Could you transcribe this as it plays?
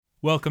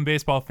Welcome,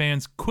 baseball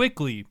fans.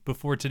 Quickly,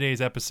 before today's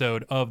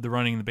episode of the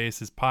Running the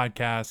Bases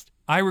podcast,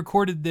 I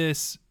recorded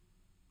this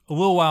a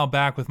little while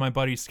back with my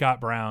buddy Scott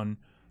Brown,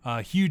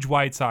 a huge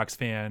White Sox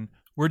fan.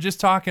 We're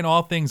just talking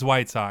all things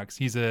White Sox.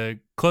 He's a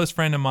close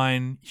friend of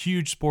mine,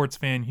 huge sports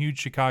fan, huge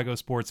Chicago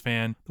sports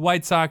fan. The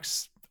White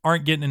Sox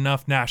aren't getting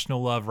enough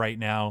national love right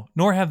now,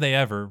 nor have they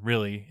ever,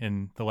 really,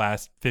 in the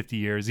last 50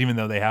 years, even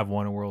though they have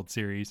won a World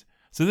Series.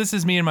 So this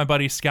is me and my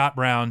buddy Scott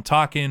Brown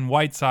talking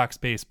White Sox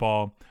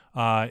baseball.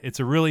 It's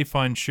a really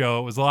fun show.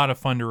 It was a lot of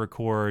fun to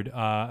record.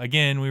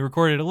 Again, we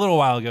recorded a little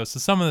while ago, so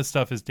some of the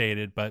stuff is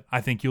dated, but I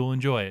think you'll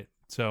enjoy it.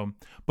 So,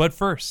 but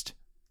first,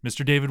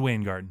 Mr. David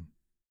Waingarten.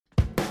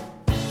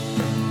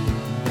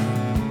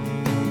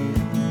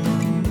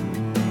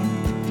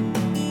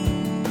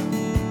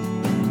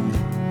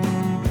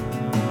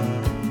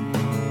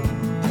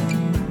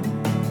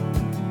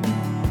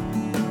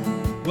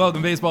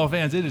 Welcome, baseball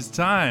fans. It is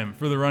time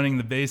for the Running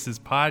the Bases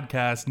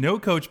podcast. No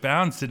Coach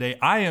Bounds today.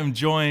 I am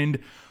joined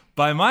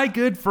by my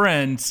good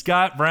friend,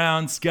 Scott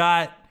Brown.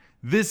 Scott,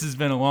 this has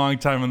been a long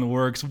time in the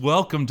works.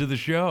 Welcome to the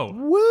show.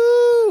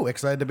 Woo!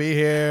 Excited to be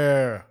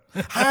here.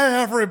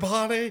 Hi,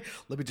 everybody.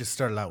 Let me just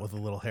start it out with a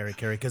little Harry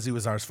Carey because he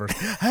was ours first.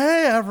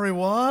 Hey,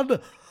 everyone.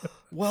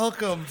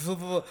 Welcome to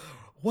the...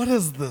 What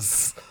is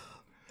this?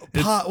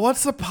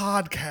 What's a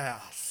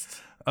podcast?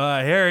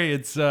 Harry,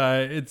 it's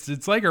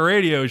like a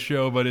radio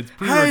show, but it's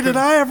Hey, did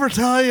I ever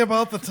tell you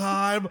about the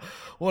time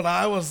when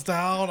I was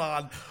down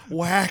on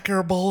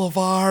Wacker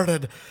Boulevard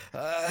and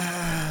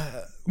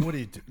what are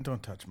you doing?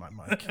 Don't touch my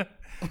mic.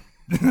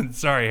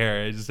 Sorry,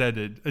 Harry. I just had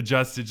to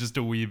adjust it just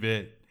a wee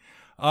bit.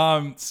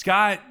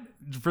 Scott,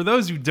 for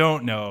those who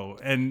don't know,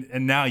 and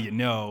now you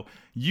know,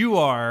 you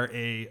are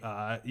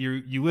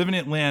you live in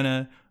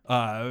Atlanta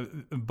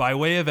by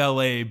way of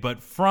LA,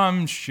 but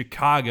from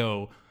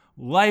Chicago,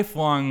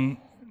 lifelong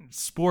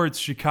sports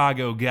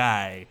Chicago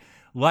guy,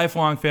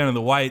 lifelong fan of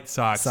the White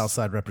Sox.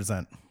 Southside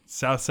represent.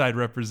 Southside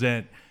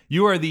represent.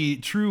 You are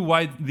the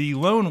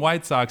lone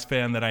White Sox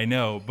fan that I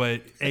know,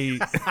 but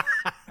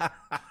that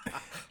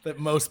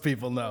most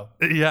people know.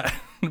 Yeah,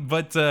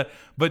 but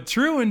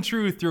true and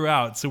true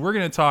throughout. So we're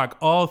going to talk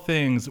all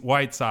things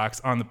White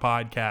Sox on the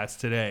podcast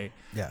today.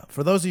 Yeah,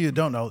 for those of you who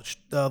don't know,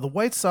 the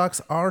White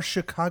Sox are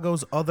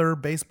Chicago's other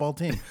baseball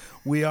team.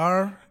 We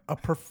are a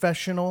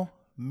professional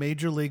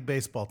Major League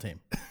Baseball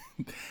team.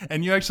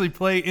 And you actually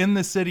play in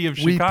the city of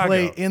Chicago. We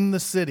play in the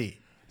city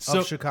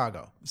of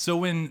Chicago. So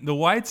when the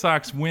White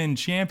Sox win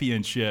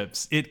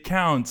championships, it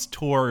counts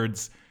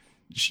towards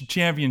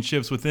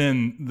championships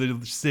within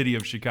the city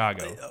of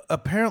Chicago.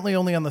 Apparently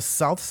only on the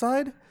south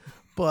side,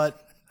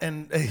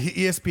 and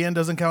ESPN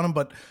doesn't count them,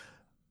 but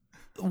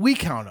we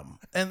count them.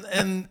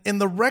 And in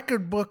the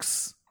record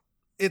books,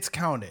 it's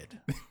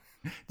counted.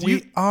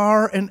 We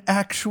are an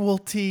actual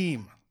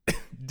team.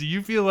 Do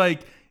you feel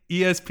like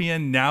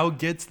ESPN now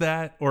gets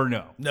that or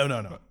no? No,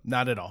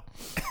 not at all.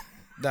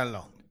 Not at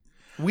all.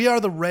 We are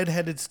the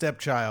redheaded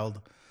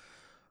stepchild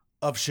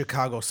of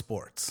Chicago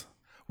sports.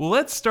 Well,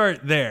 let's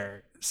start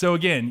there. So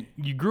again,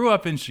 you grew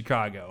up in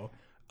Chicago.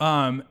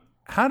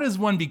 How does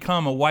one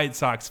become a White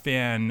Sox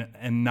fan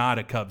and not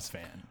a Cubs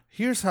fan?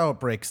 Here's how it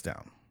breaks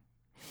down.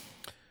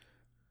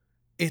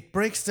 It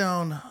breaks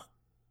down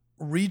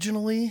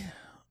regionally,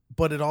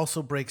 but it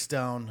also breaks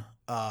down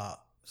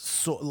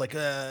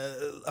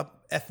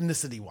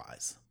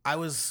ethnicity-wise. I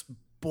was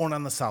born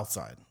on the south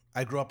side.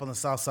 I grew up on the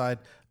south side.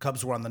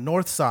 Cubs were on the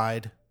north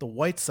side. The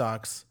White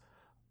Sox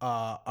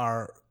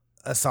are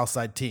a south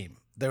side team.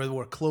 They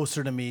were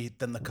closer to me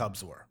than the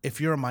Cubs were.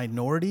 If you're a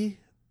minority,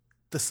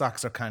 the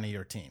Sox are kind of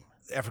your team.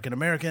 African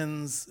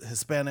Americans,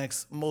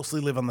 Hispanics mostly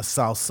live on the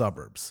south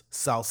suburbs,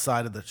 south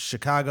side of the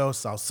Chicago,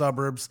 south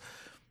suburbs.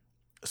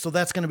 So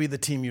that's going to be the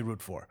team you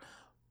root for.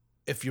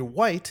 If you're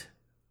white,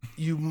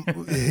 you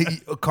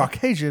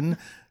Caucasian,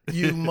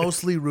 you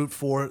mostly root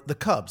for the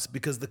Cubs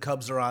because the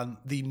Cubs are on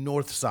the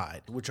north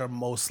side, which are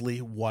mostly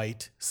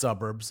white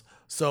suburbs.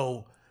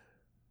 So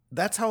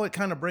that's how it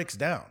kind of breaks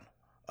down.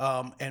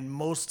 And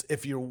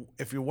if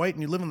you're white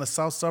and you live in the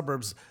south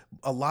suburbs,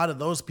 a lot of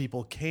those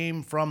people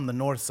came from the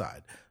north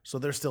side, so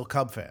they're still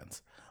Cub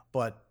fans.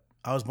 But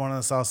I was born on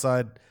the south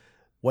side.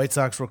 White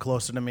Sox were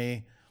closer to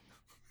me.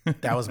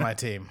 That was my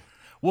team.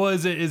 Well,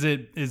 is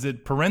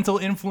it parental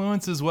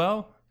influence as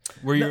well?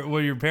 Were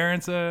your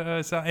parents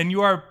and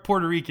you are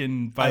Puerto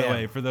Rican, by the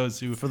way, for those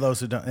who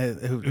don't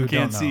who can't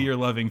don't see know. your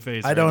loving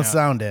face. I don't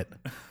sound it.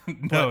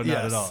 No,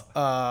 not at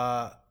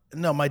all.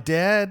 No, my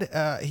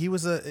dad, he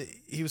was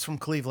from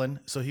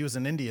Cleveland, so he was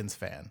an Indians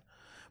fan,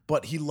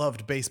 but he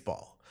loved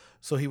baseball.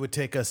 So he would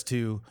take us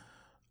to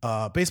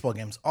baseball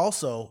games.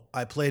 Also,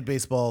 I played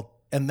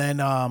baseball, and then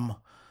our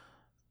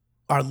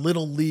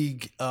little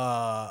league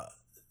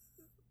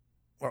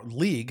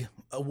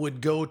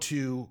would go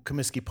to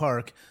Comiskey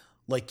Park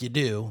like you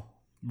do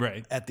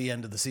right at the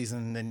end of the season,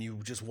 and then you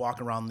just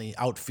walk around the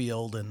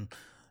outfield and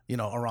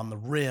around the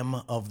rim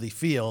of the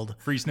field.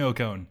 Free snow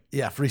cone.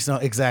 Yeah, free snow,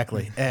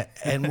 exactly.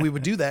 And we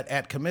would do that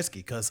at Comiskey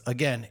because,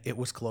 again, it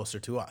was closer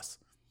to us.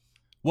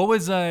 What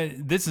was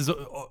this is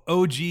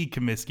OG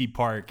Comiskey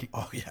Park.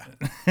 Oh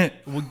yeah.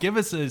 Well, give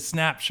us a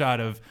snapshot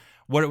of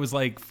what it was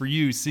like for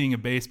you seeing a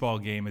baseball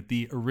game at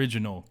the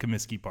original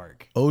Comiskey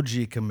Park.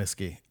 OG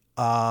Comiskey.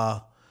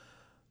 I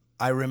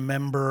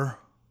remember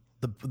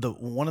the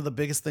one of the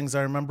biggest things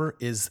I remember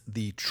is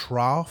the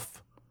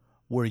trough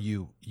where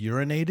you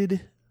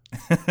urinated.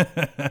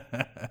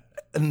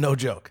 No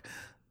joke.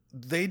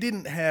 They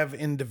didn't have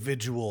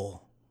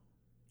individual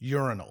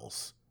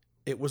urinals.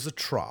 It was a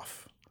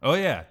trough. Oh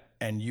yeah.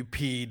 And you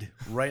peed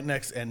right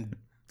next, and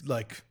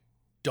like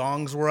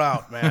dongs were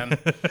out, man.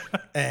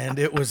 And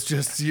it was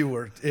just, you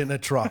were in a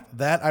trough.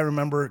 That I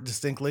remember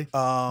distinctly.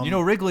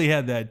 Wrigley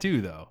had that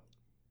too, though.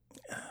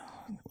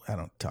 I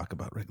don't talk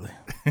about Wrigley.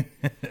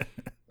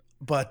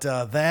 But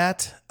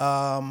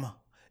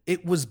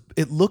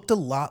it looked a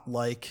lot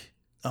like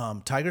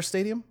Tiger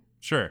Stadium.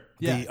 Sure.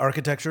 Yeah. The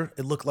architecture,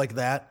 it looked like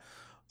that.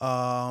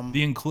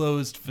 The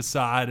enclosed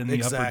facade and the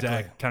Exactly.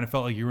 upper deck kind of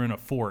felt like you were in a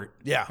fort.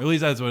 Yeah. Or at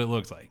least that's what it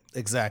looks like.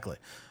 Exactly.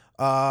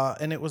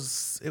 And it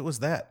was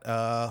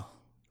that.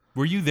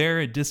 Were you there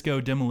at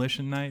Disco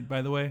Demolition Night,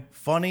 by the way?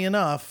 Funny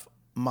enough,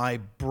 my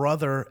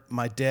brother's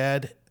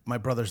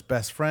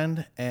best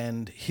friend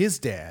and his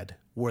dad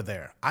were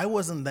there. I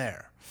wasn't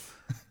there,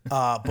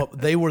 but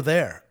they were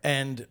there.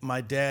 And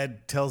my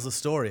dad tells a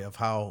story of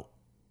how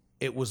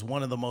it was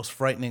one of the most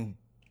frightening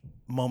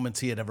moments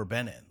he had ever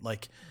been in.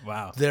 Like,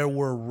 wow, there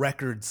were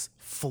records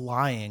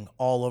flying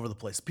all over the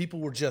place.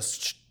 People were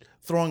just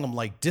throwing them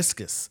like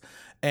discus,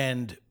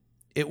 and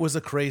it was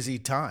a crazy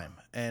time.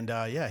 And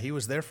yeah, he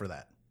was there for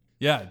that.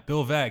 Yeah,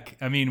 Bill Veeck.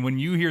 I mean, when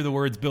you hear the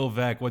words Bill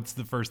Veeck, what's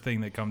the first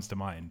thing that comes to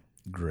mind?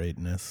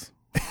 Greatness.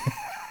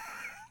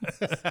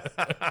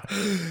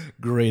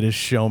 Greatest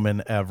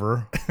showman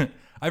ever.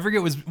 I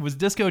forget, was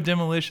Disco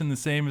Demolition the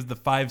same as the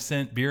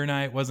 5-cent beer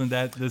night? Wasn't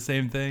that the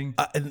same thing?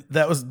 And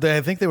I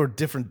think they were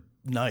different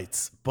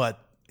nights, but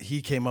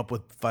he came up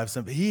with 5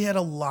 cent. He had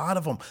a lot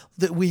of them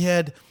that we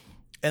had,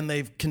 and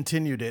they've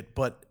continued it.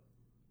 But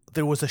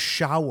there was a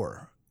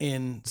shower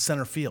in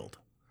center field.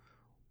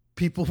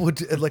 People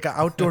would, like an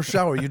outdoor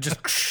shower. You just,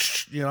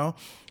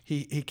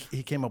 he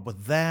came up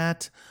with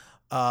that.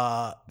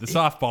 The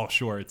softball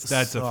shorts.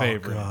 That's a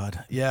favorite. Oh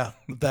God, yeah,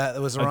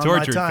 that was around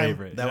tortured my time.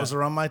 favorite. That was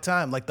around my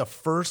time. Like the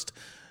first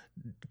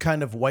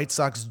kind of White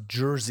Sox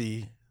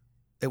jersey.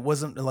 It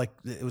wasn't like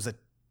it was a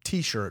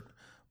T-shirt,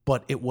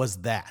 but it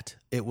was that.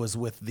 It was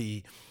with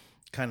the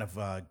kind of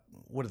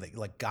what are they,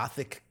 like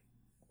Gothic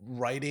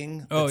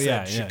writing? Oh that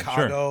yeah, said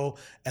Chicago,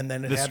 sure. And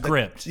then it The had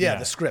script.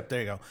 The script. There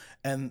you go.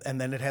 And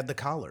then it had the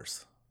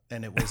collars,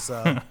 and it was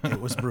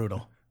it was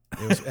brutal.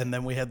 And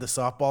then we had the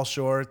softball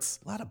shorts.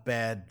 A lot of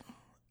bad.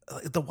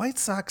 The White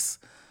Sox,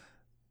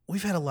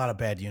 we've had a lot of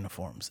bad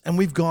uniforms, and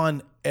we've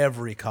gone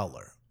every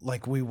color.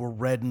 Like we were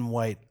red and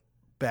white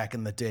back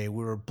in the day.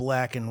 We were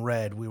black and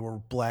red. We were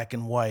black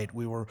and white.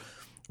 We were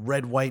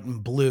red, white,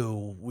 and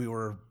blue. We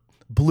were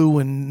blue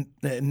and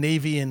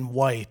navy and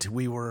white.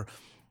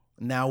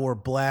 Now we're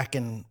black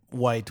and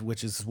white,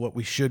 which is what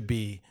we should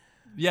be.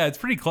 Yeah, it's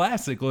pretty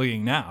classic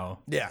looking now.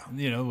 Yeah.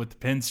 With the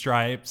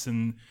pinstripes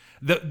and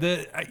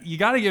the you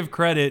got to give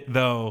credit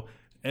though.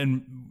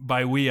 And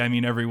by we, I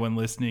mean everyone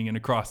listening and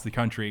across the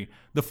country.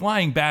 The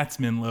Flying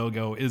Batsman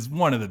logo is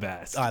one of the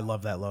best. I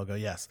love that logo,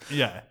 yes.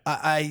 Yeah.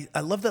 I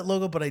love that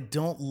logo, but I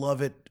don't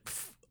love it.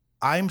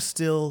 I'm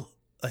still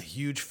a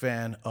huge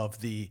fan of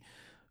the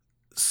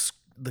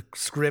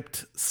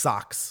script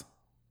socks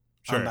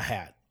on the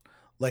hat.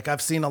 Like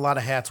I've seen a lot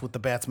of hats with the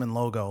Batsman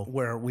logo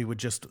where we would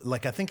just,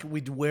 like, I think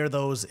we'd wear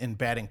those in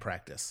batting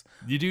practice.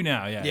 You do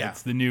now, yeah.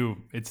 It's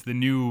the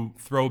new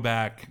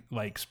throwback,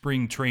 like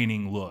spring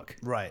training look.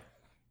 Right.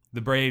 The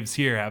Braves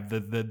here have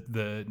the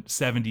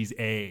 70s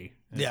A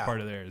as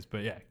part of theirs.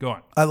 But yeah, go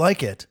on. I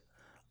like it.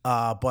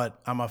 But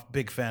I'm a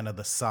big fan of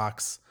the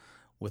socks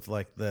with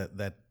like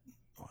that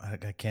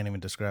I can't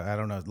even describe, I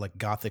don't know, like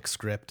Gothic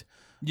script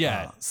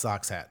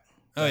socks hat.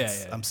 Yeah.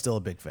 I'm still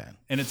a big fan.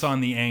 And it's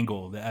on the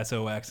angle. The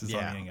SOX is on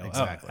the angle.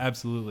 Exactly. Oh,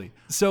 absolutely.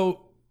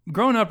 So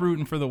growing up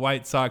rooting for the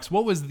White Sox,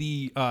 what was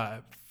the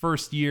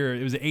first year?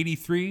 It was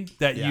 83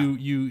 that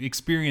you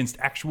experienced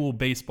actual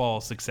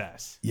baseball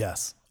success.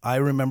 Yes. I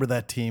remember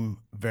that team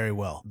very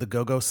well. The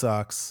Go-Go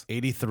Sox,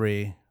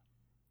 83.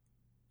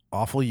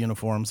 Awful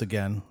uniforms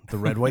again. The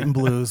red, white, and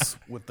blues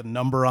with the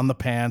number on the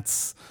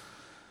pants.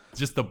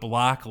 Just the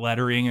block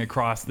lettering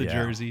across the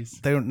jerseys.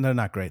 They're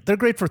not great. They're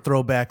great for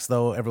throwbacks,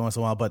 though, every once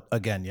in a while. But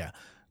again,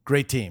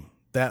 great team.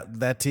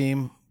 That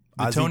team.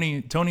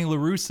 Tony La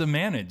Russa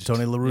managed.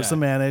 Tony La Russa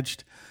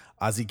managed.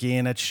 Ozzie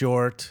Guillen at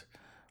short.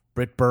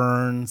 Britt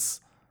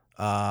Burns.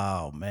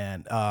 Oh,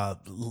 man.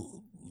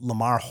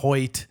 Lamar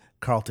Hoyt.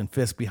 Carlton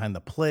Fisk behind the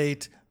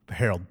plate.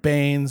 Harold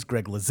Baines.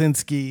 Greg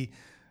Lazinski.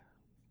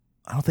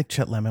 I don't think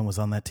Chet Lemon was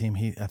on that team.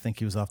 I think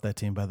he was off that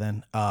team by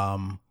then.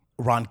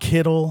 Ron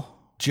Kittle.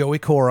 Joey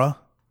Cora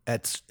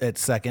at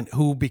second,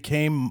 who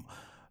became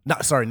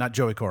not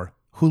Joey Cora,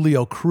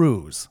 Julio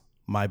Cruz,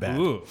 my bad.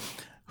 Ooh.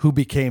 Who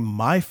became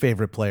my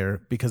favorite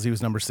player because he was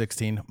number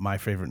 16, my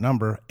favorite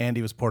number, and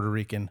he was Puerto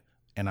Rican,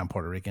 and I'm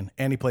Puerto Rican,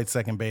 and he played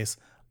second base.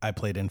 I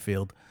played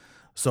infield.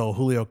 So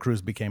Julio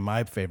Cruz became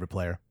my favorite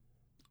player.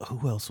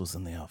 Who else was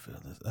in the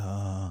outfield?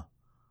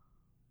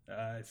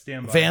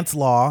 Stand by. Vance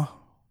Law.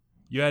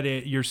 You had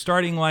your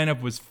starting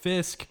lineup was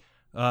Fisk,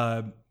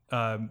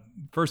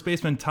 first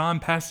baseman Tom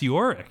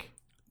Paciorek.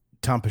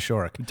 Tom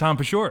Paciorek. Tom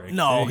Paciorek.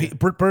 No,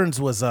 Britt Burns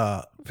was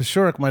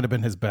Paciorek might have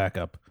been his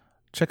backup.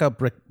 Check out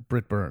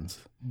Britt Burns.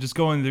 Just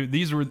going through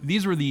these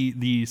were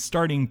the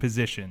starting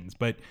positions,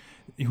 but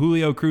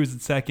Julio Cruz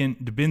at second,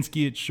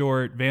 Dubinsky at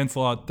short, Vance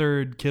Law at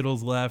third,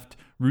 Kittle's left,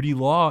 Rudy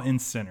Law in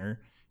center,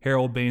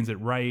 Harold Baines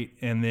at right,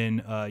 and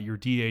then your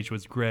DH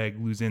was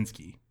Greg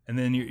Luzinski. And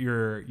then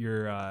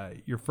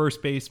your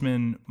first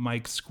baseman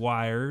Mike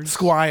Squires.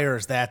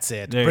 Squires, that's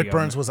it. There Britt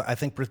Burns was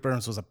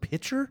a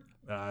pitcher.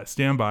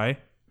 Stand by.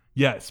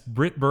 Yes,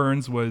 Britt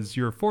Burns was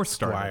your fourth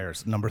starter.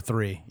 Squires, number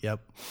 3.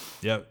 Yep.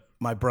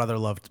 My brother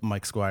loved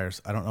Mike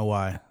Squires. I don't know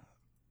why.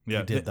 Yeah,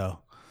 he did though.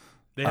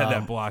 They had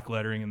that block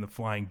lettering in the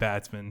Flying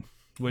Batsman.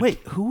 Wait,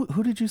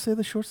 who did you say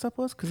the shortstop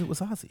was? Because it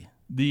was Ozzie.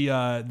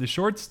 The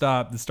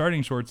shortstop, the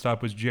starting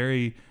shortstop was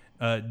Jerry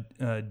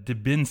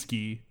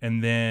Dubinsky,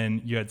 and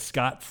then you had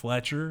Scott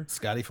Fletcher.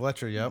 Scotty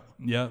Fletcher, yep.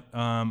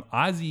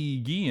 Ozzie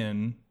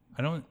Guillen.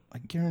 I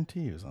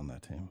guarantee he was on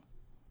that team.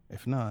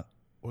 If not,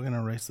 we're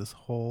gonna erase this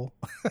whole.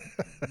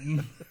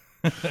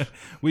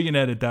 We can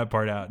edit that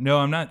part out. No,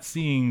 I'm not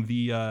seeing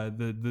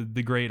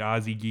the great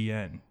Ozzie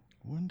Guillen.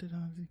 When did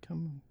Ozzie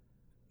come?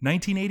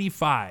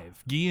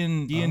 1985.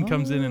 Guillen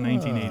comes in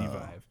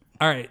 1985.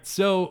 All right,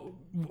 so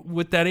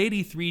with that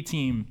 83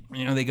 team,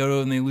 they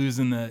go and they lose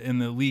in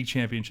the league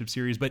championship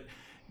series. But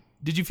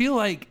did you feel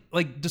like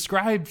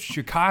describe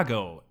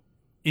Chicago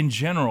in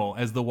general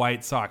as the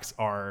White Sox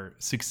are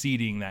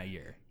succeeding that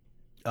year?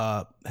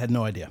 Had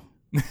no idea.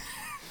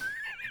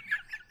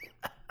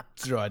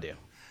 Zero idea.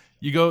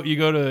 You go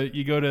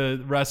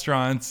to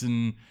restaurants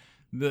and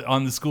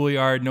on the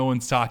schoolyard, no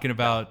one's talking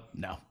about.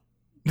 No,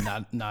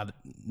 not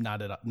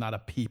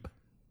a peep.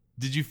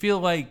 Did you feel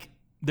like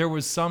there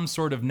was some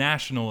sort of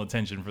national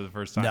attention for the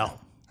first time? No,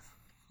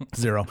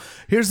 zero.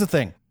 Here's the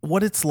thing: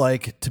 what it's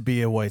like to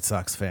be a White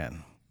Sox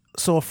fan.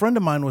 So a friend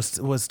of mine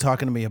was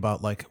talking to me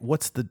about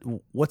what's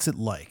it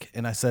like,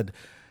 and I said,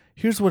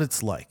 here's what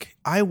it's like.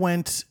 I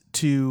went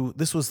to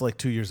this was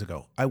 2 years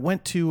ago. I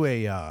went to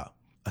a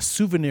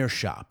souvenir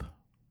shop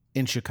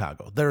in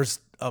Chicago. There's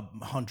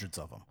hundreds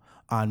of them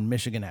on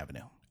Michigan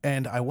Avenue.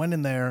 And I went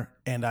in there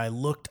and I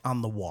looked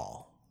on the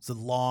wall. It's a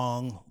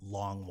long,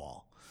 long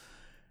wall.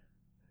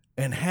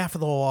 And half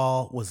of the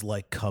wall was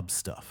Cubs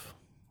stuff.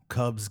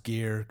 Cubs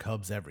gear,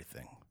 Cubs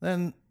everything.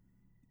 Then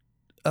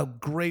a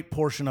great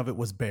portion of it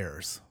was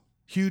Bears.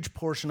 Huge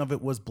portion of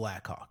it was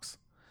Blackhawks.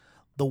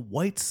 The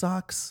White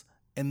Sox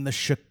and the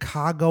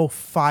Chicago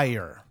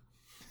Fire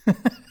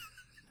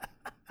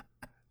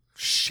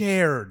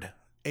shared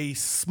a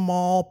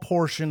small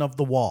portion of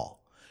the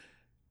wall.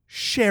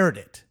 Shared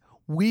it.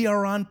 We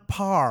are on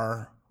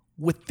par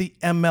with the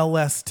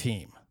MLS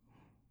team.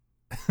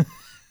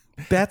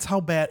 That's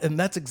how bad, and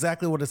that's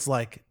exactly what it's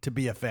like to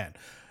be a fan.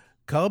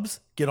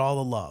 Cubs get all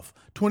the love.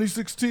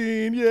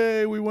 2016,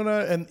 yay, we won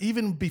and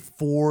even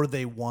before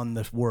they won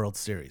the World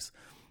Series,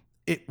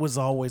 it was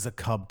always a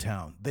Cub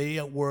town.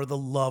 They were the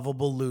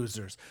lovable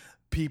losers.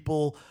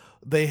 People,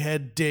 they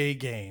had day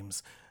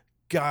games.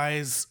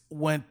 Guys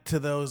went to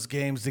those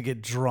games to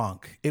get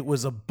drunk. It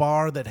was a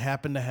bar that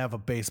happened to have a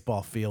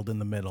baseball field in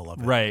the middle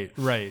of it.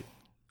 Right.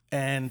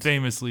 And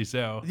famously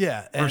so.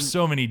 Yeah. For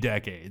so many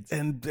decades.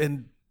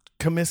 And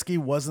Comiskey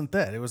wasn't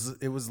that. It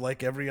was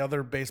like every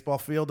other baseball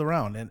field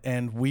around.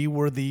 And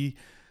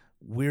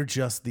we're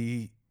just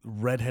the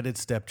redheaded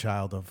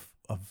stepchild of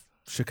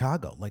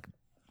Chicago.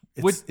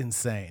 It's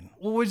insane.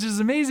 Which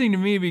is amazing to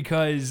me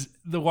because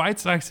the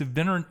White Sox have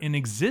been in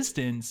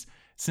existence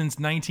since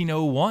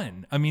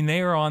 1901. I mean,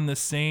 they are on the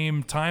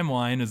same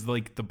timeline as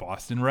the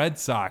Boston Red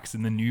Sox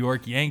and the New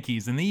York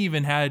Yankees. And they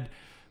even had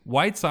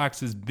White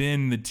Sox has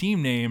been the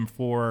team name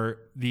for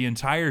the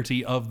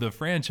entirety of the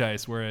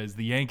franchise, whereas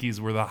the Yankees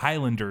were the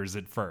Highlanders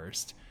at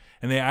first.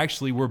 And they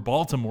actually were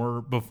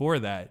Baltimore before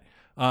that.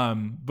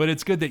 But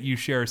it's good that you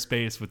share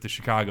space with the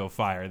Chicago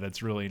Fire.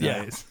 That's really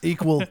nice.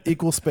 Yeah,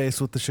 equal space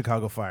with the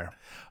Chicago Fire.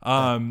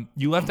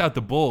 You left out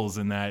the Bulls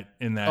in that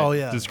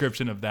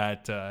description of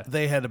that.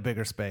 They had a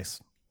bigger space.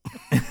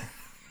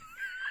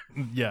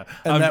 Yeah.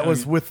 And that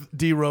was with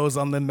D Rose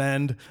on the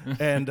mend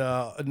and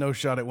no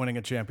shot at winning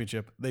a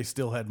championship. They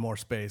still had more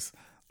space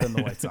than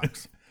the White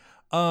Sox.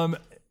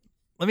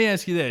 Let me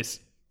ask you this.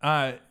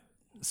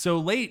 So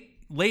late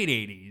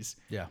 80s.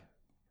 Yeah.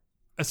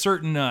 A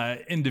certain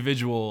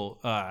individual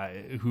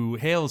who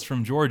hails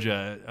from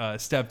Georgia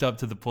stepped up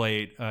to the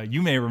plate.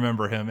 You may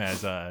remember him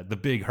as the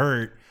Big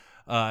Hurt.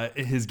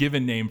 His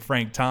given name,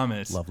 Frank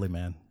Thomas. Lovely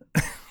man.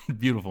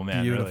 Beautiful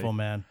man. Beautiful really.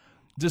 man.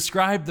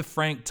 Describe the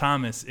Frank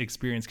Thomas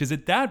experience, because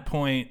at that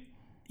point,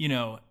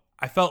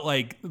 I felt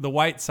like the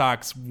White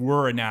Sox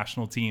were a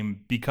national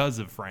team because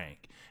of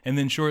Frank. And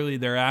then shortly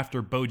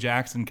thereafter, Bo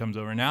Jackson comes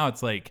over. Now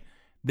it's like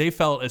they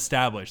felt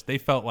established. They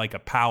felt like a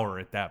power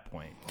at that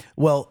point.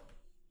 Well,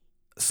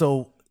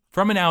 so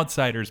from an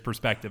outsider's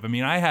perspective. I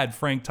mean, I had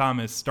Frank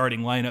Thomas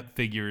starting lineup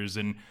figures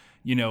and,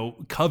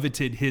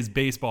 coveted his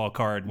baseball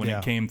card when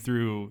it came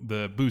through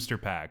the booster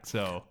pack.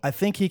 So I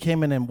think he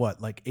came in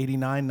what, like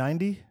 89,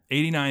 90?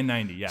 89,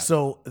 90, yeah.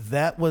 So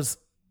that was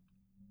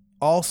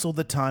also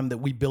the time that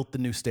we built the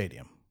new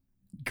stadium.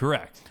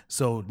 Correct.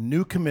 So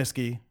New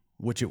Comiskey,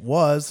 which it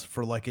was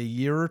for like a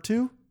year or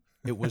two,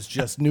 it was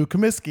just New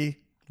Comiskey,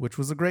 which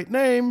was a great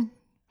name.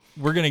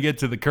 We're going to get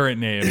to the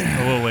current name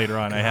a little later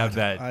on. God, I have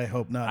that. I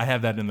hope not. I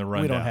have that in the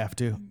rundown. We don't have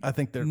to. I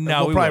think we'll we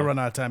probably will. run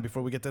out of time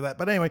before we get to that.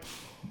 But anyway.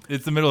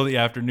 It's the middle of the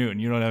afternoon.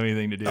 You don't have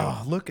anything to do.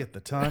 Oh, look at the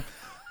time.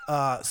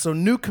 So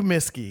New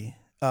Comiskey,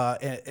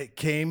 it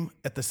came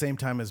at the same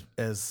time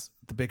as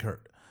the Big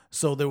Hurt.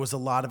 So there was a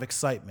lot of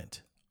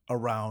excitement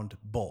around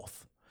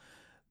both.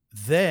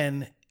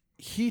 Then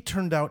he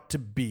turned out to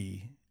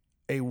be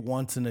a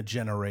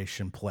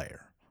once-in-a-generation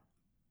player.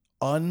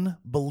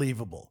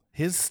 Unbelievable.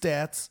 His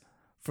stats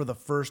for the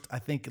first, I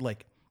think,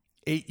 like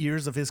 8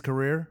 years of his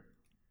career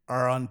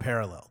are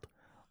unparalleled.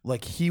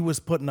 Like, he was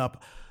putting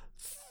up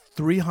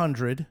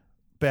 300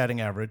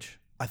 batting average,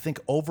 I think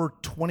over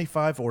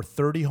 25 or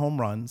 30 home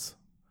runs,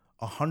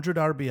 100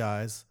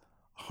 RBIs,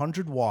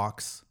 100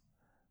 walks,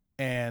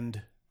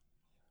 and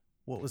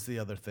what was the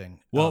other thing?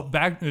 Well,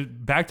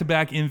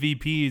 back-to-back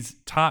MVPs,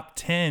 top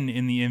 10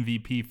 in the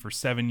MVP for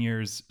 7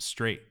 years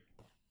straight.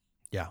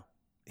 Yeah.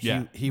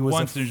 Yeah. He was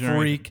Once a in a generation.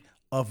 freak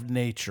of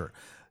nature.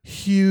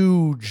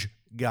 Huge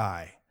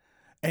guy.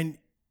 And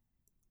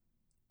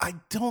I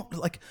don't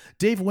like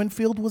Dave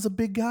Winfield was a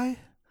big guy,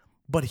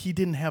 but he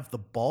didn't have the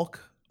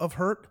bulk of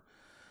Hurt.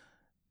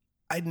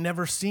 I'd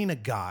never seen a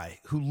guy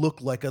who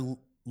looked like a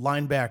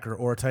linebacker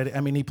or a tight end.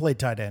 I mean, he played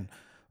tight end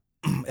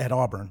at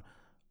Auburn,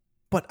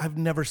 but I've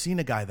never seen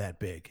a guy that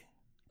big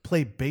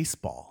play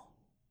baseball.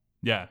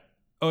 Yeah.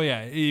 Oh,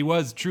 yeah. He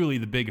was truly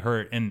the Big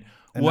Hurt. And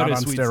what not a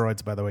on sweet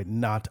steroids, by the way.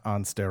 Not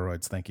on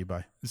steroids. Thank you.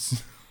 Bye.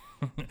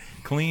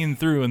 clean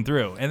through and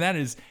through. And that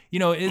is,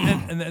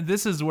 and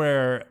this is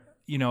where,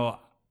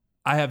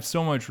 I have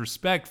so much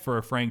respect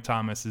for Frank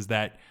Thomas, is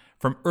that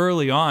from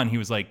early on, he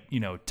was like,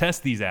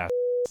 test these ass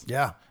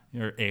Yeah.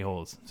 or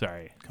a-holes.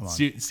 Sorry. Come on.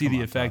 See Come the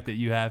on, effect Doc. that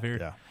you have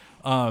here?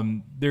 Yeah.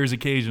 There's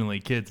occasionally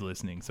kids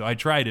listening, so I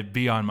try to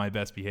be on my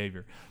best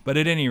behavior. But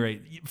at any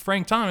rate,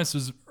 Frank Thomas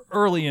was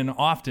early and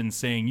often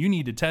saying, you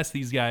need to test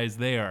these guys.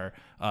 They are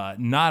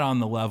not on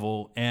the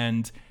level.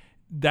 And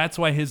that's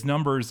why his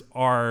numbers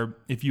are,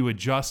 if you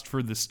adjust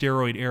for the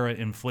steroid era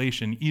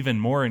inflation, even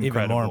more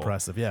incredible. Even more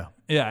impressive. Yeah.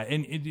 Yeah.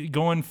 And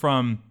going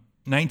from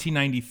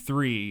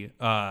 1993,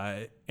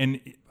 and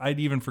I'd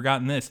even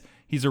forgotten this,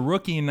 he's a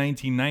rookie in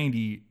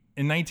 1990.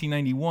 In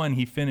 1991,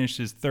 he finished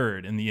his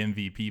third in the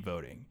MVP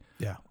voting.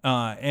 Yeah.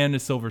 And a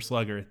Silver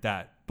Slugger at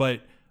that.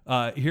 But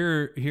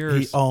here's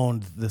He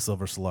owned the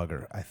Silver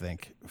Slugger, I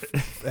think,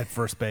 at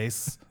first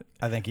base.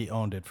 I think he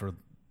owned it for.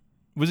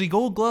 Was he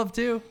Gold Glove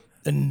too?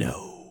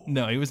 No.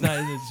 No, he was not.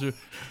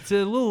 It's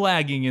a little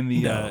lagging in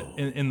the No.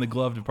 in the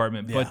glove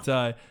department. Yeah.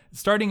 But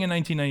starting in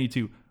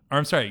 1992, or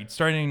I'm sorry,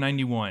 starting in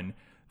 91,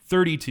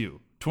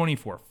 32,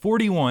 24,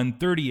 41,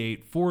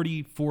 38,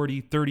 40,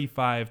 40,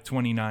 35,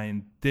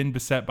 29, then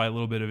beset by a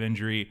little bit of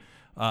injury.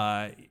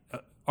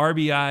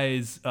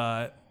 RBIs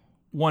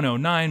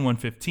 109,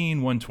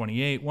 115,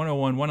 128,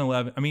 101,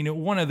 111. I mean,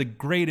 one of the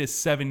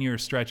greatest 7-year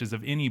stretches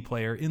of any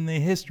player in the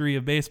history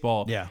of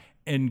baseball. Yeah.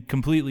 And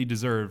completely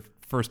deserved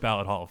first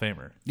ballot Hall of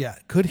Famer. Yeah.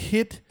 Could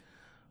hit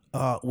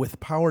with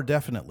power,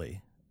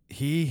 definitely.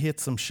 He hit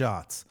some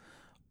shots,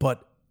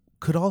 but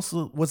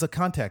was a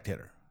contact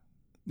hitter.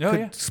 Oh, Could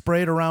yeah.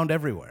 spray it around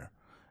everywhere.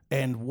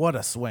 And what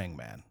a swing,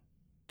 man.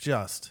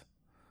 Just,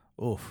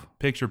 oof.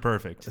 Picture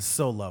perfect. It's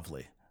so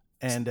lovely.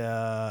 And,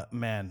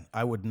 man,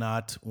 I would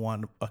not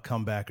want a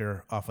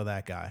comebacker off of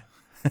that guy.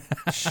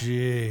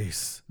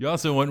 Jeez. You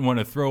also wouldn't want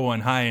to throw one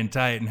high and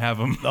tight and have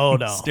him Oh,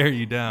 no. stare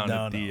you down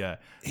No, at the.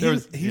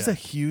 He's a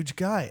huge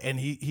guy, and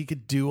he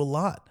could do a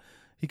lot.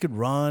 He could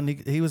run.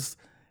 He was.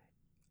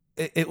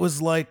 It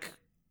was like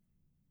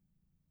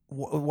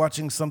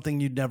watching something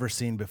you'd never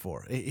seen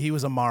before. He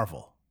was a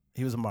marvel.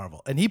 He was a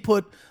marvel, and he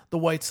put the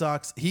White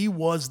Sox. He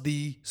was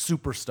the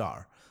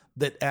superstar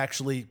that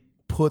actually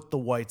put the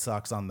White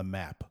Sox on the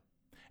map.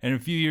 And a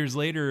few years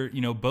later,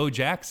 Bo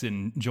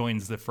Jackson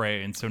joins the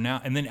fray, and so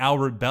now, and then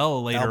Albert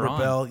Bell later on.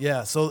 Albert Bell,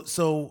 yeah.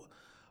 So,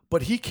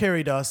 but he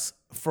carried us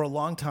for a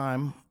long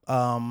time,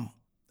 and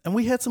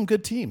we had some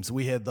good teams.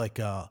 We had like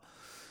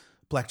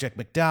Blackjack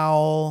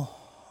McDowell,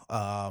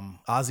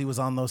 Ozzie was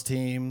on those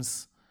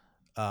teams,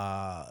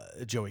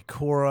 Joey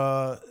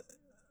Cora.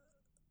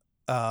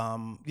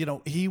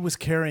 He was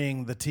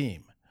carrying the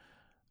team.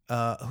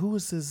 Who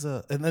was his?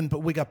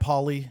 But we got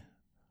Paulie,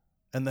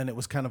 and then it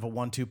was kind of a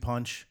 1-2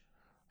 punch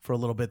for a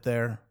little bit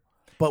there.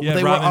 But Yeah,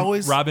 they Robin- were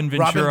always Robin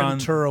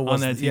Ventura was on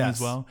that team as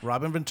well.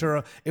 Robin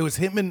Ventura. It was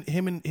him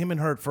and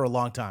Hurt for a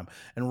long time.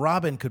 And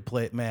Robin could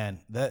play. Man,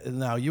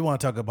 now you want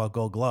to talk about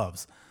Gold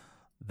Gloves?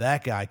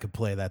 That guy could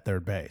play that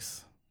third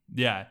base.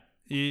 Yeah.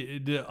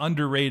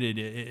 underrated,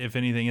 if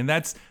anything. And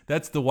that's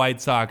the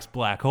White Sox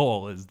black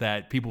hole, is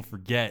that people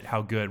forget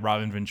how good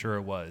Robin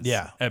Ventura was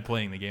at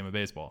playing the game of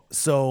baseball.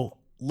 So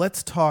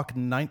let's talk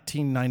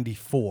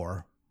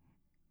 1994.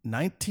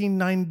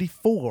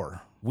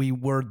 1994, we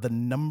were the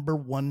number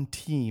one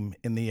team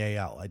in the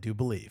AL, I do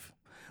believe.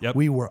 Yep.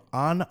 We were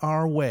on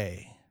our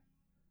way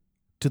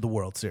to the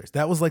World Series.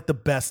 That was like the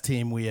best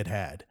team we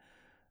had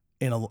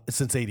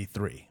since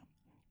 83.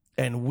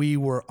 And we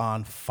were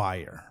on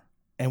fire.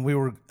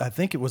 And I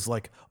think it was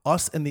like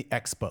us and the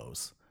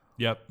Expos.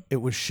 Yep. It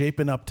was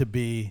shaping up to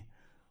be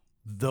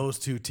those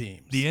two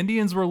teams. The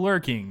Indians were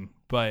lurking,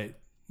 but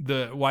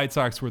the White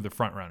Sox were the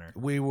front runner.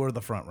 We were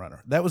the front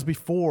runner. That was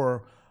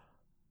before.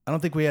 I don't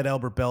think we had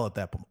Albert Bell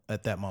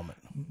at that moment.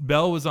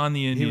 Bell was on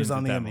the Indians. He was on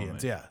at the that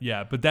Indians, moment. yeah.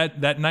 Yeah, but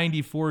that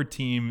 94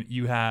 team,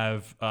 you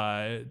have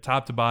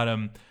top to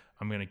bottom,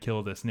 I'm going to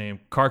kill this name,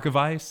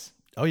 Karkovice.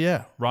 Oh,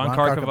 yeah. Ron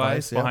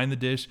Karkovice behind the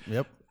dish.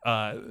 Yep.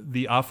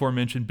 The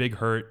aforementioned Big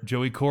Hurt,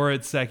 Joey Cora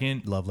at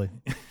second, Lovely.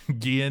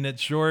 Guillen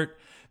at short,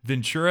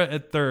 Ventura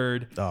at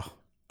third,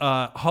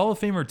 Hall of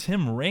Famer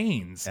Tim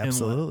Raines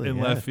Absolutely, in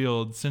left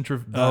field,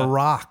 The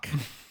Rock,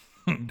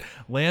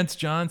 Lance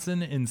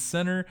Johnson in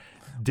center,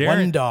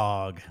 One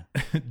Dog,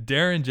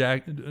 Darren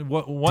Jack,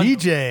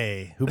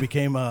 DJ, who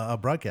became a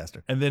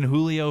broadcaster, and then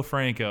Julio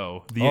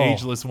Franco, the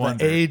ageless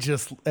wonder. The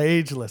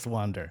ageless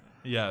wonder.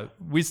 Yeah,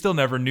 we still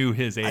never knew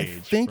his age. I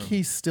think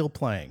he's still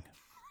playing.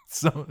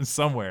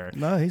 Somewhere.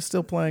 No, he's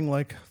still playing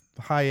like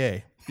high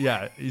A.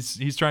 Yeah,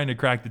 he's trying to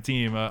crack the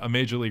team, a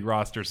major league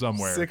roster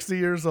somewhere. 60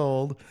 years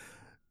old.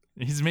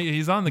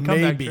 He's on the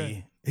comeback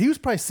train. He was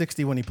probably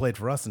 60 when he played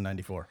for us in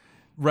 94.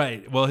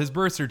 Right. Well, his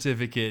birth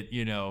certificate,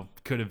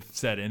 could have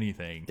said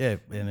anything. Yeah,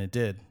 and it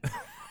did.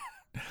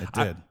 It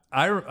did.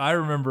 I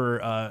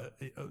remember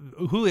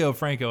Julio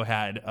Franco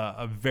had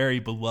a very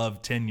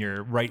beloved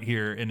tenure right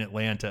here in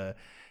Atlanta.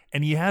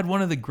 And he had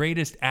one of the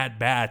greatest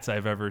at-bats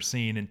I've ever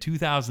seen in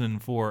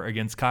 2004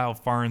 against Kyle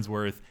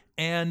Farnsworth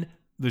and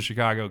the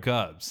Chicago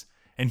Cubs.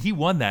 And he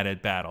won that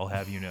at-bat, I'll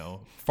have you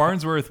know.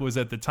 Farnsworth was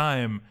at the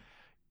time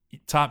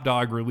top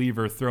dog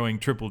reliever throwing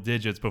triple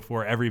digits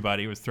before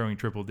everybody was throwing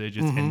triple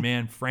digits. Mm-hmm. And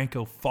man,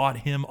 Franco fought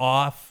him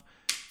off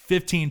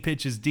 15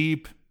 pitches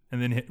deep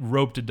and then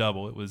roped a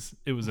double. It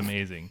was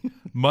amazing.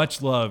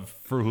 Much love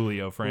for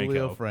Julio Franco.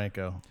 Julio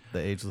Franco, the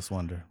ageless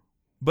wonder.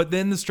 But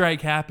then the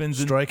strike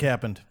happens.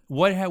 Happened.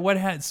 What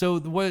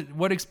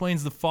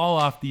explains the fall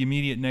off the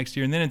immediate next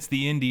year, and then it's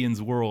the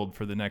Indians' world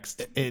for the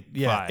next. It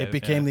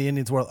became the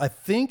Indians' world. I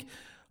think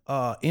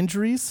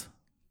injuries.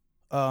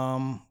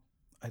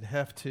 I'd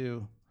have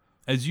to.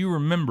 As you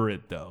remember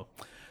it, though.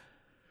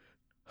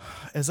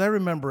 As I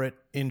remember it,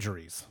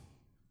 injuries.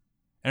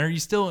 And are you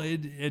still?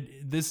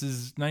 This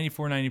is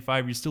 94,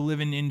 95. Are you still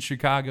living in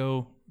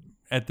Chicago?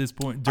 At this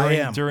point,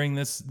 during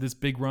this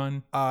big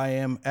run, I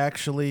am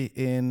actually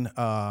in.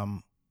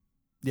 I'm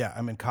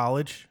in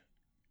college,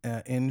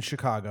 in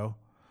Chicago,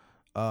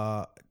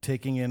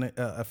 taking in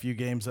a few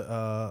games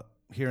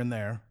here and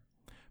there.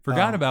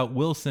 Forgot about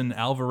Wilson,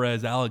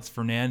 Alvarez, Alex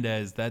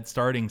Fernandez. That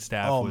starting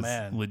staff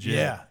was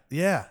legit.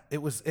 Yeah,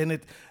 it was, and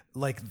it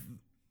like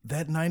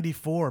that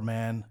 94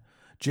 man,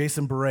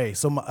 Jason Beret.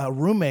 So my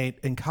roommate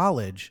in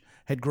college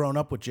had grown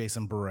up with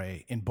Jason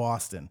Beret in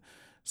Boston,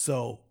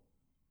 so.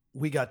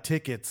 We got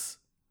tickets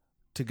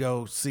to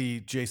go see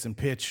Jason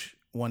pitch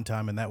one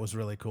time, and that was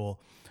really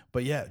cool.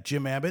 But yeah,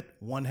 Jim Abbott,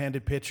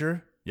 one-handed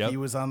pitcher. Yep. He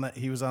was on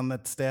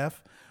that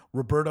staff.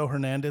 Roberto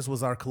Hernandez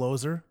was our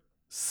closer.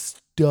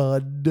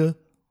 Stud.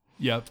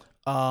 Yep.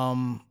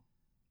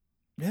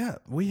 Yeah,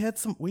 we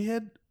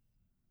had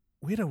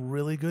a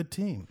really good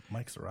team.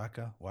 Mike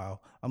Soraka.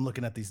 Wow. I'm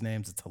looking at these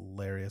names. It's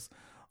hilarious.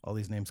 All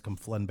these names come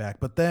flooding back.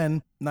 But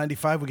then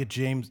 95,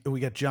 we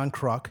got John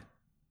Kruk.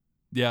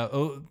 Yeah,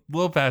 a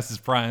little past his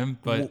prime,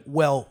 but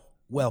well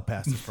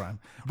past his prime.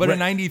 But a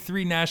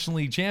 93 National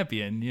League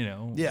champion,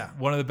 Yeah.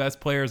 One of the best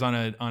players on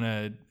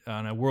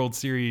a World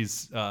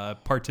Series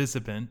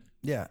participant.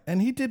 Yeah,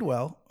 and he did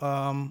well.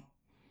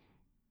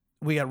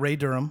 We got Ray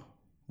Durham,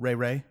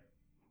 Ray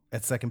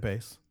at second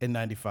base in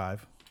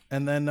 95.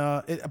 And then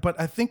but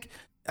I think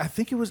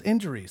it was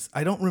injuries.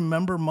 I don't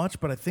remember much,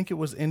 but I think it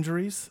was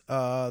injuries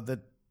that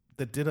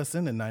did us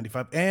in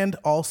 95. And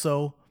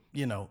also,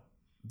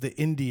 the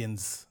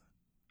Indians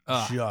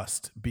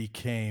just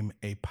became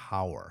a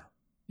power.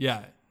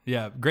 Yeah.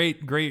 Great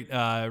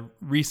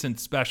recent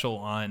special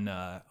on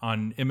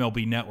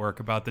MLB Network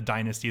about the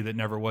dynasty that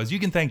never was. You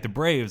can thank the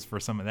Braves for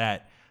some of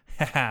that.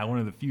 One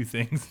of the few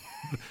things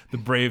the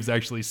Braves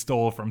actually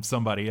stole from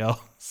somebody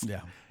else.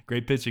 Yeah.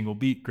 Great pitching will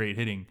beat great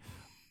hitting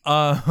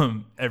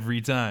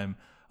every time.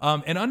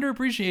 And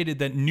underappreciated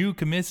that New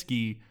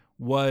Comiskey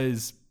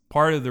was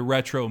part of the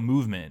retro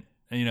movement.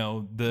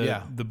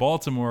 The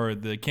Baltimore,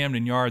 the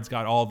Camden Yards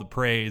got all the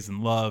praise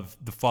and love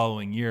the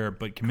following year,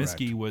 but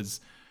Comiskey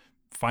was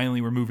finally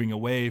we're moving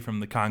away from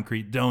the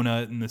concrete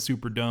donut and the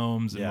super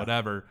domes and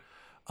whatever.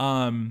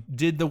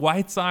 Did the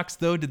White Sox,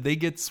 though, did they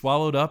get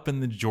swallowed up in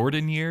the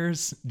Jordan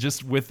years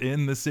just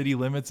within the city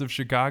limits of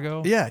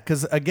Chicago? Yeah,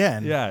 because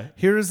again,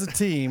 here is a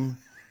team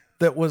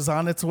that was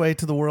on its way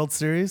to the World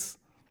Series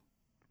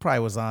probably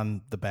was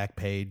on the back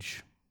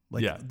page.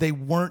 Like, they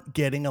weren't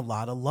getting a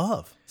lot of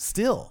love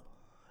still.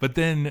 But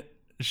then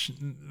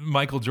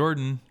Michael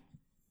Jordan,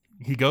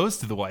 he goes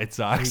to the White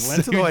Sox. He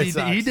went to the White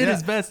Sox. He did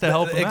his best to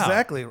help him out.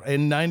 Exactly.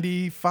 In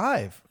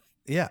 95.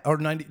 Yeah. Or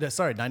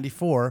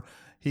 94.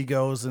 He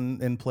goes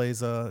and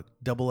plays a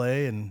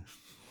Double-A and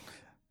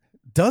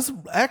does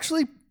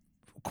actually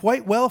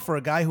quite well for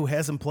a guy who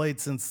hasn't played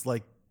since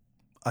like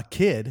a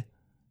kid.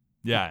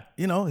 Yeah.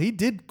 You know, he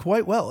did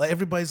quite well.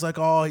 Everybody's like,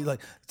 oh, he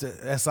like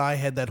SI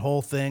had that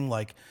whole thing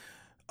like,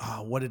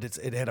 what did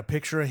it had a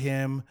picture of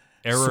him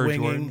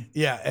swinging. Jordan.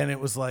 Yeah, and it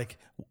was like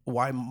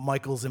why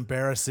Michael's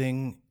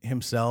embarrassing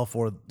himself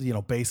or, you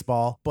know,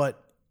 baseball.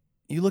 But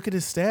you look at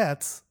his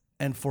stats,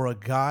 and for a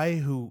guy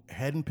who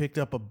hadn't picked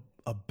up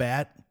a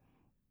bat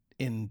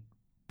in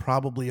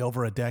probably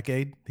over a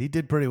decade, he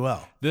did pretty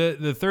well.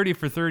 The 30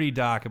 for 30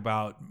 doc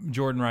about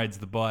Jordan Rides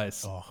the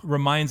Bus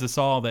reminds us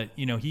all that,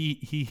 you know,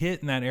 he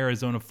hit in that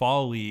Arizona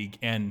Fall League,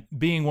 and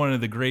being one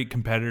of the great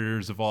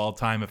competitors of all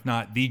time, if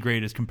not the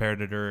greatest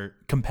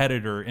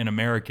competitor in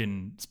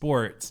American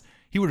sports,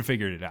 he would have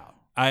figured it out.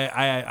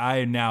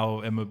 I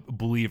now am a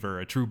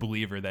true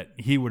believer that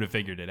he would have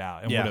figured it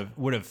out and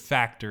would have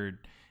factored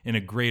in a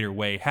greater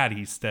way had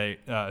he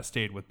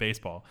stayed with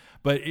baseball.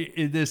 But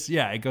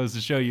it goes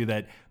to show you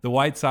that the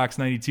White Sox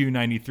 92,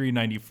 93,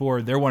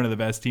 94, they're one of the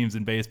best teams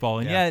in baseball.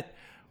 And yet,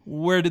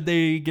 where did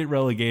they get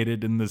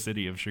relegated? In the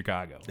city of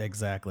Chicago?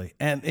 Exactly.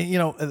 And you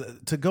know,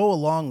 to go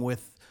along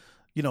with,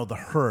 you know, the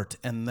hurt,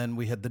 and then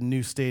we had the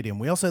new stadium.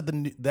 We also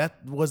had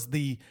that was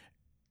the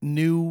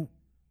new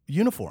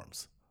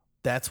uniforms.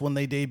 That's when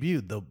they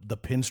debuted the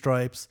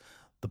pinstripes,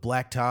 the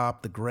black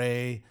top, the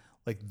gray.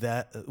 Like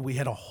that, we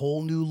had a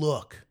whole new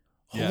look,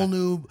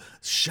 new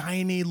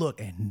shiny look,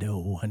 and no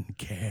one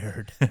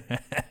cared.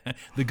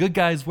 The good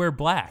guys wear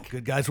black.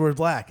 Good guys wear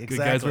black. Exactly.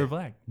 Good guys wear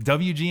black.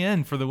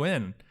 WGN for the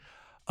win.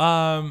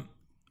 Well,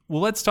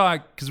 let's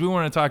talk, because we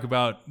want to talk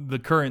about the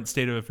current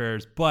state of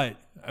affairs, but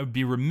I would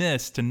be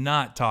remiss to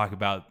not talk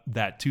about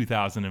that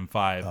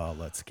 2005. Oh,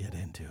 let's get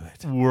into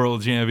it.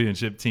 World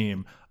Championship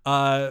team.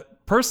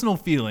 Personal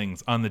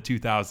feelings on the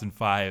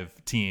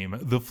 2005 team.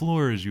 The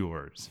floor is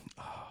yours.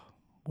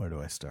 Where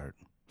do I start?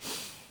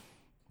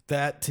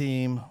 That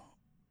team.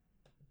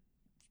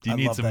 Do you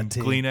need some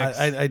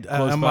Kleenex?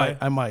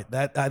 I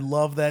might. I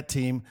love that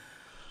team.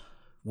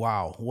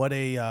 Wow, what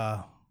a!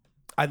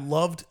 I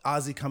loved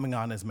Ozzie coming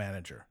on as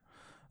manager.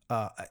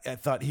 I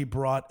thought he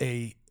brought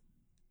a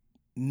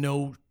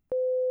no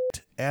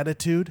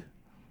attitude.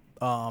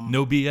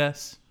 No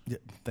BS. Yeah,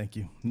 thank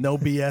you. No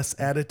BS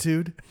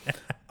attitude.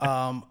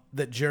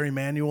 That Jerry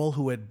Manuel,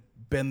 who had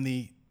been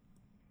the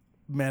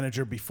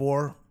manager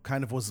before,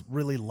 kind of was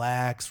really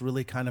lax,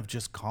 really kind of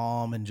just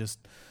calm and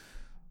just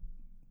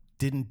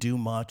didn't do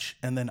much.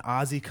 And then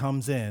Ozzie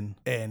comes in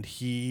and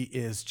he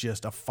is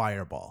just a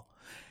fireball.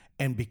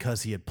 And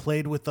because he had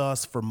played with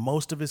us for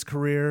most of his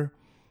career,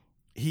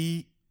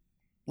 he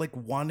like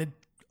wanted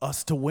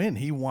us to win.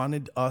 He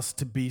wanted us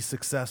to be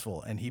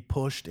successful, and he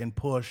pushed and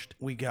pushed.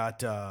 We got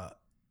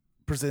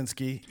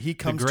Brzezinski. He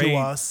comes to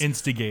us.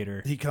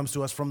 Instigator. He comes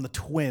to us from the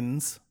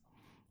Twins,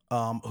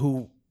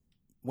 who,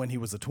 when he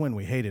was a Twin,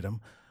 we hated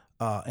him.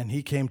 And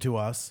he came to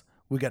us.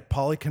 We got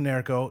Paulie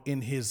Konerko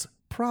in his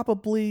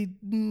probably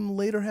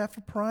later half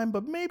of prime,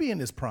 but maybe in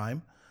his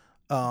prime.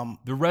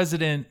 The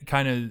resident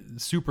kind of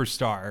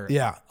superstar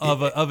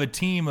of a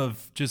team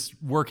of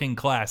just working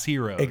class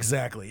heroes.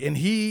 Exactly. And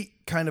he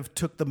kind of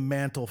took the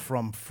mantle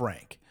from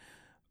Frank.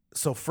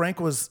 So Frank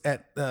was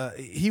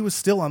he was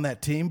still on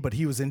that team, but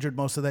he was injured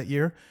most of that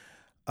year.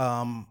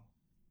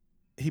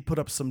 He put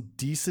up some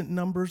decent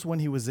numbers when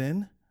he was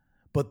in,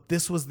 but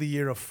this was the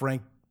year of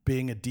Frank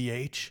being a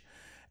DH.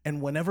 And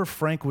whenever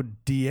Frank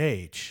would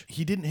DH,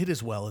 he didn't hit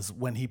as well as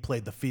when he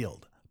played the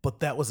field.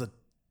 But that was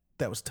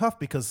tough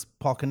because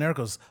Paul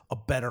Konerko's a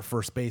better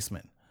first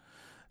baseman.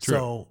 True.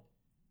 So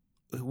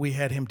we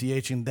had him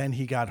DHing, then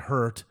he got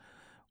hurt.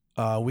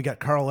 We got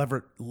Carl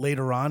Everett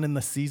later on in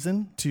the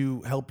season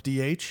to help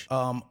DH.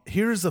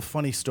 Here's a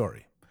funny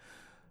story.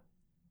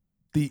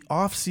 The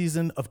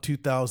offseason of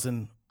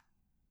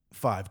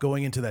 2005,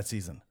 going into that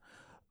season,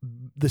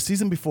 the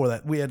season before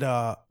that, we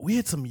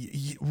had some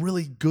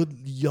really good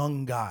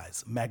young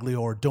guys. Maglio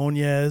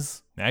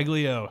Ordonez.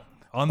 Maglio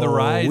on the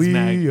rise.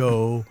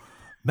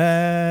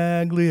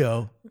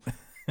 Maglio.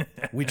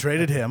 We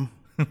traded him,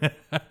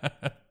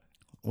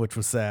 which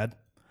was sad.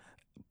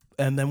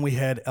 And then we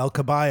had El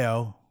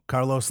Caballo,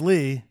 Carlos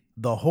Lee,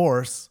 the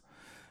horse.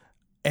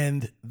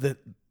 And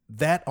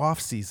that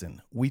offseason,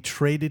 we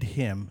traded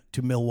him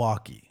to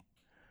Milwaukee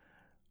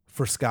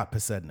for Scott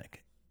Pasednik.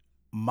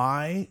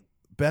 My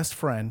best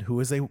friend, who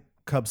is a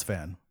Cubs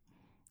fan,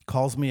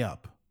 calls me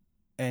up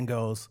and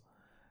goes,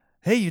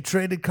 "Hey, you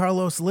traded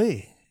Carlos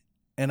Lee."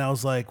 And I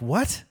was like,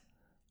 "What?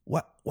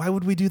 Why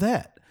would we do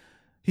that?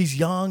 He's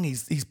young.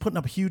 He's putting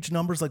up huge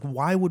numbers. Like,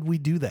 why would we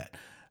do that?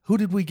 Who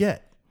did we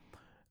get?"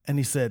 And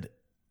he said,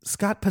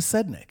 "Scott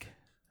Pasednik."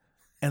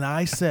 And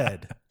I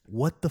said,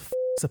 "What the f***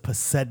 is a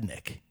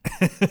Pasednik?"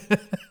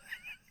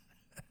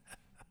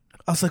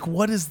 I was like,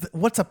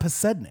 what's a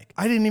Pasednik?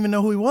 I didn't even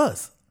know who he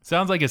was.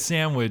 Sounds like a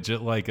sandwich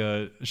at like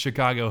a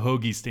Chicago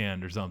hoagie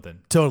stand or something.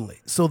 Totally.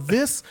 So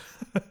this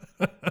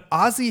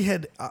Ozzy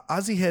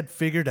had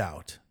figured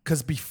out,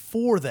 because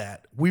before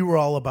that we were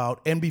all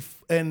about,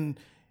 and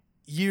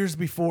years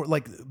before,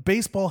 like,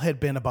 baseball had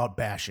been about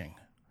bashing.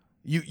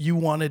 You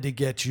wanted to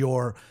get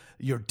your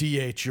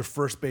DH, your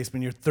first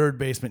baseman, your third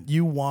baseman.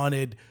 You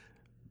wanted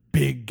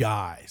big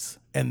guys,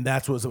 and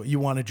that's what you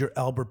wanted. Your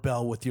Albert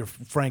Bell with your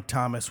Frank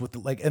Thomas with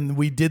and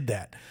we did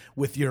that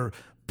with your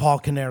Paul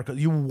Konerko.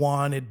 You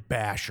wanted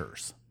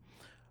bashers.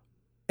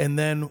 And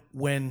then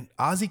when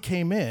Ozzy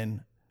came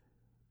in,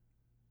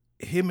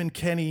 him and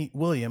Kenny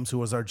Williams, who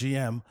was our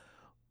GM,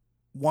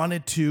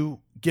 wanted to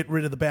get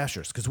rid of the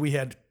bashers, because we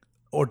had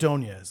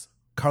Ordonez,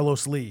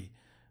 Carlos Lee,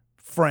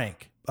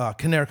 Frank,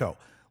 Konerko.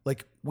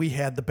 Like, we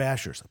had the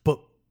bashers. But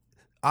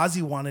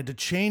Ozzy wanted to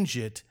change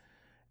it,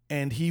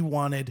 and he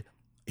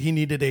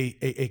needed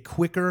a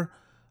quicker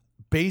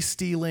base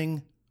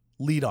stealing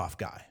leadoff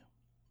guy.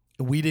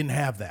 We didn't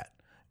have that.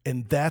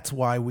 And that's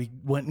why we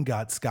went and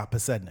got Scott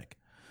Pasednik.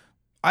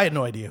 I had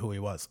no idea who he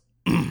was.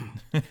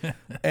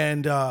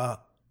 And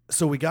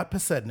so we got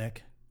Pasednik.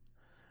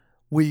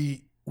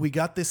 We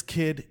got this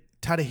kid,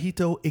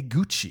 Tadahito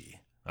Iguchi.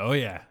 Oh,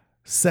 yeah.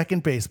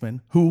 Second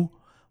baseman, who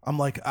I'm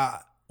like,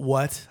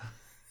 what?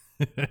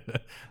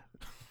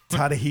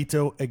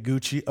 Tadahito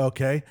Iguchi.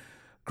 Okay,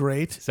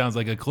 great. Sounds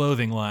like a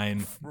clothing line.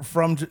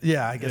 From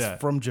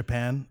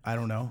Japan. I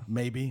don't know.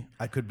 Maybe.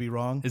 I could be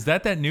wrong. Is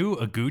that new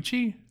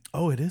Iguchi?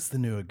 Oh, it is the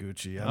new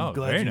Iguchi. I'm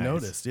glad you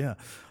noticed. Yeah.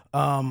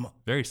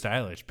 Very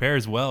stylish.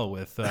 Pairs well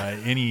with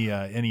any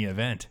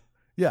event.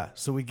 Yeah.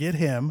 So we get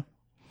him.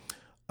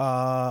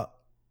 An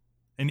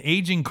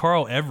aging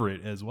Carl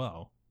Everett as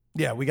well.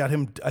 Yeah, we got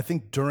him, I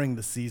think, during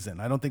the season.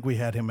 I don't think we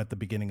had him at the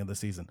beginning of the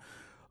season.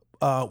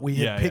 We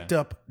had picked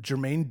up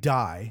Jermaine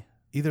Dye,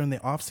 either in the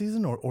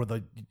offseason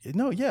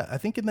I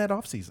think in that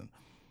offseason.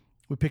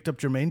 We picked up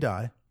Jermaine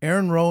Dye.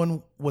 Aaron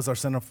Rowan was our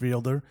center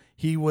fielder.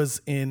 He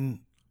was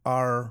in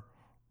our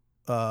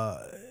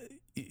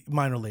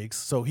minor leagues,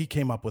 so he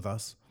came up with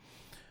us.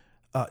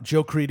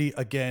 Joe Creedy,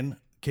 again,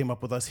 came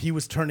up with us. He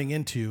was turning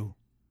into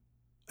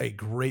a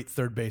great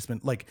third baseman,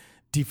 like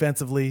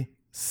defensively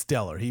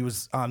stellar. He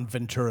was on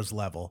Ventura's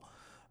level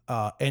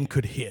and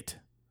could hit.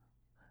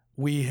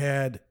 We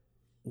had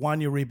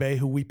Juan Uribe,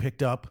 who we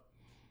picked up,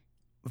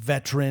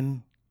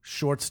 veteran,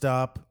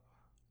 shortstop,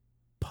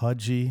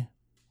 pudgy,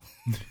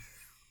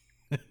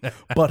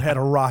 but had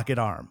a rocket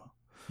arm.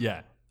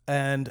 Yeah.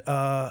 And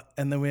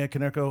then we had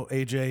Konerko,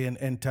 AJ,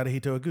 and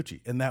Tadahito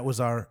Iguchi, and that was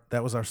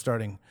our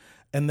starting.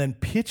 And then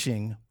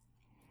pitching,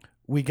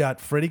 we got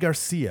Freddie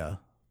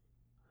Garcia,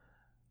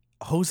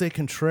 Jose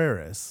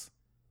Contreras,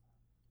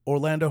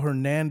 Orlando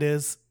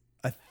Hernandez.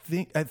 I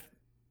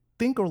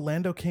think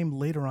Orlando came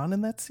later on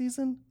in that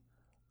season.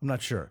 I'm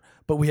not sure,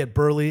 but we had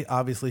Burley,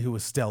 obviously, who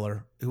was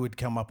stellar, who would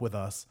come up with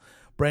us.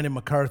 Brandon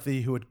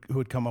McCarthy, who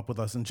would come up with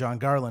us, and John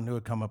Garland, who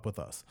would come up with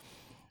us.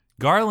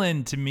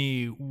 Garland, to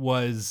me,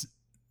 was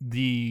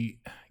the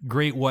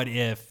great what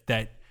if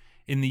that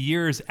in the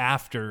years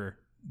after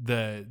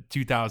the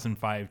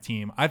 2005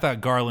 team, I thought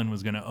Garland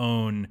was going to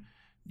own,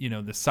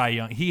 the Cy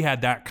Young. He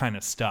had that kind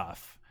of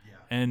stuff. Yeah.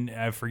 And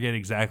I forget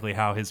exactly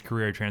how his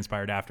career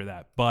transpired after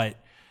that. But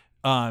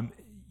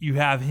you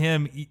have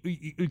him,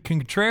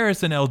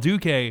 Contreras and El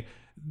Duque,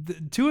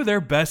 two of their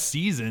best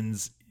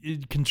seasons.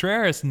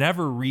 Contreras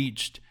never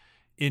reached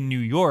in New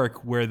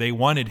York where they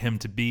wanted him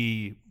to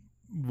be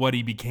what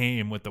he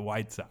became with the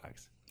White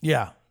Sox.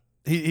 Yeah.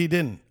 He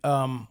didn't.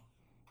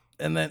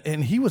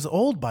 And he was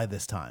old by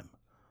this time.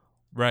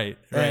 Right.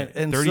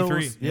 And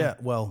 33. So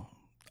well,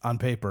 on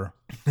paper.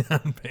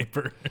 On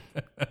paper.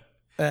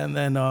 And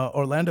then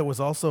Orlando was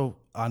also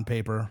on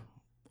paper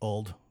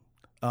old.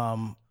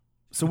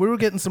 So we were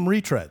getting some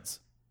retreads.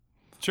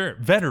 Sure.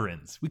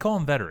 Veterans. We call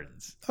them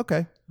veterans.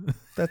 Okay.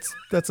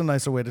 That's a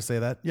nicer way to say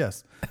that.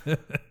 Yes.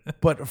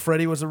 But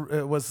Freddie was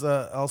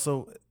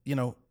also,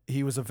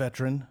 he was a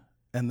veteran.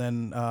 And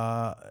then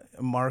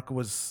Mark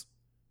was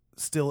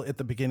still at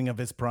the beginning of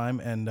his prime,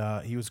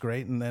 and he was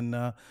great. And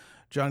then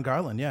John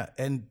Garland, yeah.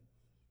 And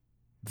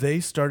they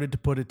started to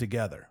put it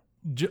together.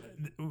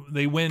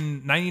 They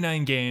win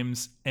 99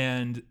 games,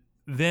 and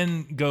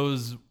then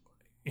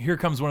here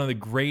comes one of the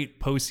great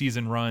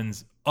postseason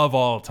runs of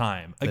all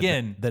time.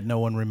 Again, that no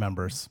one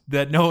remembers.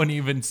 That no one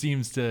even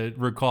seems to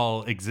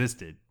recall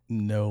existed.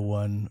 No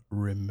one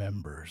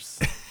remembers.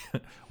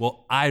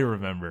 Well, I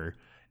remember.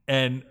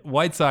 And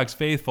White Sox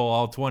faithful,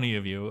 all 20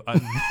 of you,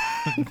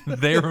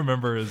 they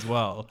remember as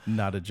well.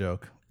 Not a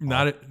joke.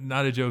 Not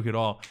a joke at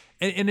all.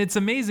 And it's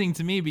amazing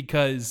to me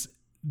because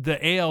the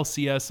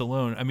ALCS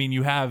alone, I mean,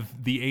 you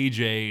have the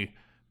AJ,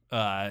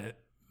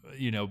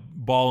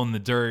 ball in the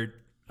dirt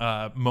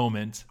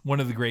moment, one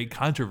of the great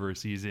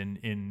controversies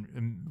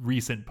in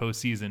recent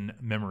postseason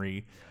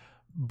memory.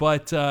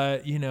 But,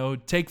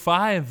 take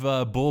 5,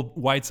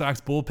 White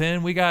Sox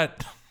bullpen. We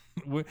got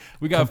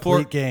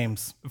complete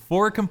games.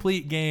 4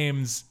 complete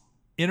games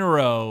in a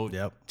row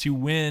Yep. to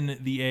win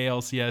the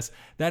ALCS.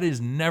 That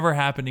is never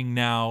happening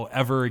now,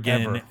 ever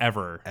again,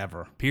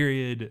 ever.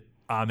 Period.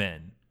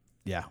 Amen.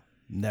 Yeah,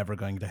 never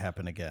going to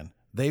happen again.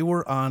 They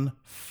were on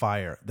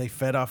fire. They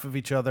fed off of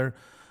each other.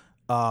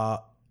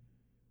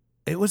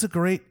 It was a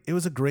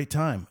great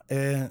time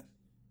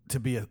to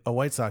be a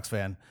White Sox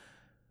fan.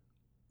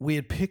 We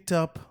had picked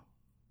up.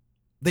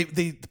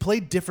 They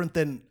played different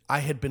than I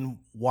had been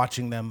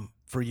watching them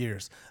for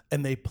years,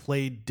 and they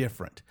played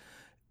different.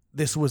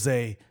 This was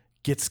a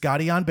get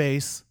Scotty on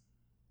base.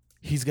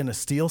 He's going to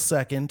steal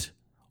second,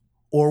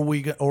 or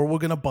we're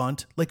going to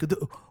bunt. Like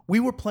we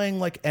were playing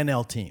like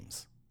NL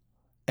teams,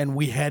 and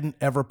we hadn't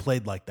ever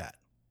played like that.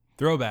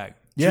 Throwback.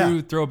 Yeah.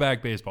 True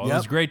throwback baseball. Yep. It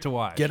was great to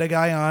watch. Get a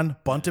guy on,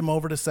 bunt him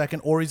over to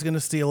second, or he's going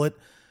to steal it.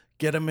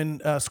 Get him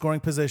in scoring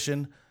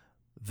position.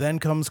 Then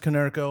comes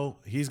Konerko.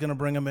 He's going to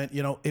bring him in.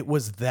 You know, it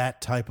was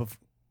that type of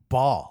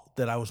ball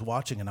that I was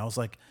watching, and I was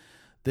like,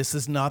 this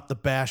is not the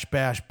bash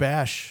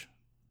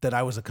that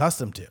I was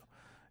accustomed to.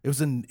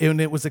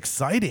 And it was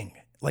exciting.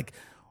 Like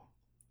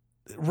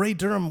Ray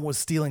Durham was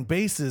stealing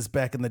bases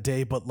back in the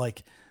day, but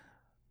like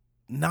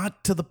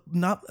not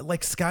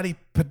like Scotty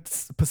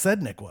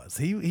Posednik was.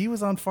 He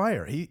was on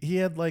fire. He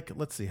had like,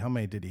 let's see, how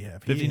many did he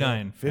have?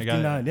 59.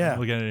 59, yeah. I'm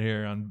looking at it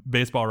here on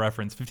Baseball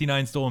Reference.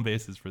 59 stolen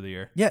bases for the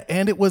year. Yeah,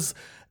 and it was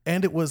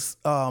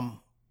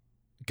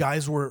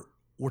guys were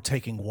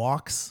taking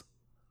walks.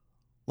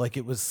 Like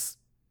it was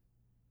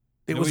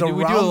we around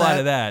do a lot that.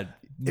 of that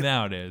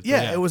nowadays.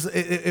 Yeah, it was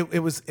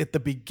at the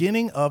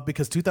beginning of,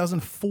 because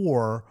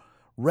 2004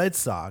 Red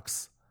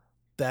Sox,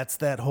 that's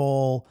that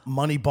whole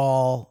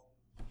Moneyball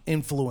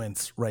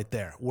influence right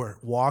there, where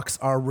walks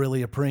are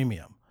really a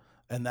premium,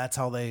 and that's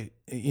how they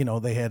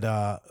had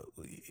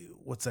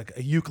what's that,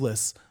 a Euclid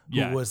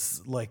who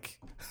was like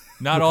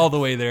not all the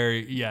way there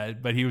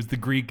yet, but he was the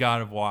Greek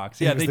god of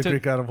walks. Yeah, the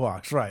Greek god of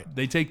walks, right?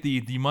 They take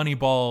the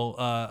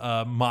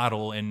Moneyball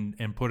model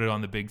and put it on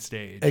the big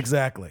stage.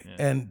 Exactly, yeah.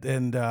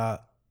 and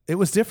it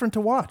was different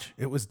to watch.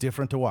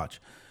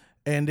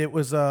 And it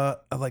was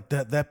like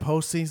that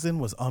postseason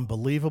was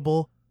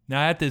unbelievable.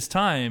 Now, at this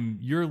time,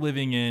 you're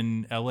living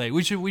in LA.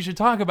 We should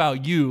talk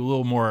about you a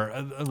little more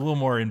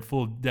in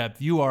full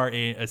depth. You are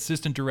an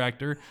assistant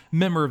director,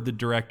 member of the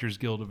Directors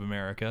Guild of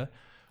America,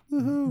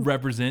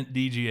 represent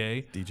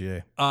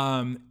DGA.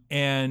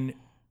 And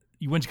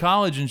you went to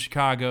college in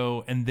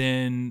Chicago and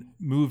then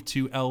moved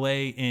to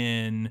LA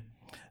in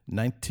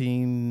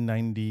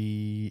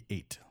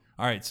 1998.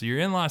 All right, so you're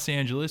in Los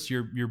Angeles.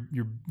 You're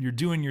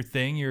doing your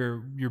thing.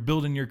 You're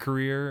building your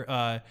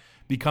career,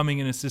 becoming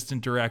an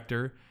assistant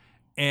director.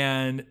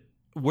 And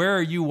where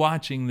are you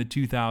watching the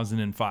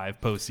 2005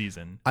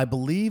 postseason? I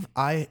believe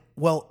I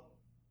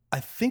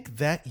think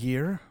that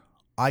year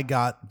I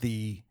got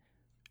the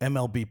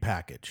MLB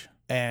package.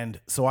 And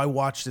so I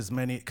watched as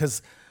many,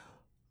 because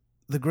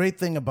the great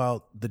thing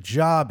about the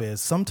job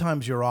is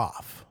sometimes you're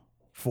off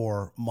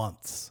for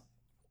months.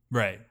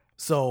 Right.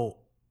 So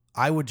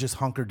I would just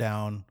hunker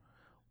down,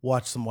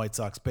 watch some White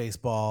Sox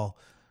baseball,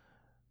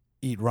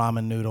 eat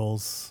ramen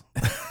noodles,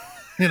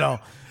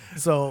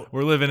 So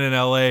we're living in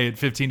LA at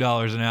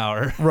 $15 an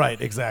hour.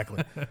 Right,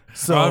 exactly.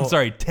 So I'm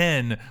sorry,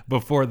 10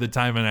 before the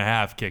time and a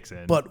half kicks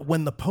in. But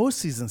when the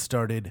postseason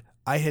started,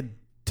 I had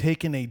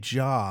taken a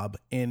job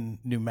in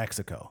New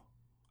Mexico.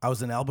 I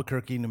was in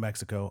Albuquerque, New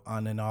Mexico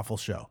on an awful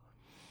show.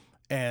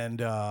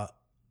 And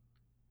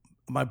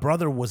my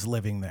brother was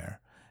living there.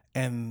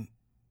 And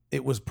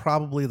it was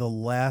probably the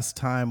last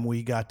time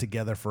we got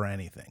together for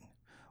anything.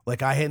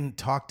 Like I hadn't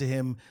talked to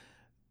him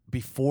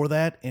before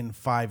that in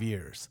 5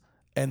 years.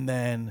 And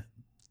then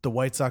the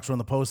White Sox were in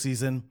the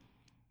postseason,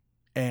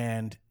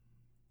 and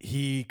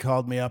he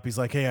called me up. He's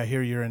like, "Hey, I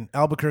hear you're in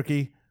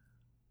Albuquerque.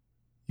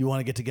 You want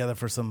to get together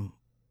for some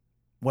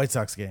White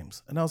Sox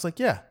games?" And I was like,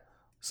 "Yeah."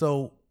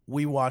 So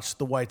we watched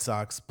the White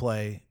Sox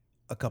play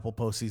a couple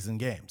postseason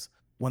games.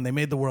 When they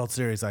made the World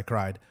Series, I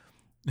cried.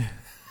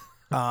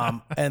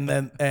 And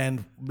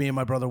me and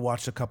my brother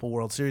watched a couple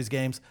World Series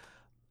games.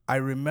 I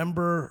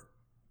remember.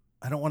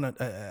 I don't want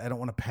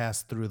to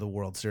pass through the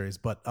World Series,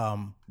 but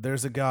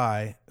there's a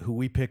guy who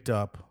we picked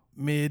up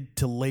mid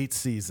to late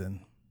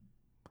season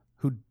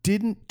who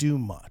didn't do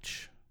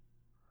much,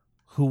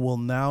 who will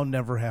now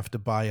never have to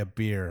buy a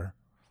beer,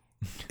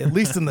 at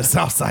least in the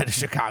south side of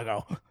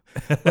Chicago.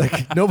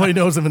 Like nobody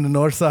knows him in the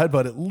north side,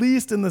 but at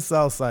least in the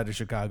south side of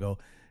Chicago,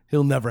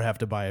 he'll never have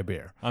to buy a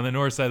beer. On the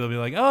north side, they'll be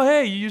like, "Oh,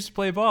 hey, you used to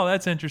play ball.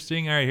 That's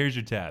interesting. All right, here's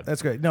your tab."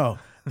 That's great. No,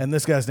 and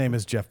this guy's name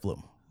is Jeff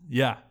Bloom.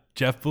 Yeah,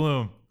 Jeff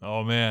Bloom.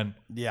 Oh, man.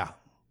 Yeah.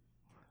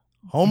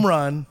 Home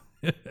run.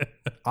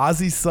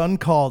 Ozzy's son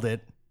called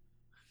it.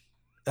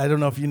 I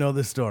don't know if you know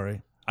this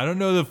story. I don't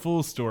know the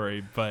full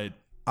story, but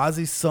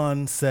Ozzy's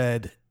son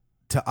said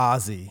to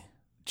Ozzy,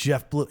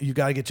 "Jeff Bloom, you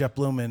got to get Jeff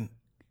Bloom in.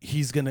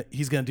 He's gonna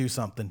do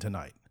something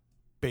tonight."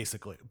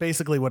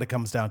 Basically, what it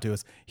comes down to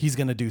is he's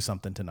gonna do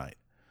something tonight.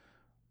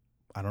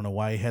 I don't know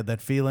why he had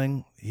that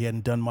feeling. He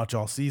hadn't done much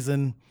all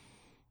season,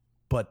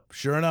 but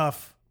sure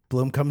enough,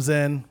 Bloom comes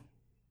in,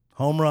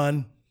 home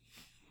run.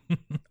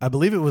 I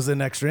believe it was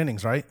in extra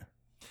innings, right?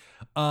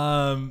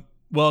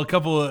 Well, a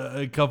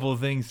couple of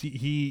things.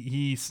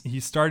 He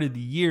started the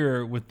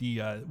year with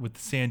the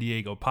San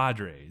Diego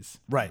Padres.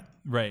 Right.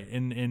 Right.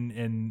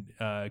 In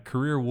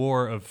career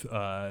WAR of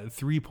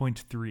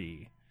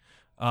 3.3.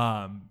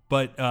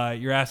 But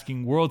you're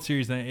asking World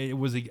Series. It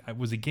was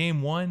a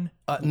game 1.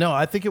 No,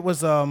 I think it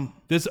was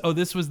This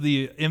was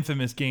the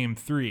infamous game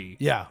 3.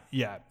 Yeah.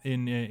 Yeah.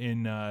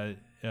 In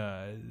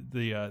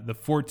the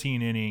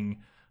 14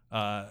 inning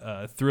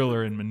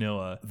thriller in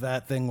Manila.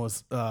 That thing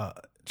was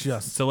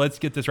just So let's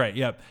get this right.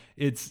 Yep.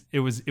 It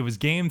was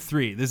game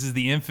 3. This is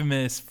the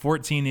infamous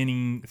 14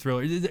 inning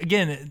thriller.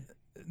 Again,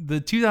 the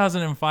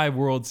 2005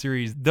 World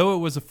Series, though it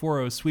was a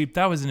 4-0 sweep,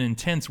 that was an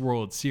intense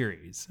World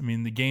Series. I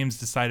mean, the game's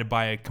decided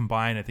by a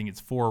combined, I think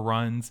it's 4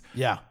 runs.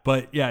 Yeah.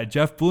 But yeah,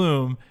 Jeff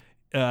Bloom,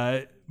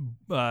 top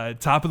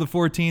of the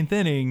 14th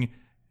inning,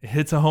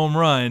 hits a home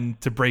run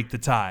to break the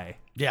tie.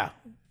 Yeah.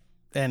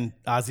 And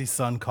Ozzy's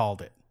son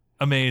called it.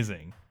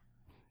 Amazing.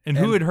 And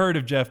who had heard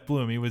of Jeff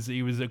Bloom? He was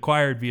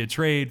acquired via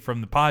trade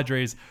from the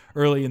Padres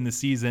early in the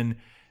season.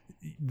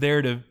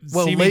 There to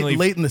seemingly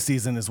late in the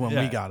season is when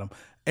Yeah. we got him.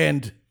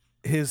 And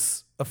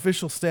his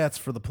official stats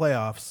for the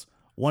playoffs: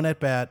 1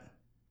 at bat,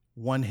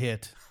 1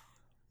 hit,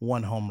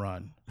 1 home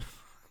run,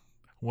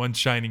 one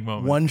shining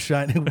moment. one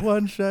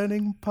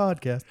shining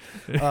podcast.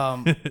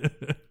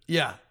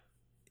 Yeah,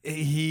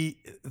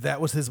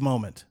 that was his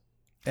moment.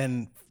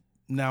 And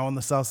now on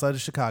the south side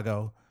of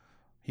Chicago,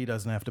 he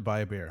doesn't have to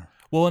buy a beer.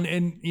 Well,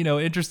 and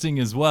interesting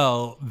as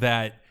well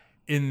that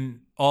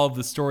in all of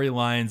the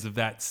storylines of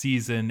that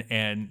season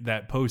and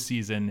that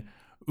postseason,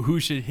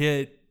 who should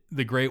hit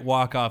the great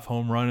walk-off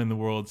home run in the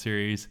World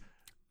Series?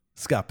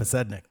 Scott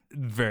Pasednik.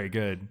 Very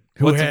good.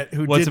 What's a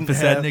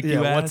Pasednik,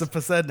 you ask? What's a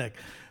Pasednik?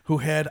 Who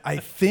had, I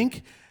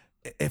think,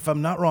 if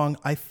I'm not wrong,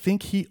 I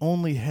think he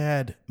only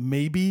had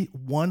maybe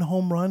 1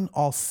 home run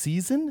all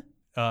season.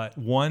 No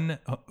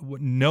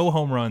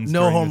home runs. No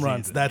during home the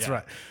runs. season. That's Yeah.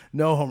 right.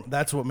 No home.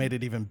 That's what made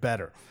it even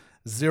better.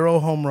 0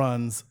 home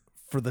runs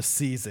for the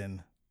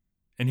season.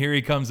 And here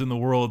he comes in the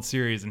World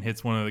Series and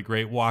hits one of the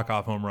great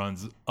walk-off home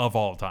runs of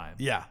all time.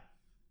 Yeah.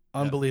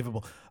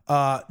 Unbelievable.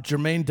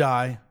 Jermaine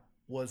Dye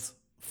was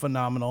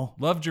phenomenal.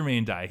 Love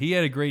Jermaine Dye. He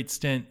had a great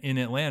stint in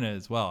Atlanta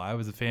as well. I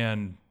was a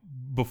fan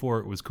before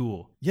it was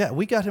cool. Yeah,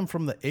 we got him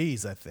from the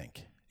A's, I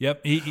think.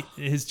 Yep.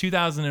 His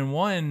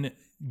 2001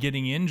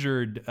 getting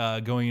injured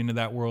going into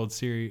that World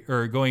Series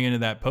or going into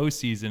that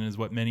postseason is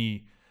what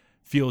many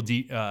feel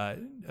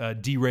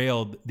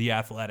derailed the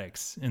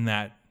Athletics in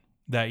that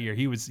year.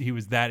 He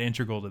was that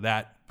integral to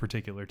that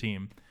particular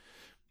team.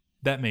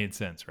 That made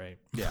sense, right?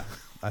 Yeah,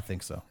 I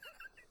think so.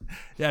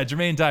 Yeah,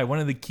 Jermaine Dye, one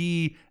of the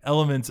key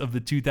elements of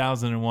the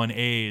 2001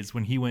 A's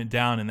when he went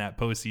down in that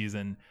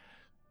postseason.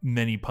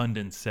 Many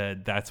pundits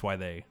said that's why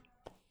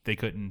they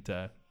couldn't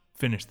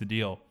finish the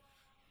deal.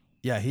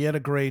 Yeah, he had a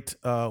great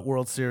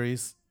World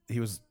Series. He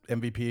was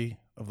MVP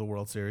of the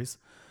World Series.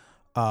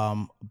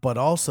 But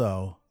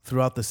also,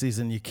 throughout the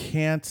season, you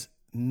can't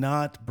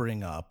not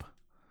bring up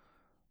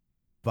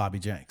Bobby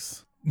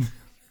Jenks.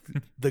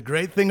 The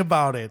great thing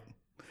about it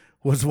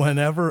was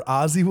whenever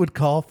Ozzy would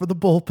call for the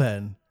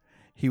bullpen,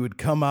 he would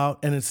come out,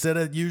 and instead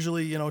of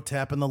usually,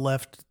 tapping the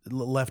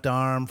left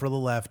arm for the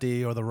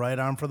lefty or the right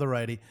arm for the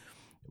righty,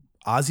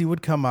 Ozzy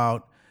would come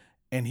out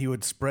and he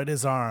would spread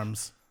his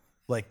arms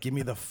like, give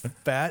me the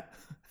fat,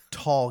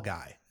 tall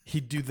guy.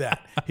 He'd do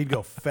that. He'd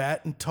go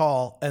fat and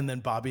tall, and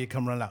then Bobby would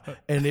come running out.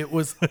 And it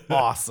was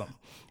awesome.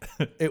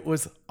 It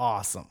was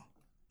awesome.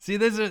 See,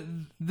 this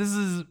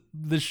is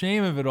the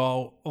shame of it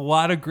all. A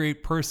lot of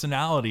great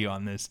personality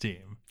on this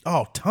team.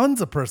 Oh,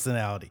 tons of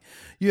personality.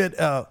 You had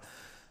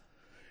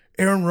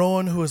Aaron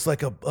Rowan, who was like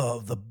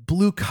the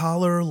blue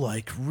collar,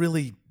 like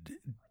really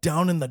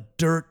down in the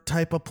dirt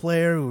type of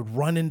player who would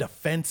run into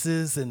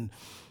fences, and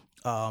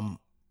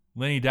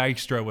Lenny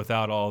Dykstra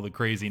without all the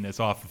craziness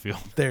off the field.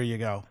 there you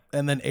go.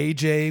 And then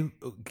AJ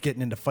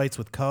getting into fights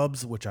with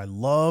Cubs, which I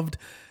loved.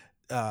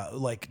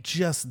 Like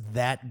just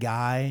that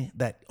guy,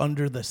 that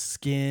under the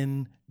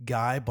skin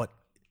guy, but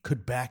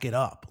could back it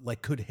up,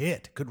 like could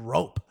hit, could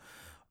rope.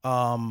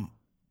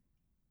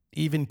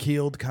 Even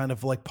keeled, kind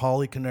of like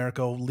Paulie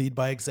Konerko, lead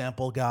by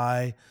example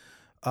guy.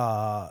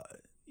 And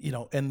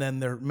then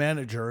their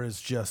manager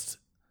is just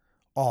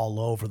all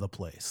over the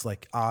place.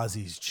 Like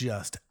Ozzy's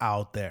just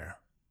out there,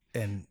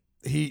 and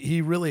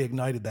he really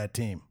ignited that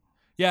team.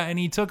 Yeah, and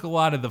he took a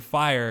lot of the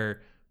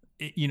fire,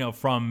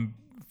 from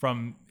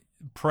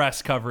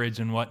press coverage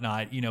and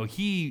whatnot.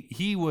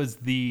 He was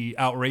the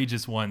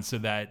outrageous one, so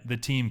that the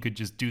team could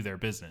just do their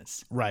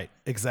business. Right,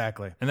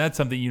 exactly. And that's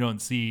something you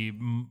don't see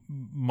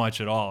much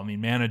at all. I mean,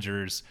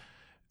 managers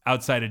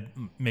outside of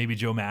maybe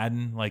Joe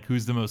Madden, like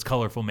who's the most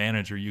colorful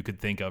manager you could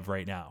think of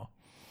right now?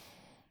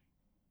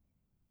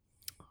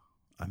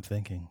 I'm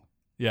thinking.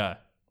 Yeah.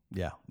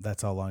 Yeah,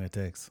 that's how long it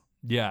takes.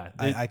 Yeah.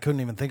 I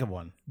couldn't even think of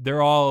one.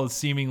 They're all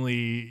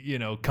seemingly,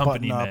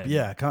 company Button up. men.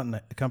 Yeah,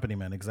 company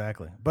men,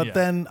 exactly. But Yeah.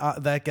 then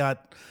that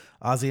got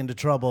Ozzy into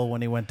trouble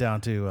when he went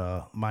down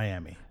to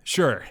Miami.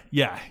 Sure.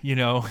 Yeah.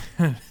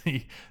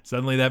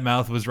 Suddenly that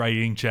mouth was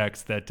writing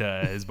checks that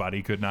his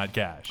body could not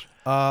cash.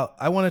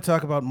 I want to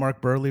talk about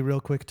Mark Burley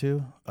real quick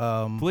too.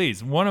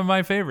 Please, one of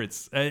my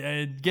favorites.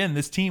 Again,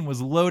 this team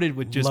was loaded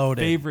with just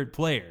favorite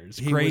players,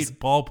 great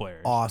ball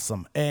players.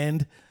 Awesome.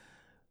 And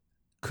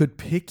could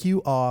pick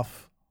you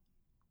off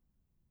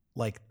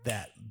like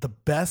that. The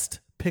best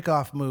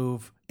pickoff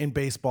move in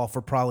baseball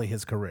for probably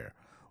his career.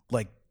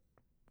 Like,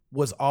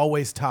 was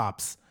always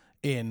tops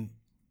in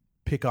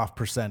pickoff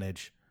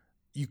percentage.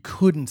 You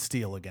couldn't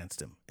steal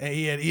against him. And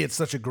he had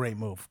such a great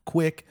move.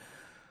 Quick.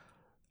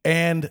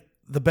 And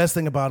the best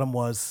thing about him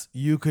was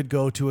you could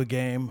go to a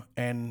game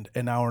and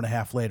an hour and a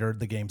half later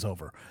the game's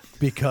over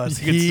because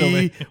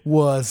he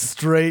was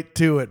straight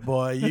to it,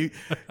 boy.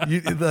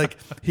 You like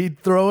he'd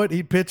throw it,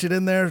 he'd pitch it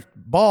in there,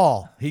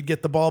 ball. He'd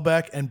get the ball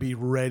back and be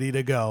ready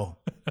to go.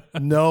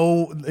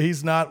 No,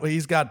 he's not.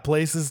 He's got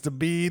places to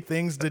be,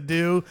 things to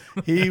do.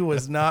 He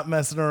was not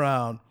messing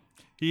around.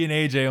 He and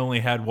AJ only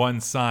had one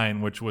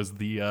sign, which was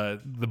the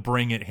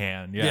bring it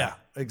hand. Yeah,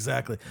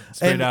 exactly.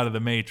 Straight out of the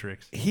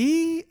Matrix.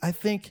 I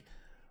think.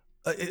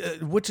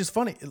 Which is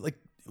funny, like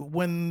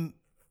when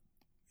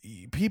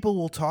people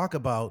will talk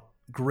about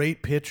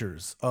great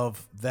pitchers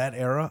of that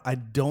era, I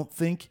don't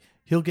think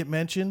he'll get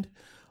mentioned,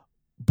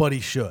 but he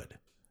should.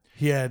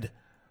 He had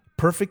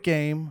perfect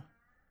game.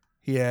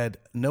 He had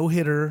no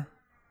hitter.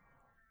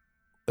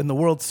 In the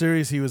World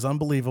Series, he was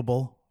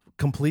unbelievable.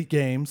 Complete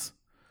games.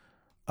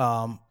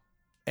 And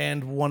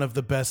one of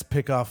the best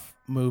pickoff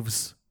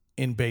moves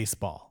in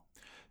baseball.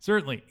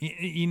 Certainly.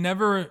 He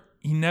never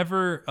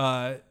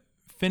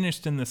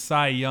finished in the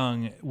Cy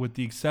Young with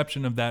the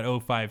exception of that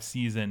 05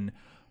 season.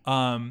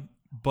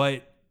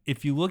 But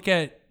if you look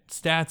at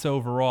stats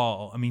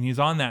overall, I mean, he's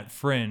on that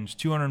fringe,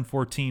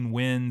 214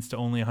 wins to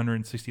only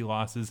 160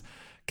 losses,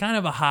 kind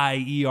of a high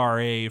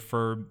ERA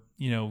for,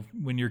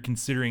 when you're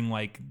considering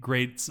like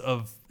greats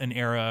of an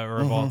era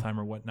or of all time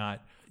or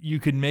whatnot. You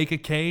could make a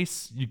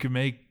case, you could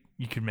make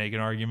an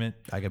argument.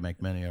 I could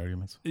make many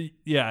arguments.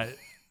 Yeah.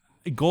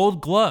 Gold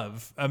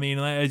Glove. I mean,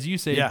 as you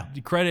say,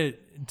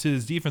 credit to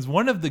his defense.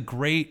 One of the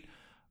great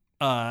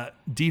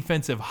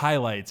defensive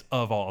highlights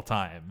of all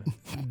time.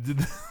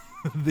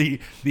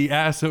 the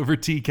ass over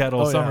tea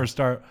kettle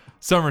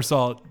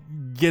somersault,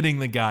 getting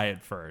the guy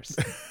at first.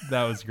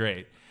 That was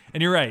great.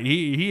 And you're right.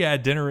 He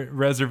had dinner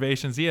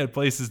reservations. He had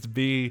places to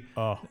be.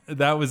 Oh.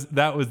 That was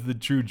the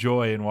true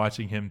joy in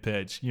watching him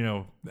pitch.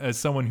 As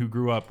someone who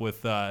grew up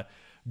with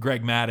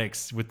Greg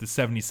Maddux with the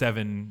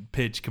 77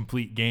 pitch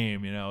complete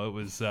game, it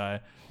was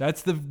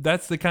that's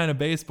the kind of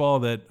baseball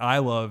that I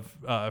love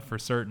for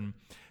certain.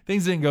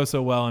 Things didn't go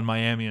so well in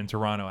Miami and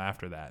Toronto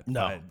after that.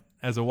 No, but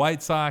as a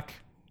White Sox,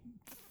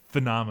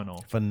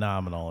 phenomenal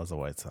as a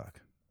White Sox.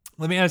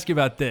 Let me ask you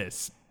about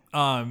this.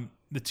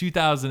 The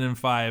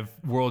 2005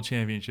 World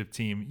Championship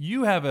team.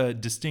 You have a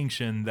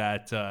distinction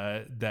that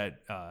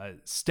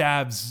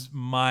stabs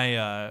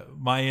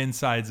my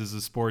insides as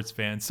a sports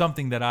fan.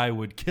 Something that I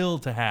would kill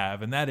to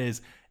have, and that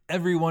is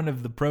every one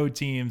of the pro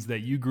teams that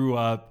you grew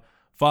up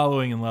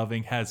following and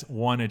loving has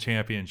won a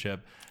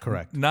championship.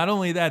 Correct. Not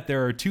only that,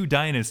 there are two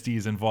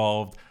dynasties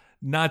involved.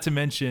 Not to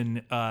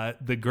mention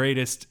the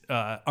greatest,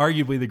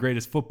 arguably the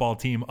greatest football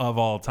team of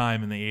all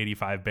time in the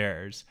 '85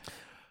 Bears.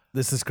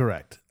 This is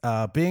correct.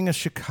 Being a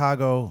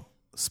Chicago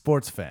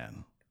sports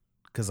fan,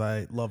 because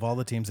I love all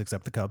the teams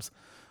except the Cubs.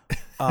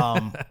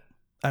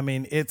 I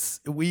mean,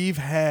 we've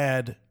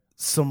had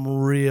some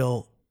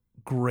real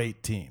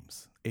great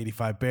teams.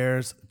 '85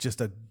 Bears, just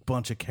a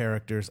bunch of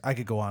characters. I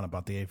could go on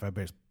about the '85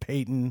 Bears.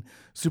 Peyton,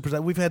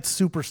 superstar. We've had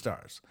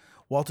superstars.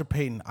 Walter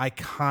Payton,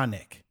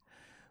 iconic.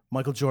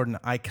 Michael Jordan,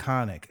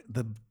 iconic.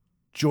 The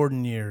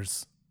Jordan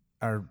years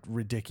are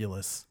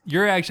ridiculous.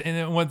 You're actually,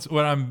 and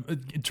what I'm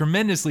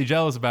tremendously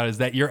jealous about is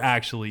that you're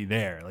actually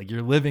there. Like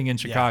you're living in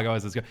Chicago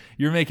as this guy.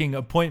 You're making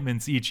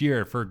appointments each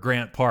year for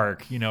Grant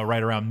Park,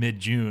 right around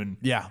mid-June.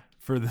 Yeah.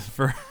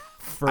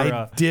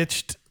 I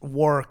ditched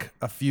work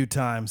a few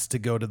times to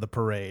go to the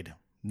parade.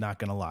 Not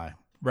going to lie.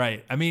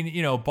 Right. I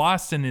mean,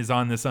 Boston is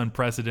on this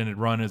unprecedented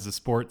run as a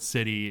sports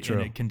city. True.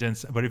 In a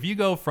condensed, but if you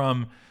go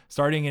from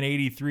starting in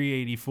 83,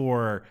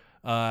 84,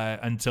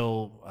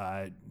 until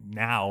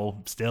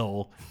now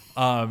still,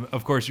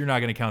 of course you're not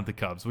going to count the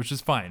Cubs, which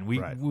is fine.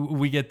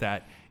 We get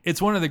that.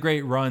 It's one of the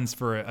great runs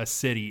for a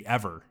city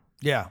ever.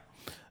 Yeah.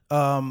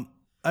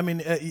 I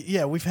mean,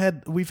 we've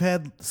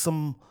had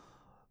some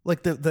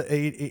like the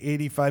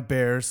 85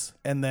 Bears,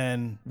 and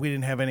then we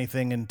didn't have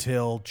anything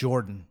until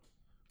Jordan.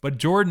 But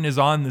Jordan is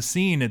on the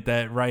scene at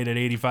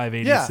 85,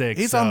 86. Yeah,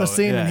 he's on the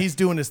scene and he's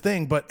doing his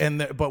thing, but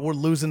we're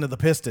losing to the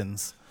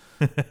Pistons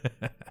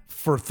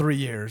for 3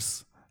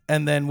 years.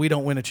 And then we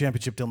don't win a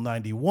championship till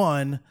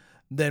 91.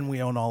 Then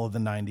we own all of the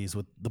 90s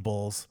with the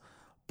Bulls.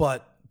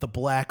 But the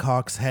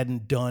Blackhawks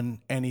hadn't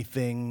done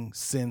anything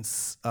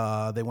since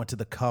they went to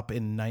the Cup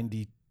in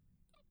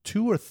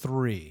 92 or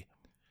 3.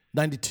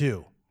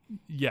 92.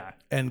 Yeah.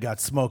 And got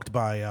smoked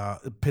by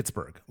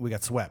Pittsburgh. We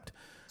got swept.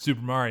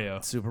 Super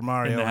Mario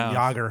and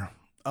Yager.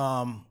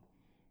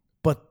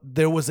 But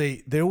there was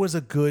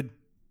a good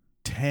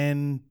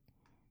 10,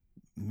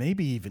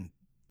 maybe even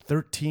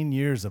 13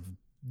 years of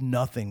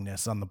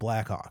nothingness on the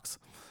Blackhawks.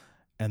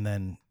 And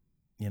then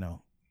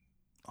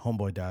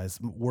homeboy dies,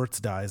 Wirtz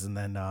dies, and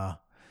then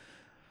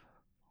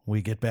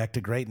we get back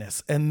to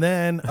greatness. And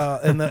then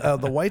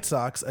the White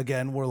Sox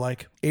again were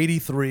like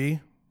 83,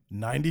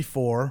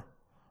 94.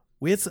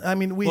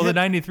 The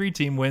 93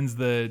 team wins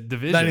the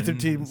division. 93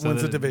 team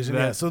wins the division.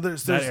 Yeah. So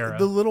there's era.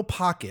 the little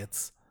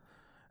pockets,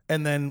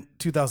 and then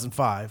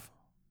 2005,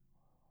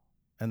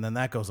 and then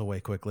that goes away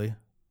quickly.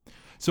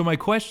 So my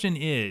question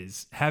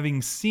is,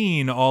 having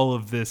seen all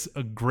of this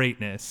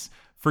greatness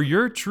for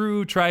your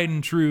tried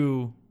and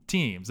true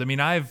teams, I mean,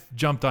 I've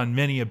jumped on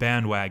many a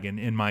bandwagon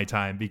in my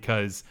time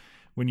because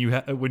when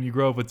you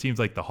grow up with teams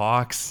like the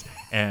Hawks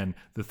and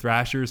the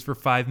Thrashers for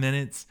 5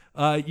 minutes,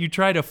 you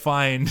try to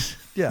find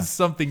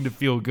something to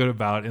feel good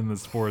about in the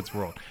sports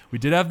world. We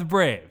did have the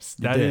Braves.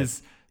 You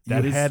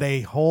had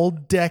a whole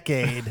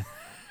decade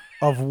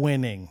of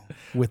winning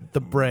with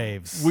the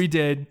Braves. We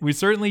did. We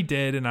certainly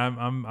did, and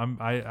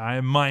I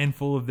am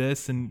mindful of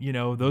this, and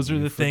those are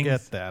the things.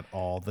 Forget that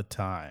all the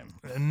time.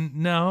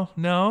 No,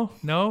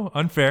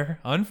 unfair.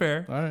 All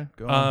right,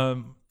 go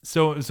on.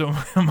 So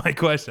my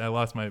question, I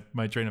lost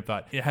my train of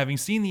thought. Having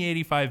seen the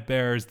 85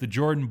 Bears, the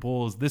Jordan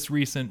Bulls, this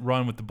recent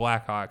run with the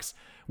Blackhawks,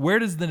 where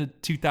does the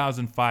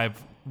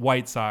 2005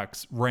 White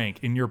Sox rank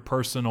in your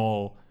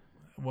personal,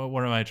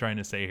 what am I trying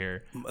to say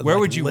here? Where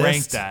would you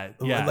rank that?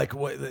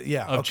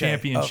 Yeah. Of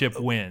championship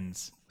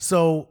wins.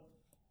 So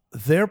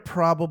they're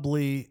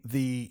probably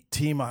the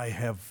team I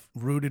have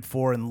rooted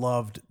for and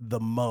loved the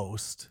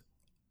most.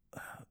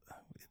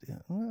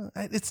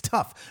 It's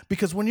tough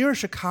because when you're a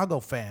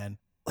Chicago fan,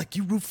 like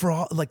you root for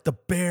all, like the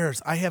Bears.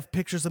 I have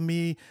pictures of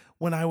me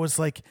when I was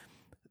like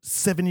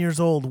 7 years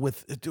old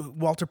with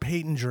Walter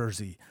Payton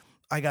jersey.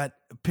 I got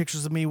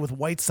pictures of me with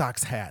White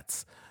Sox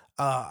hats.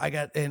 I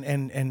got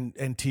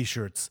and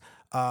t-shirts.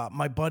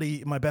 My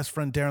best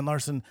friend Darren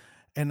Larson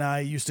and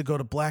I used to go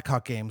to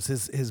Blackhawk games.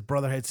 His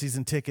brother had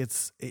season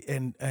tickets,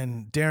 and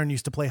Darren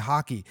used to play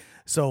hockey.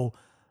 So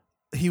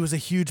he was a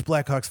huge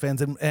Blackhawks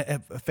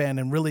fan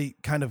and really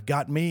kind of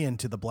got me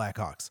into the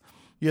Blackhawks.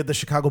 You had the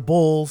Chicago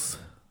Bulls,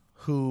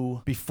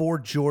 who before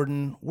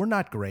Jordan were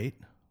not great.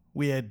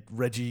 We had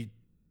Reggie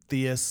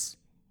Theus,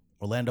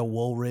 Orlando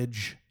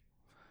Woolridge,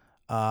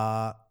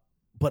 but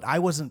I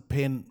wasn't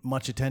paying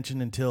much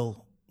attention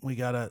until we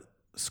got a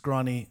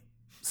scrawny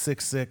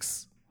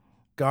 6'6"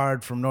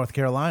 guard from North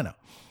Carolina,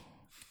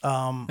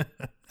 and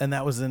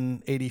that was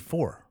in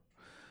 '84.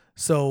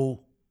 So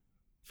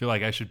I feel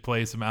like I should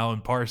play some Alan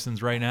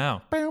Parsons right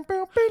now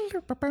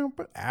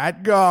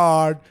at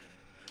guard.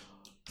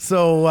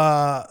 So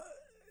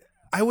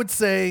I would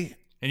say,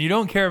 and you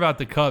don't care about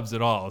the Cubs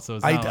at all. So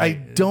it's not I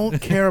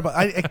don't care about.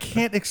 I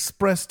can't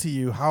express to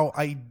you how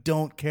I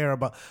don't care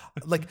about.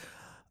 Like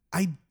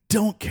I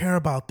don't care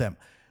about them.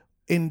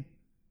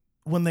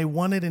 When they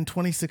won it in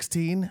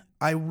 2016,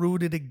 I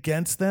rooted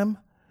against them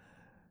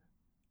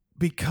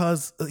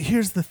because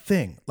here's the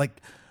thing. Like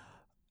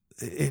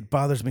it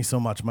bothers me so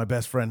much. My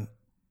best friend,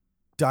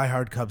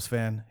 diehard Cubs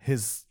fan,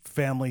 his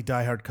family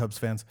diehard Cubs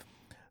fans.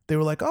 They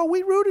were like, "Oh,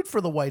 we rooted for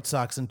the White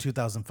Sox in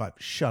 2005."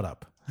 Shut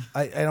up.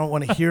 I don't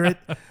want to hear it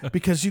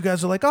because you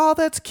guys are like, "Oh,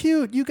 that's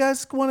cute. You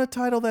guys won a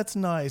title. That's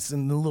nice."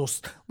 And the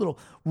little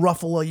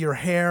ruffle of your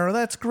hair.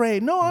 That's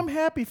great. No, I'm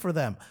happy for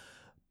them.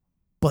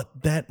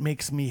 But that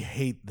makes me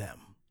hate them.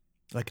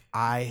 Like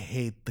I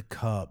hate the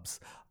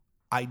Cubs.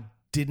 I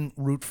didn't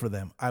root for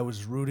them. I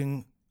was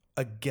rooting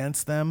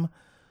against them.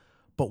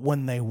 But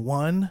when they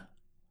won,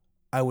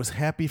 I was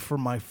happy for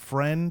my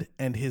friend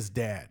and his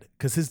dad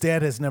because his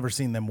dad has never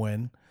seen them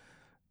win.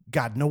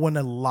 God, no one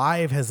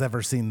alive has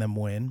ever seen them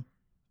win.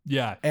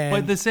 Yeah,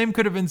 but the same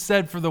could have been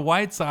said for the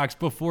White Sox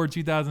before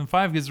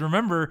 2005 because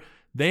remember,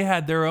 they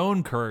had their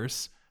own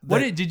curse.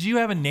 Did you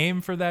have a name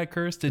for that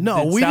curse?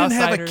 No, we didn't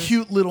have a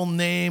cute little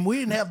name. We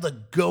didn't have the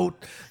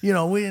goat. We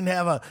didn't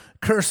have a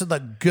curse of the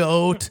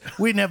goat.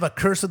 We didn't have a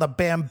curse of the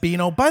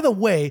Bambino. By the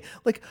way,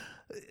 like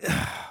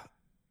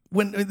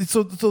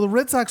so the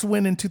Red Sox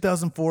win in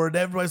 2004, and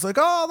everybody's like,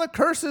 "Oh, the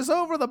curse is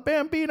over. The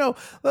Bambino.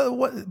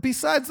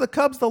 Besides the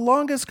Cubs, the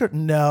longest curse."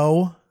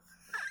 No.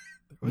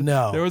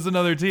 There was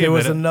another team. There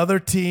was another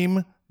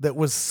team that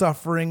was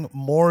suffering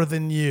more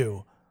than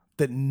you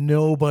that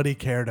nobody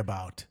cared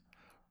about.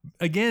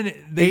 Again,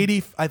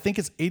 I think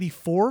it's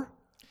 84.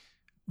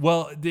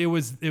 Well, it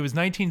was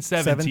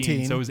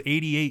 1917, so it was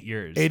 88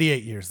 years.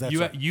 88 years. That's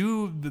right.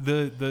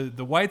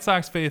 The White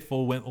Sox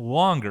faithful went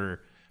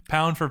longer,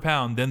 pound for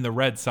pound, than the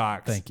Red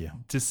Sox. Thank you.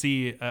 To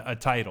see a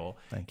title.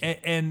 Thank you.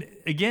 And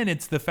again,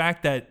 it's the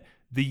fact that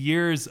the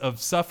years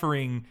of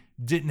suffering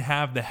didn't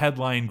have the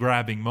headline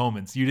grabbing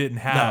moments. You didn't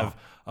have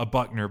a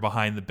Buckner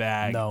behind the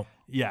bag. No.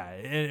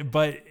 Yeah,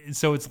 but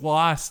so it's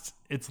lost.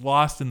 It's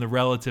lost in the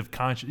relative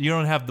conscious. You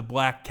don't have the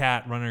black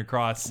cat running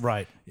across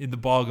in the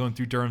ball going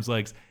through Durham's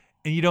legs,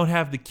 and you don't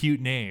have the cute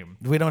name.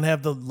 We don't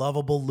have the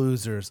lovable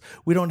losers.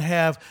 We don't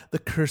have the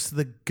curse of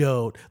the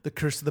goat, the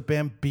curse of the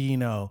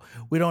Bambino.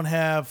 We don't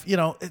have,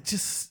 it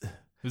just.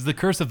 It was the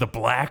curse of the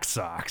Black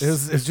Sox.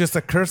 It's just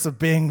a curse of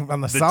being on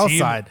the South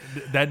side.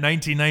 That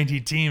 1990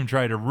 team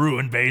tried to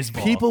ruin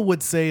baseball. People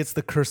would say it's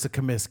the curse of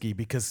Comiskey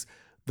because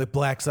the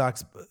Black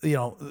Sox, they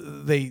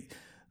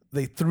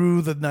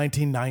threw the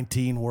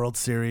 1919 World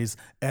Series,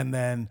 and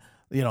then,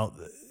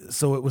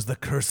 so it was the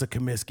curse of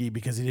Comiskey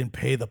because he didn't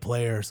pay the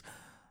players.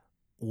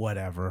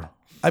 Whatever.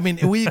 I mean,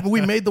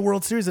 we made the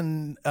World Series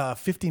in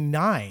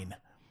 59.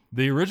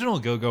 The original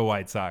Go-Go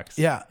White Sox.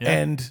 Yeah,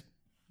 and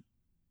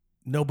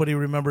nobody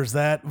remembers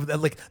that.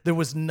 Like, there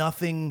was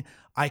nothing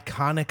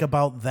iconic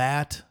about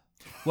that.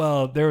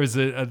 Well, there was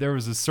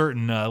a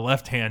certain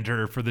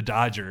left-hander for the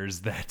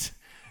Dodgers that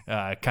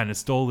kind of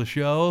stole the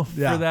show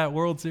for that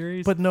World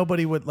Series. But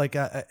nobody would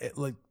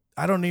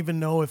I don't even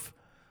know if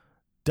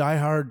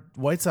diehard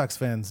White Sox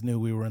fans knew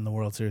we were in the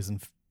World Series in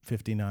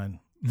 59.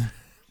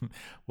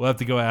 We'll have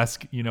to go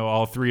ask,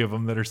 all three of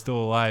them that are still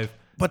alive.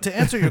 But to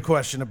answer your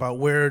question about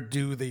where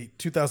do the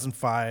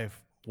 2005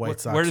 White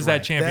Sox where does that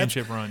rank,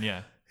 championship run?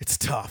 Yeah. It's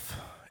tough.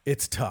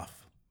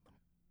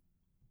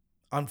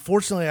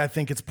 Unfortunately, I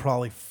think it's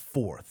probably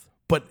fourth.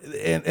 But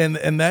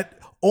and that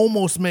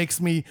almost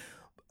makes me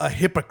a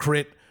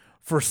hypocrite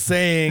for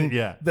saying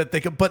that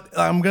they could. But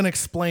I'm going to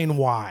explain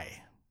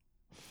why.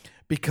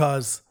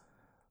 Because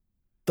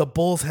the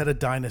Bulls had a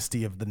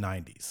dynasty of the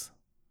 90s.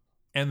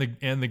 And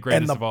the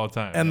greatest of all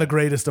time. And the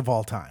greatest of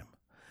all time.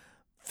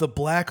 The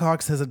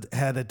Blackhawks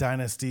had a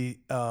dynasty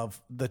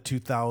of the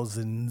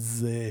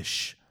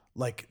 2000s-ish.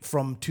 Like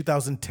from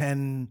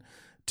 2010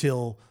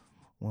 till,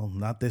 well,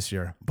 not this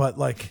year, but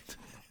like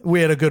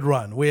we had a good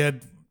run. We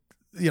had,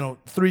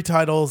 3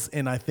 titles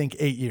in, I think,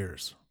 8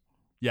 years.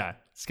 Yeah.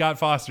 Scott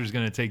Foster's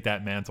going to take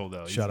that mantle,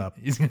 though. Shut up.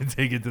 He's going to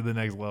take it to the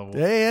next level.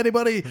 Hey,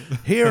 anybody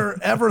here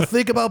ever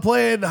think about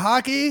playing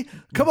hockey?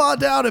 Come on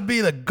down and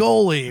be the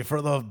goalie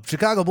for the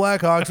Chicago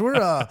Blackhawks.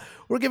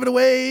 We're giving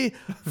away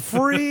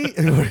free.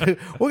 We're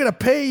going to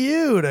pay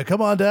you to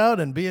come on down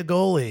and be a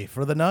goalie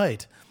for the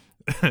night.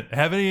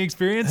 Have any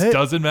experience? Hey,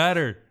 doesn't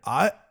matter.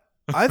 I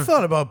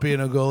thought about being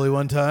a goalie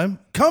one time.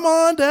 Come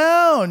on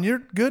down. You're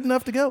good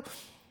enough to go.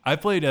 I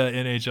played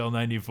NHL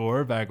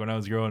 94 back when I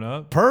was growing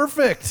up.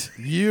 Perfect.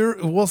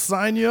 We'll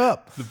sign you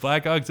up. The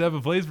Blackhawks have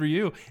a place for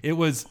you. It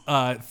was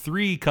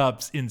 3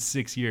 cups in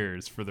 6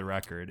 years for the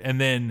record.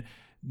 And then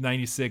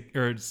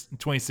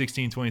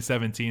 2016,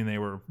 2017, they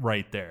were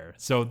right there.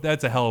 So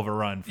that's a hell of a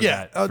run for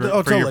that. For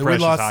totally. Your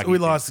precious hockey We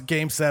team. lost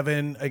Game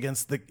 7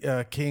 against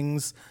the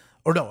Kings.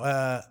 Or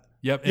no,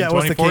 Yep, it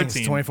was the Kings,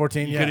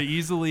 2014. You could have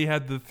easily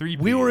had the 3.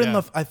 We were in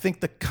I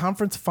think the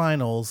conference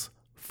finals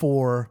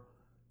for.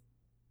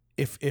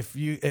 If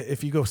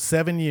you go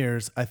 7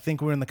 years, I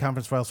think we're in the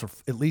conference finals for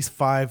at least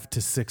 5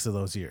 to 6 of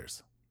those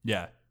years.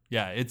 Yeah,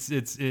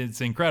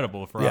 it's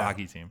incredible for a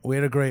hockey team. We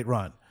had a great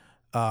run.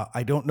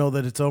 I don't know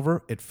that it's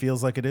over. It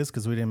feels like it is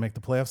because we didn't make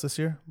the playoffs this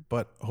year,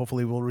 but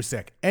hopefully we'll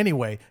reset.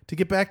 Anyway, to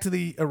get back to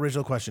the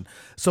original question,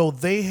 so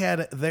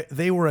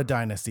they were a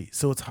dynasty.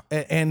 So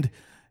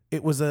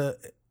it was a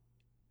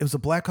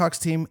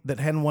Blackhawks team that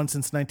hadn't won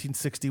since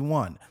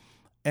 1961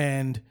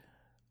 and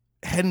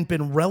hadn't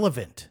been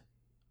relevant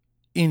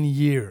in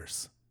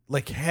years.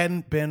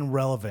 Hadn't been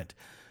relevant.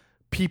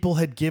 People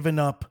had given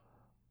up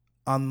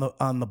on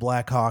the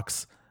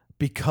Blackhawks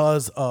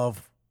because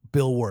of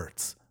Bill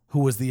Wirtz, who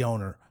was the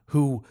owner,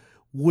 who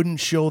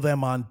wouldn't show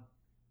them on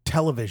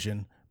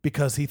television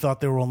because he thought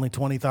there were only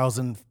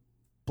 20,000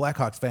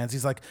 Blackhawks fans.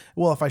 He's like,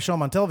 well, if I show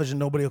them on television,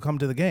 nobody will come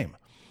to the game.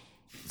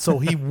 So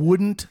he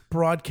wouldn't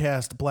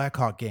broadcast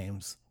Blackhawk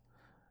games.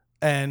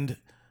 And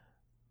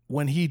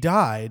when he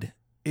died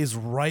is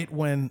right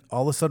when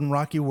all of a sudden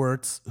Rocky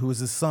Wirtz, who is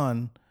his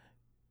son,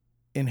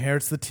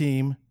 inherits the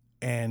team,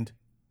 and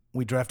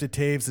we drafted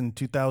Taves in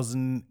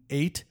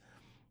 2008,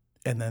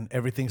 and then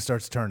everything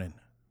starts turning.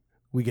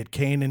 We get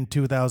Kane in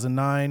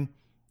 2009,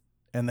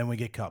 and then we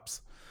get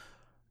Cups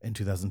in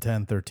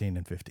 2010, 13,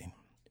 and 15.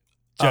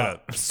 Shut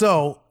up.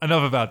 So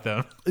enough about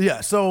them.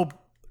 Yeah, so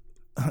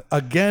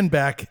again,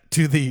 back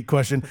to the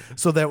question.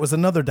 So that was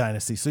another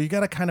dynasty. So you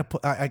got to kind of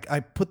put, I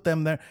put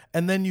them there.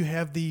 And then you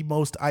have the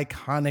most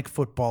iconic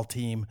football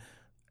team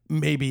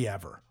maybe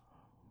ever.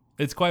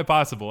 It's quite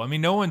possible. I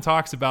mean, no one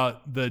talks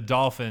about the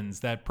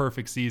Dolphins, that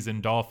perfect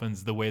season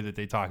Dolphins, the way that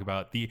they talk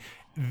about the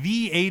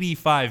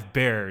 85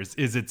 Bears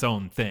is its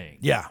own thing.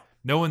 Yeah.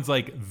 No one's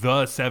like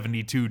the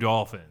 72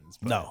 Dolphins.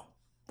 No.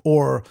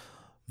 Or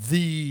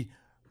the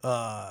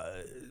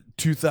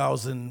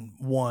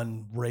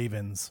 2001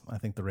 Ravens. I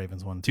think the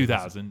Ravens won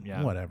 2000.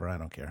 Yeah. Whatever. I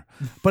don't care.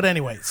 But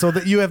anyway, so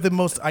that you have the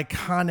most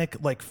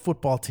iconic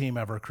football team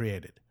ever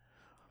created.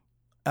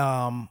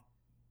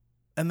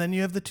 And then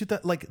you have the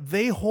 2000.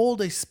 They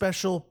hold a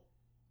special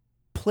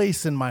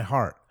place in my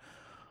heart.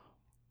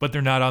 But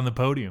they're not on the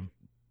podium.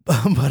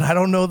 But I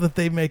don't know that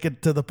they make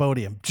it to the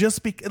podium.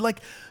 Just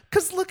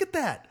because look at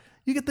that.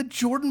 You get the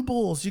Jordan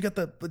Bulls, you got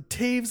the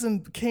Taves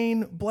and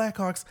Kane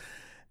Blackhawks,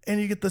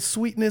 and you get the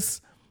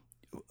Sweetness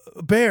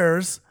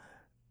Bears.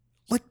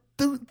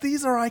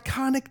 These are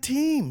iconic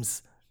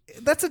teams.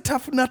 That's a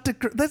tough nut to.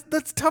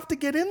 That's tough to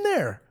get in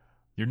there.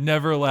 You're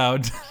never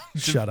allowed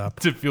Shut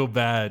up. to feel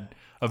bad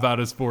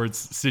about a sports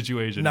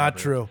situation. Not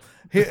true.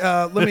 Here,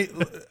 let me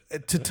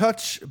to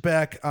touch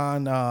back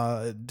on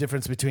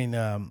difference between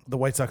the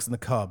White Sox and the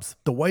Cubs.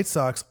 The White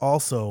Sox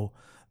also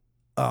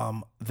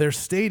their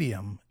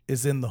stadium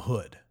is in the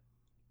hood.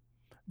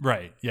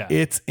 Right. Yeah.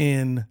 It's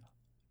in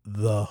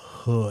the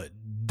hood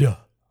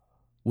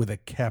with a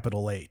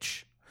capital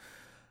H.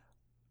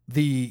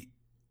 The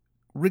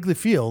Wrigley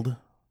Field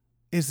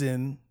is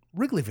in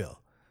Wrigleyville.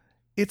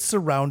 It's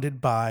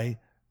surrounded by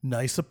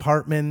nice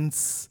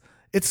apartments.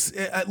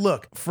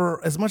 Look,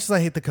 for as much as I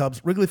hate the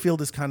Cubs, Wrigley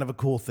Field is kind of a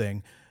cool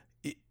thing.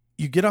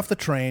 You get off the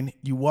train,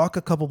 you walk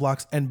a couple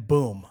blocks, and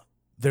boom,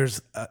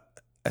 there's a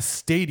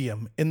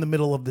stadium in the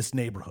middle of this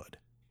neighborhood.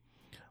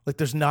 Like,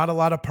 there's not a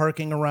lot of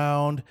parking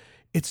around.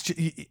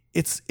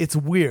 It's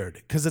weird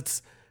because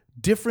it's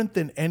different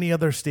than any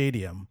other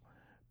stadium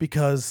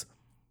because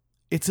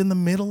it's in the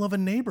middle of a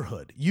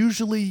neighborhood.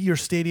 Usually your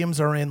stadiums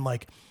are in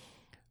like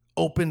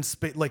open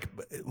space,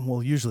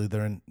 usually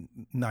they're in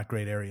not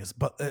great areas,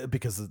 but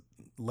because the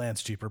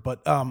land's cheaper,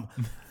 but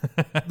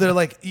they're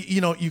like,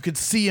 you could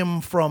see them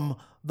from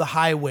the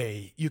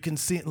highway. You can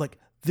see like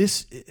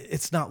this.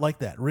 It's not like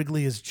that.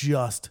 Wrigley is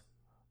just,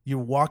 you're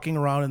walking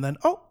around and then,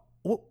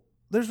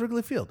 there's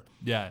Wrigley Field.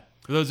 Yeah.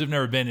 For those who've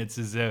never been, it's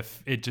as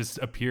if it just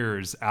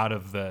appears out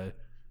of the.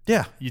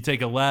 Yeah. You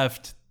take a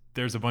left,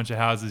 there's a bunch of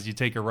houses. You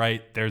take a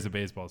right, there's a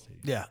baseball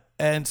stadium. Yeah.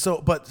 And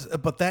so,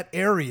 but that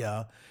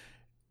area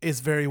is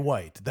very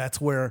white. That's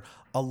where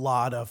a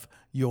lot of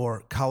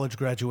your college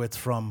graduates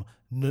from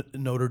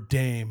Notre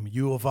Dame,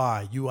 U of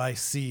I,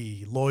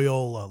 UIC,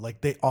 Loyola,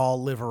 like they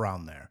all live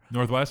around there.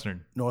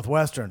 Northwestern.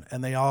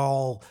 And they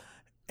all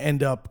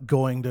end up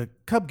going to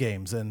Cub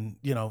games. And,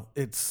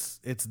 it's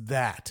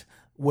that.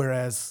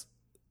 Whereas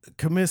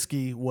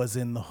Comiskey was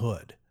in the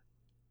hood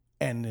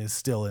and is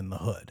still in the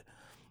hood.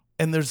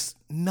 And there's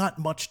not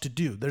much to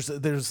do.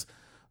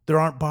 There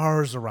aren't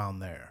bars around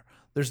there.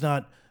 There's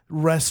not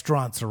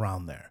restaurants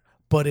around there.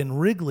 But in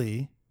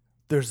Wrigley,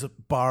 there's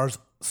bars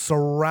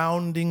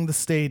surrounding the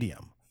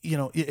stadium.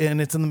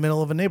 And it's in the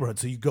middle of a neighborhood.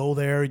 So you go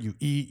there, you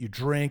eat, you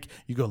drink,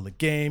 you go to the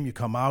game, you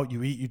come out,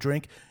 you eat, you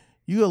drink.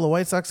 You go to the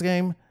White Sox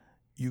game,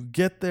 you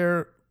get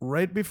there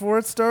right before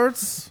it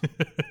starts,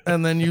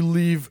 and then you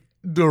leave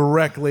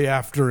directly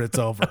after it's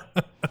over.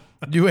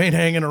 You ain't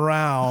hanging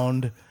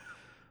around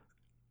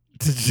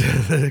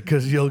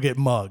because you'll get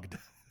mugged.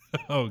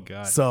 Oh,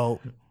 God. So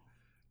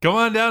come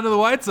on down to the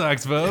White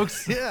Sox,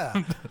 folks.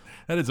 Yeah.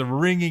 That is a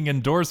ringing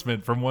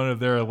endorsement from one of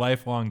their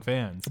lifelong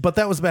fans. But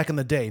that was back in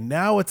the day.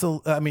 Now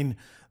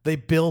they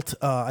built,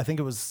 I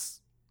think it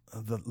was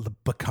the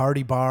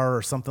Bacardi bar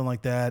or something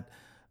like that.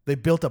 They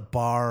built a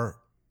bar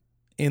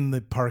in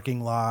the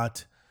parking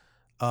lot.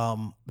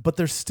 But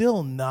there's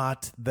still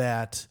not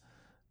that,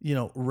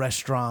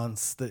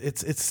 restaurants.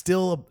 It's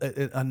still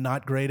a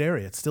not great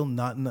area. It's still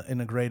not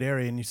in a great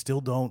area, and you still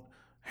don't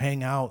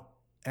hang out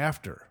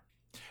after.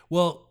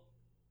 Well,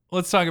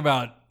 let's talk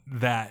about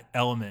that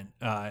element,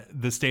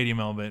 the stadium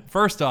element.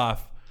 First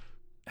off,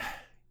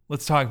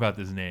 let's talk about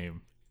this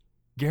name.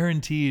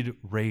 Guaranteed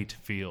Rate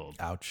Field.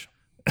 Ouch.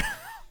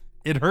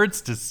 It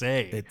hurts to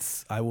say.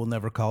 I will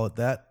never call it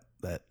that.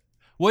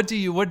 What do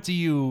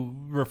you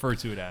refer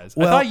to it as?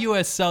 Well, I thought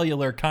US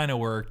Cellular kind of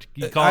worked.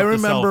 You call it the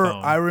cell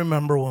phone. I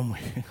remember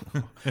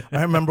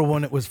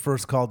when it was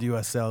first called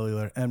US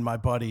Cellular, and my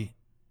buddy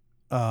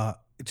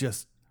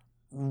just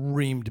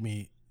reamed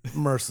me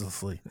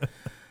mercilessly.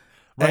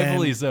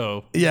 Rightfully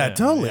so. Yeah,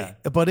 totally. Yeah.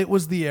 But it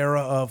was the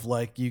era of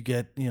like you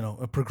get,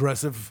 a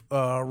progressive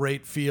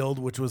rate field,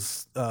 which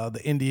was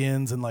the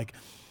Indians, and like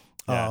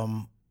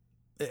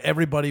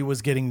everybody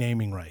was getting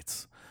naming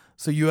rights.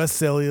 So US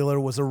Cellular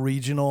was a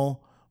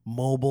regional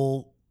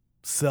mobile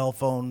cell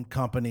phone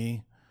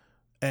company,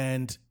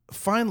 and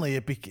finally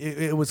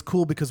it was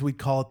cool because we'd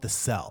call it the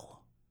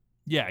Cell.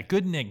 Yeah,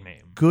 good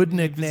nickname.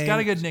 If it's got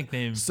a good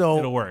nickname, so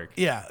it'll work.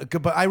 Yeah,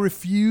 but I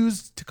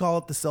refused to call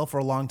it the Cell for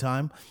a long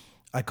time.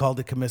 I called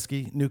it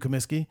Comiskey, New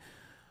Comiskey.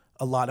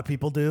 A lot of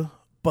people do,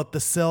 but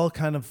the Cell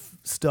kind of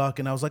stuck,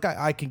 and I was like,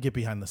 I can get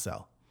behind the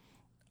Cell.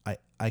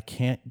 I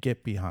can't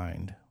get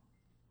behind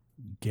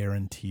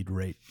Guaranteed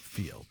Rate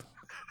Field.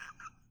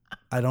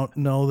 I don't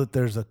know that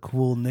there's a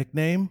cool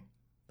nickname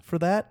for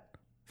that.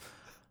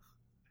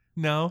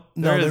 No,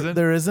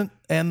 there isn't.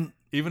 And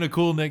even a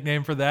cool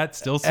nickname for that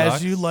still sucks.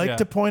 As you like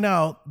to point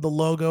out, the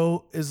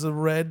logo is a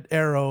red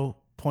arrow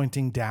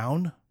pointing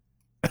down.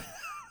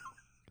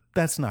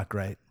 That's not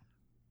great.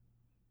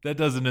 That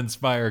doesn't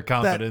inspire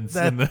confidence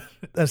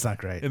that's not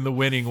great. In the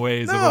winning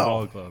ways of a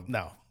ball club.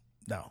 No.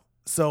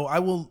 So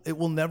it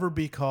will never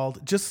be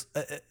called just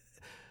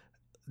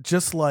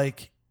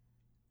like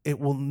it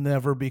will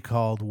never be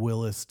called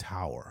Willis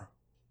Tower.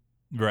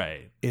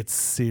 Right. It's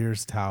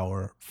Sears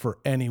Tower for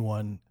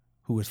anyone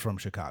who is from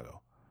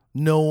Chicago.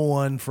 No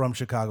one from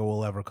Chicago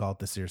will ever call it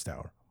the Sears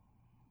Tower.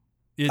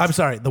 I'm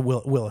sorry, the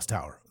Willis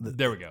Tower.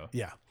 There we go.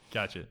 Yeah.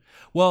 Gotcha.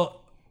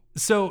 Well,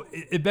 so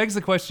it begs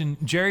the question,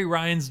 Jerry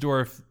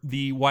Reinsdorf,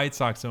 the White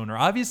Sox owner,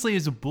 obviously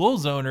as a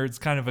Bulls owner, it's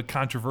kind of a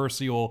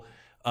controversial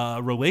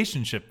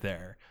relationship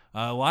there.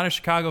 A lot of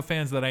Chicago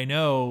fans that I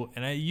know,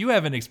 and you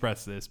haven't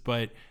expressed this,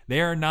 but they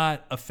are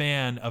not a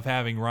fan of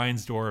having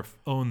Reinsdorf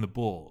own the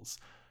Bulls.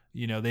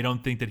 They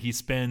don't think that he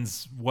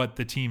spends what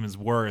the team is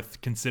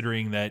worth,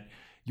 considering that,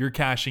 you're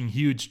cashing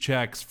huge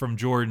checks from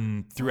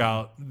Jordan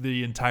throughout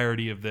the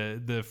entirety of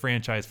the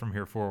franchise from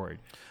here forward.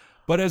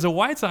 But as a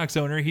White Sox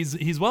owner,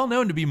 he's well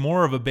known to be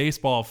more of a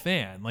baseball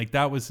fan. Like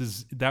that was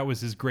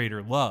his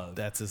greater love.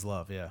 That's his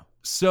love, yeah.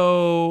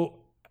 So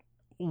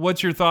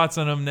what's your thoughts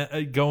on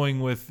him going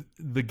with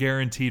the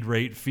guaranteed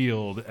rate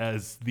field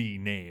as the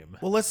name?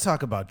 Well, let's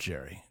talk about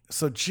Jerry.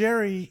 So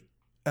Jerry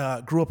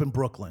grew up in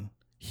Brooklyn.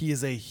 He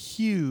is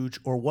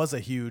was a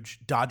huge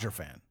Dodger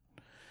fan.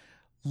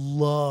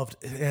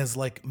 Has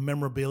like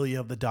memorabilia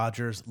of the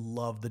Dodgers,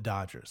 loved the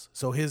Dodgers.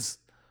 So his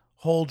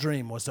whole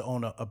dream was to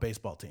own a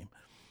baseball team.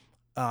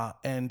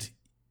 And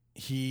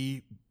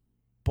he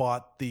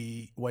bought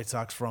the White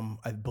Sox from,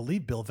 I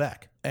believe, Bill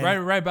Veeck. And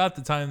right about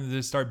the time that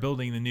they start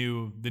building the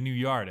new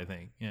yard, I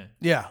think. Yeah.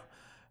 Yeah.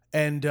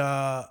 And,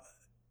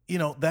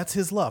 that's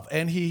his love.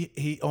 And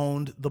he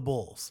owned the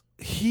Bulls.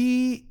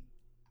 He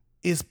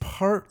is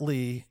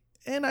partly,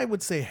 and I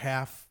would say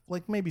half,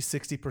 like maybe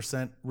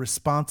 60%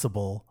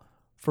 responsible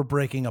for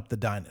breaking up the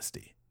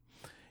dynasty.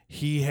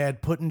 He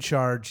had put in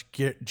charge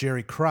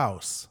Jerry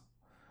Krause,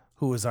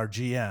 who was our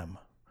GM.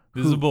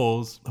 This is the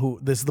Bulls.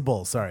 This is the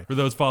Bulls, sorry. For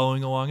those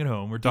following along at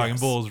home, we're talking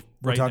Bulls right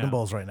now. We're talking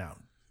Bulls right now.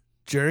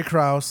 Jerry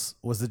Krause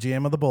was the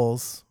GM of the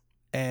Bulls,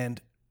 and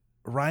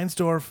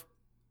Reinsdorf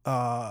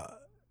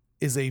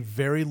is a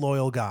very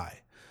loyal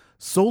guy.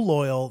 So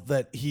loyal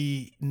that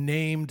he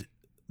named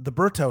the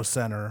Berto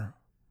Center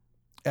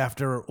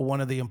after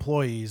one of the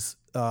employees,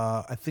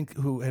 I think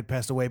who had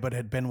passed away but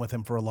had been with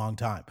him for a long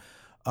time.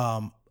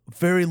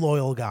 Very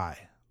loyal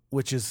guy,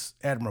 which is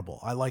admirable.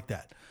 I like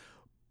that.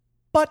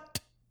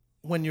 But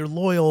when you're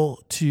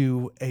loyal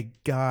to a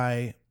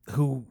guy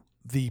who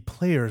the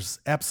players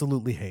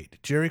absolutely hate,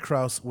 Jerry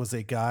Krause was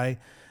a guy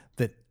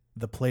that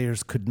the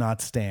players could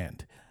not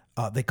stand.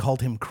 They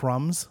called him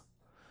Crumbs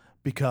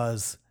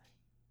because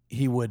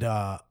he would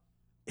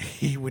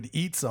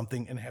eat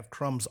something and have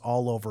crumbs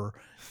all over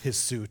his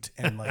suit,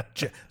 and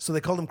so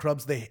they called him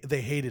Crumbs. They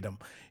hated him.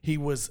 He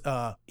was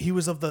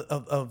of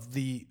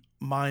the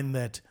mind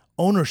that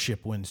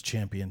ownership wins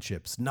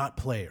championships, not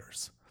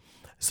players.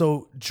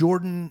 So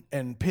Jordan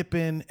and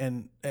Pippen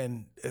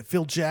and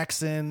Phil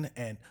Jackson,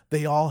 and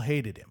they all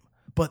hated him.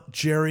 But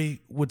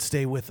Jerry would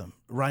stay with him.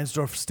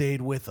 Reinsdorf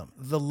stayed with him.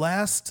 The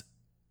last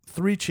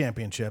 3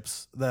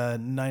 championships, the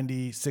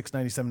 96,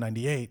 97,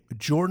 98,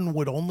 Jordan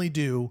would only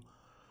do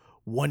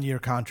 1-year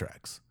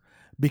contracts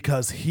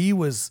because he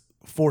was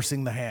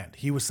forcing the hand.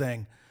 He was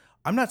saying,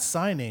 I'm not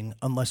signing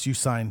unless you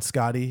sign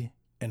Scotty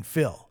and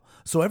Phil.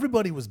 So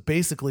everybody was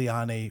basically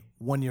on a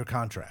 1-year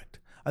contract.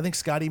 I think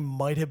Scotty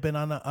might have been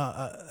on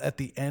at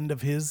the end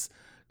of his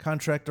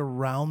contract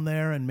around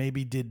there and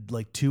maybe did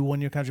like 2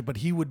 1-year contracts, but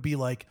he would be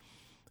like,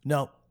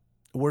 no,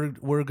 we're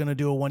going to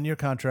do a 1-year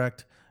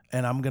contract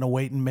and I'm going to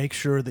wait and make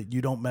sure that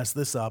you don't mess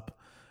this up.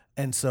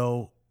 And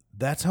so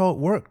that's how it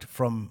worked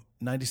from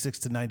 96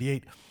 to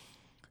 98.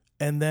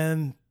 And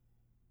then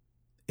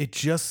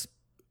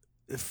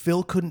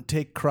Phil couldn't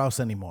take Krause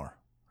anymore.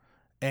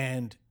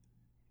 And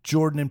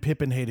Jordan and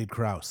Pippen hated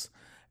Krause,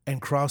 and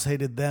Krause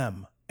hated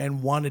them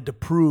and wanted to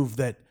prove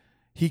that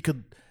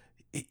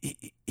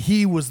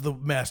he was the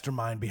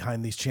mastermind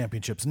behind these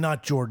championships,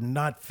 not Jordan,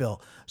 not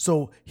Phil.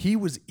 So he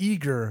was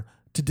eager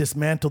to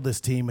dismantle this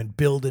team and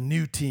build a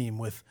new team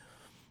with,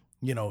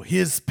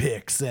 his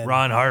picks and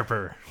Ron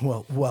Harper.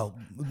 Well,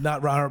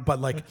 not Ron Harper,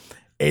 but like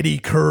Eddie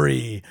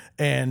Curry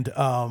and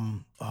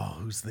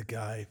who's the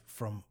guy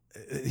from?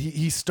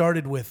 He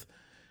started with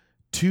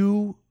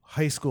 2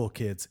 high school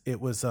kids. It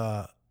was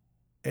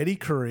Eddie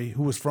Curry,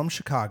 who was from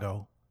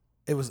Chicago.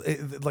 It was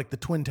like the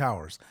Twin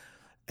Towers.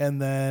 And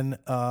then,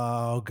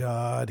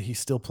 he's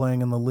still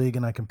playing in the league,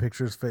 and I can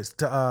picture his face.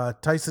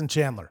 Tyson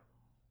Chandler.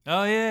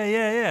 Oh,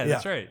 yeah.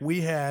 That's right.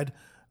 We had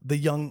the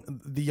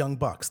young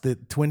Bucks, the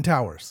Twin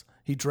Towers.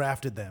 He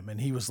drafted them, and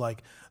he was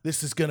like,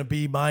 this is going to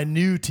be my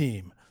new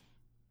team.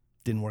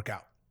 Didn't work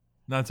out.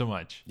 Not so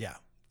much. Yeah,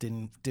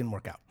 didn't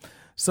work out.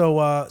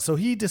 So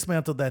he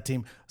dismantled that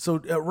team. So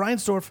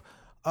Reinsdorf,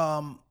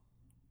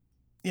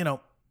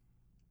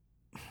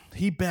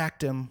 he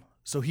backed him,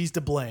 so he's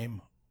to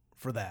blame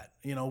for that.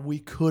 We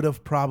could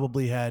have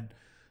probably had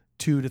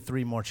 2 to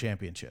 3 more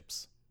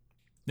championships.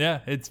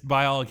 Yeah, it's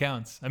by all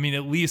accounts. I mean,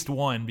 at least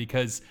one,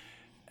 because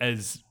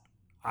as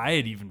I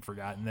had even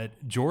forgotten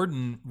that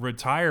Jordan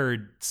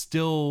retired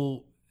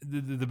still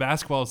the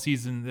basketball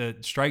season, the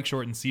strike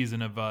shortened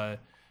season of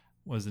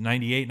was it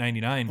 98,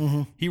 99.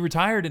 Mm-hmm. He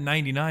retired in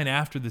 99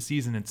 after the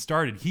season had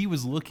started. He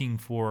was looking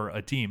for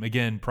a team.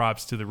 Again,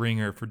 props to The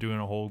Ringer for doing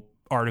a whole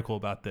article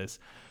about this.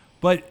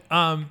 But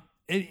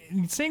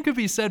same could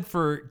be said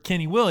for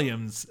Kenny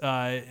Williams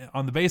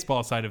on the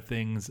baseball side of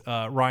things.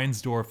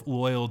 Reinsdorf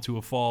loyal to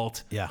a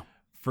fault. Yeah.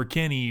 For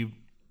Kenny,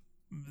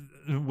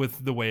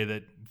 with the way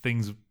that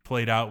things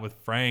played out with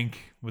Frank,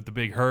 with the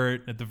big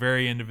hurt at the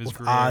very end of his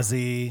career.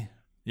 Ozzie.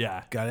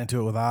 Yeah. Got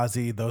into it with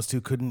Ozzie. Those two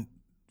couldn't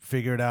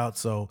figure it out,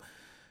 so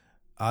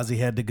Ozzie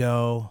had to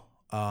go.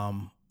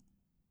 And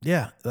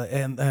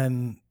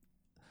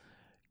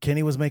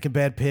Kenny was making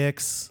bad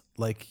picks.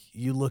 Like,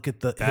 you look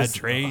at the bad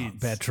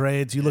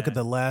trades. You look at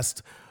the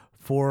last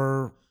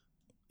 4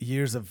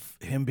 years of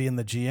him being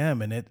the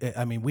GM, and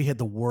I mean, we had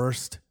the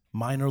worst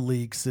minor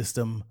league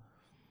system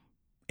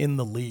in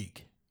the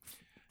league,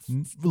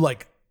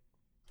 like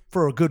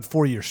for a good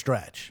 4-year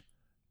stretch.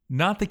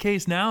 Not the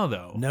case now,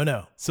 though.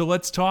 No. So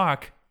let's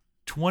talk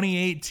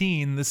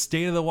 2018, the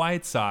state of the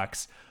White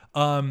Sox.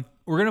 We're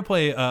gonna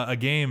play a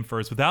game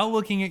first without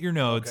looking at your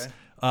notes.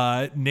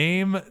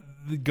 Okay.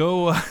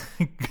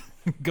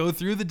 Go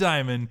through the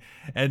diamond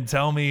and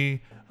tell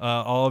me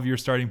all of your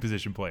starting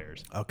position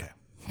players. Okay.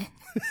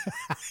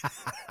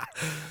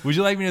 Would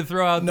you like me to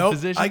throw out the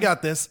position? I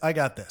got this.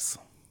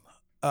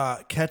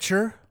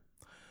 Catcher,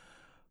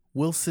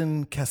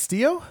 Wilson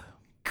Castillo.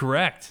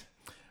 Correct.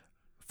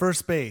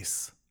 First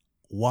base,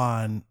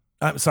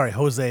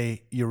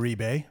 Jose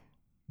Uribe.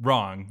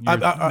 Wrong.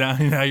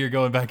 Now you're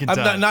going back in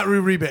time. Not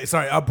Uribe.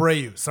 Sorry,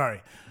 Abreu.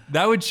 Sorry.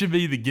 That should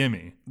be the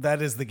gimme.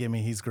 That is the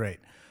gimme. He's great.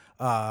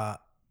 So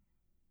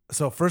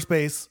first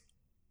base,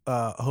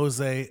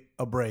 Jose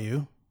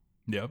Abreu.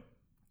 Yep.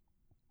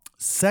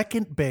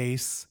 Second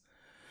base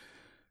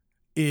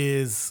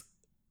is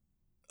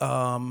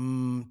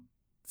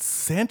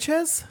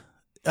Sanchez.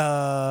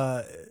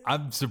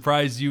 I'm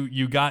surprised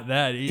you got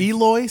that.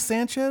 Eloy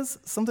Sanchez,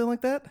 something like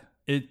that.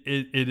 It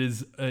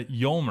is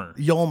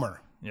Yolmer.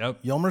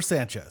 Yep. Yolmer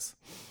Sanchez.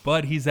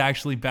 But he's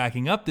actually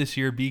backing up this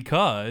year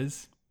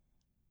because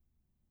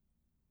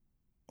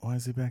why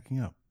is he backing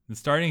up? The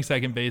starting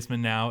second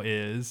baseman now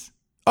is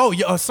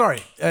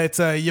sorry. It's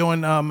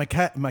Yohan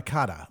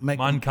Moncada.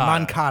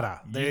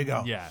 Moncada. There you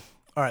go. Yeah.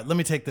 All right, let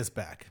me take this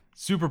back.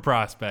 Super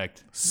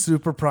prospect.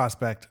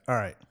 All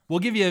right. We'll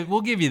give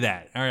you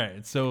that. All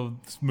right. So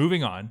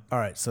moving on. All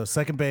right. So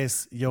second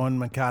base, Yohan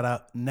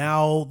Moncada.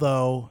 Now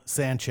though,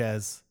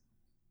 Sanchez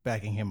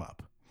backing him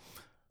up.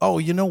 Oh,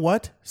 you know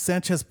what?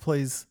 Sanchez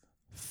plays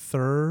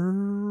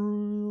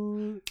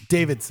third.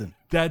 Davidson.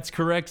 That's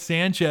correct.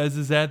 Sanchez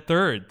is at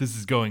third. This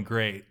is going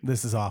great.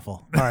 This is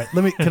awful. All right.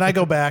 Can I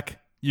go back?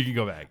 You can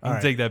go back. You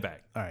can take that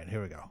back. All right.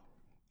 Here we go. All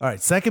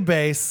right. Second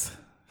base,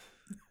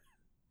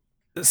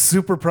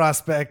 super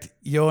prospect,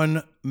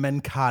 Yohan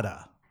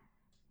Moncada.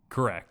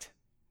 Correct.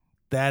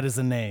 That is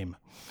a name.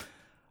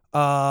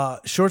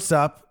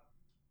 Shortstop,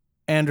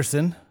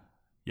 Anderson.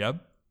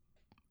 Yep.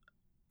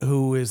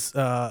 Who is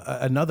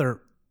another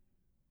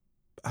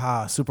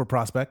super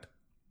prospect.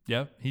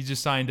 Yep. He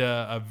just signed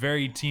a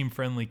very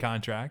team-friendly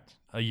contract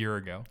a year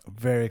ago.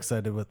 Very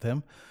excited with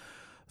him.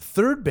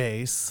 Third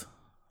base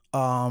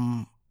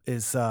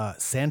is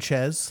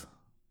Sanchez.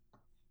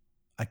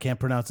 I can't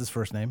pronounce his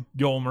first name.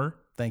 Yolmer.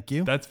 Thank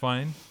you. That's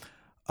fine.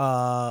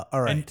 All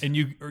right. And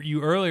you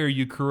earlier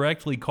you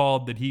correctly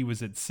called that he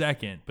was at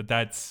second, but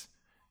that's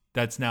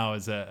now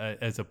as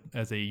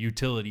a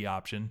utility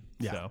option.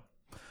 Yeah. So.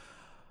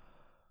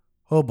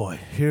 Oh boy,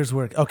 here's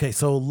where. Okay,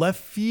 so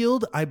left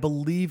field, I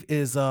believe,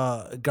 is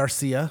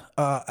Garcia.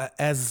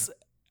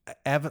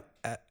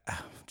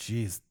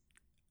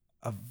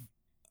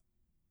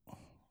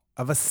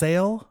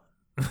 Avasale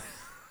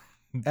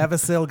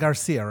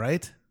Garcia,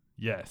 right?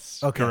 Yes.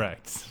 Okay.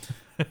 Correct.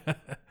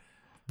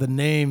 The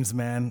names,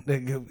 man.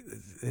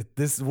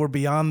 We're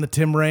beyond the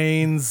Tim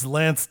Raines,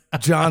 Lance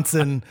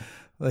Johnson.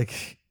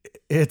 Like,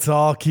 it's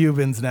all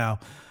Cubans now.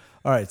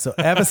 All right, so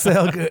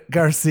Avasale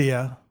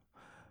Garcia.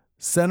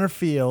 Center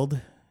field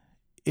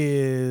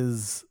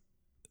is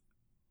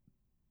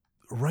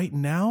right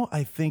now,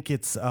 I think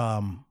it's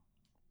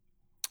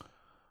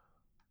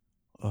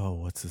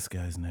what's this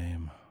guy's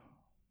name?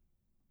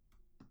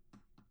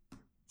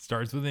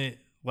 Starts with a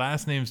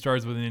last name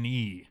starts with an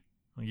E.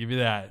 I'll give you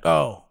that.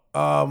 God.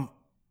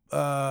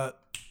 I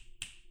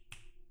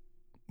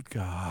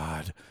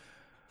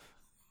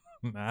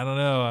don't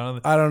know.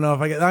 I don't know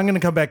if I'm going to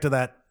come back to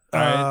that. All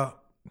right.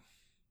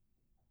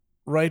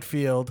 Right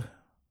field.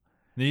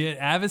 The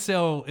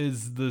Avasale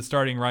is the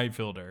starting right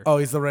fielder. Oh,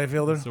 he's the right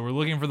fielder? So we're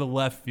looking for the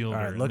left fielder.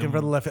 All right, looking for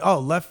the left. Oh,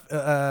 left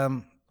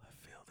fielder.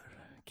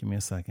 Give me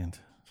a second.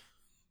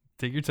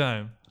 Take your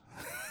time.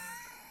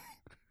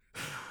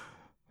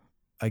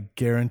 I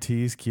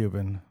guarantee he's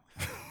Cuban.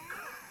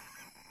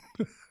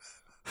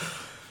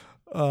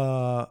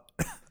 Left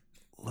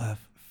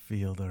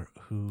fielder.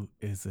 Who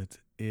is it?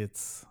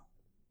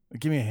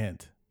 Give me a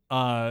hint.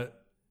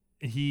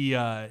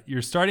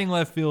 Your starting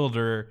left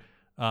fielder,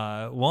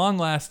 long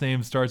last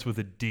name starts with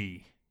a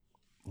D.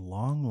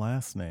 Long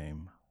last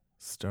name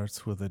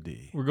starts with a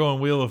D. We're going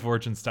Wheel of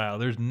Fortune style.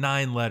 There's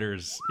 9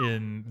 letters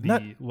in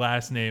the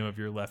last name of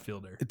your left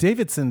fielder.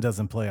 Davidson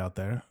doesn't play out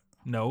there.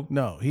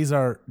 No, he's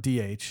our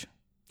DH.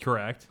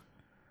 Correct.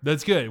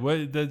 That's good.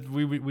 We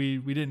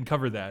didn't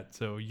cover that,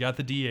 so you got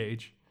the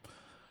DH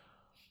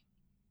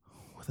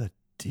with a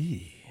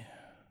D.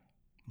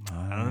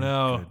 I don't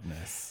know.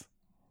 Goodness.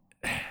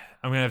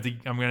 I'm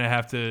gonna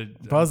have to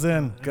buzz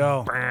in.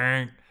 Go.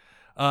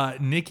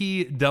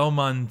 Nicky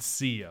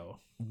Delmoncio.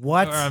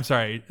 What? Or, I'm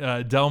sorry,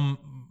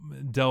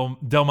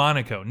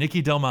 Delmonico.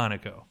 Nicky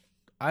Delmonico.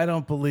 I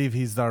don't believe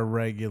he's our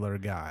regular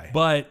guy.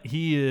 But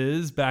he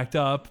is backed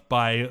up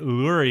by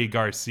Leury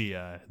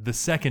Garcia, the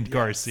second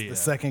Garcia. The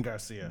second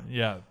Garcia.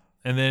 Yeah.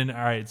 And then,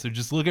 all right, so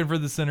just looking for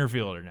the center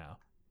fielder now.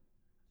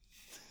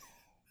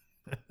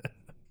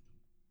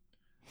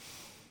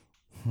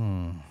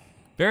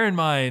 Bear in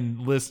mind,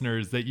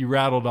 listeners, that you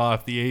rattled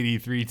off the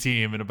 83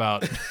 team in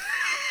about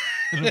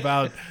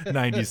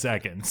 90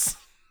 seconds.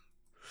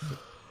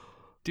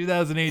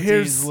 2018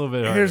 is a little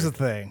bit harder. Here's the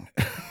thing.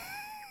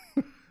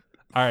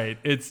 All right,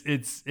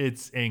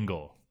 it's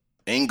Engel.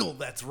 Engel,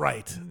 that's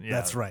right. Yeah.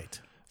 That's right.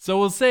 So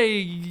we'll say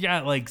you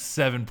got like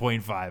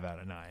 7.5 out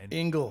of 9.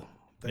 Engel.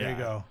 There Yeah. you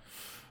go.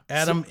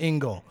 Adam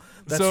Engel.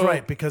 That's so-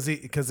 right, because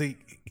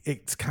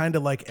it's kind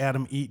of like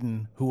Adam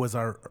Eaton, who was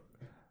our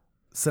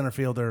center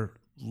fielder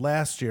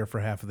last year for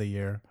half of the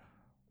year.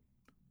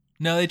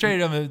 No, they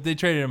traded him. They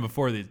traded him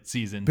before the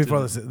season.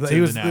 Before to this, he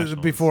was the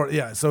Nationals. before.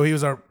 Yeah, so he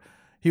was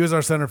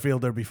our center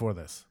fielder before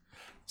this.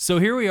 So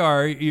here we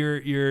are.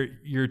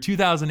 Your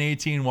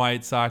 2018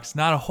 White Sox.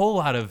 Not a whole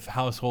lot of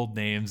household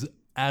names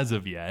as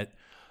of yet,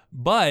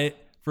 but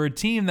for a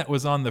team that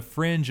was on the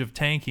fringe of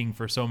tanking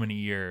for so many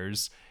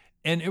years,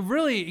 and it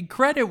really,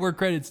 credit where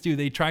credit's due,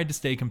 they tried to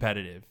stay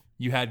competitive.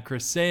 You had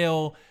Chris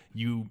Sale.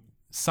 You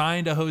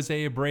signed a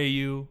Jose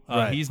Abreu.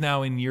 Right. He's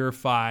now in year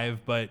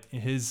 5, but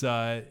his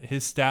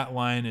stat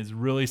line is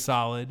really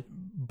solid.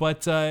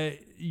 But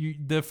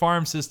the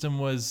farm system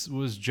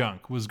was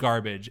junk, was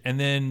garbage. And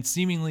then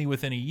seemingly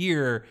within a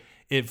year,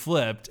 it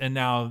flipped, and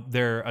now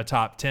they're a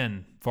top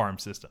 10 farm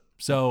system.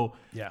 So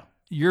Yeah.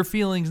 your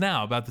feelings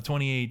now about the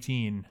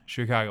 2018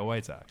 Chicago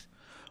White Sox?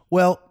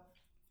 Well,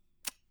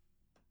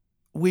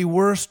 we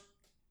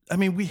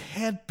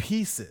had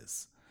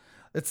pieces.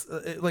 It's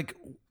like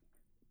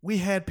we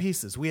had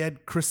pieces. We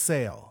had Chris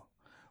Sale.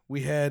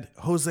 We had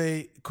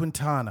Jose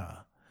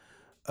Quintana.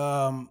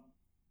 I'm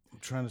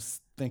trying to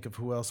think of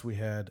who else we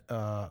had.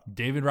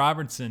 David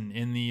Robertson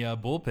in the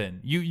bullpen.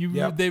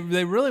 Yep. They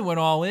really went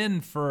all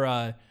in for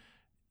a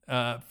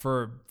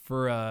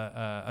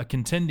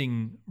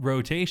contending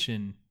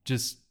rotation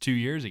just 2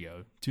 and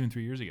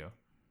 3 years ago.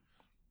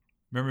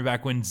 Remember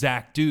back when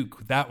Zach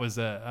Duke, that was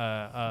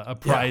a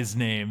prize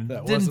name.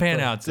 That Didn't was a pan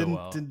prize. out so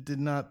well. Did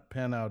not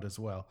pan out as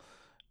well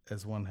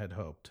as one had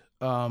hoped.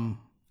 And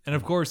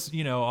of course,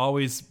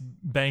 always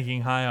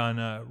banking high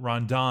on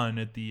Rondon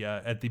at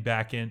the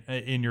back end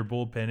in your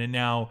bullpen, and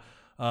now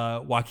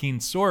Joaquin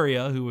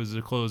Soria, who was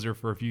a closer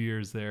for a few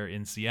years there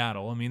in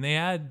Seattle. I mean,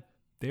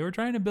 they were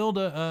trying to build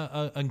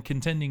a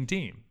contending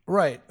team.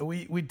 Right.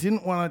 We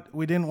didn't want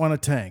to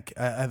tank.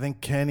 I think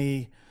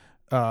Kenny,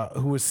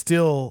 who was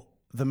still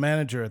the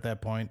manager at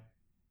that point,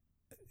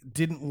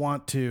 didn't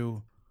want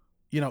to,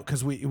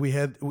 because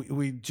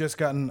we just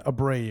gotten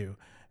Abreu,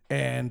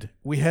 and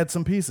we had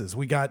some pieces.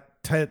 We got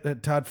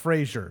Todd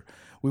Frazier.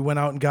 We went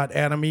out and got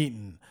Adam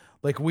Eaton.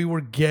 Like, we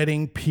were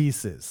getting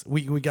pieces.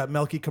 We got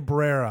Melky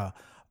Cabrera.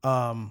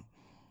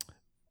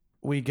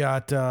 We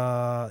got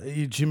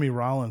Jimmy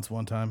Rollins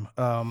one time.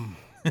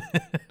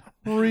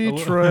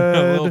 Retread.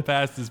 A little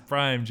past his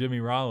prime, Jimmy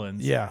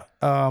Rollins. Yeah.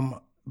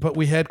 But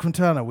we had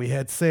Quintana. We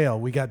had Sale.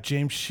 We got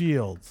James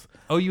Shields.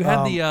 Oh, you had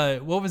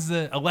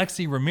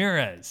Alexi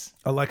Ramirez.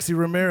 Alexi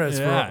Ramirez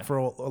Yeah. for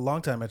a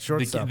long time at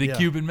shortstop. The yeah.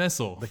 Cuban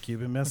Missile. The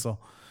Cuban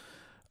Missile.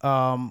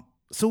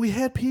 So we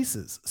had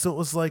pieces. So it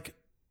was like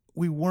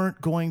we weren't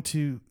going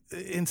to,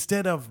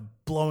 instead of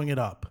blowing it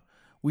up,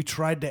 we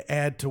tried to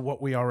add to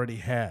what we already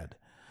had.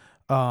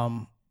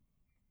 I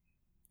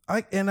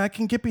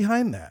can get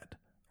behind that.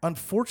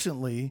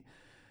 Unfortunately,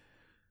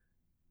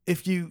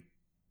 if you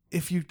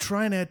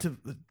try and add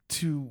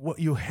to what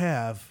you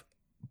have,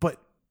 but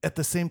at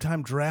the same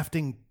time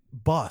drafting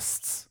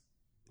busts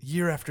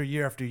year after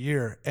year after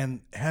year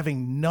and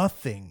having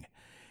nothing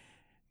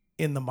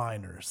in the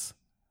minors,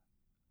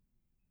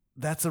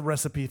 that's a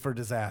recipe for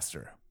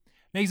disaster.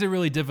 Makes it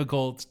really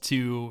difficult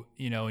to,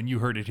 and you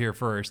heard it here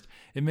first,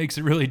 it makes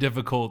it really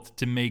difficult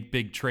to make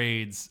big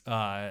trades,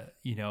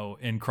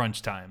 in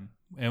crunch time,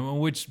 and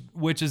which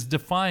has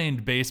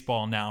defined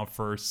baseball now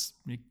for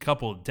a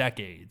couple of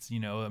decades.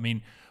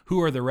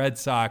 Who are the Red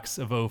Sox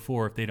of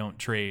 2004 if they don't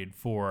trade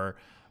for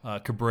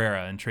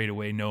Cabrera and trade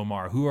away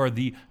Nomar? Who are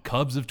the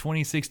Cubs of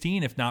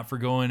 2016 if not for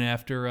going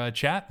after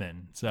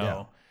Chapman?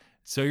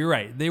 So you're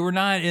right. They were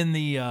not in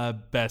the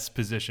best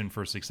position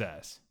for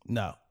success.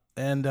 No.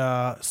 And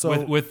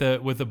so with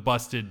a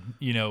busted,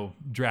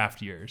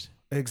 draft years.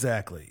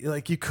 Exactly.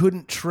 Like, you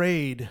couldn't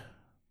trade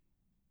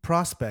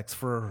prospects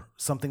for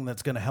something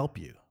that's going to help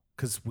you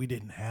because we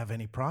didn't have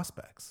any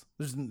prospects.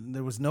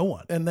 There was no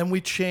one. And then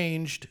we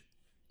changed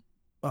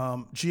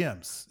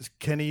GMs.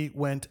 Kenny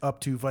went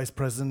up to vice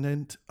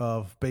president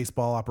of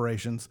baseball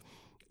operations,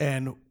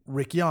 and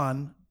Rick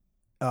Yan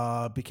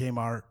became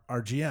our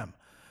GM.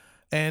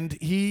 And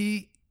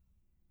he,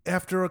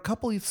 after a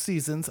couple of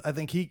seasons, I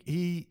think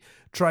he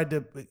tried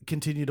to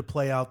continue to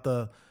play out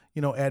the,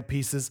 add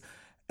pieces.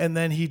 And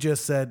then he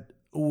just said,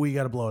 we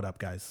got to blow it up,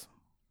 guys.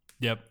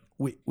 Yep.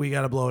 We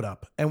got to blow it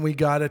up. And we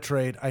got to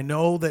trade. I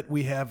know that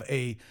we have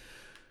a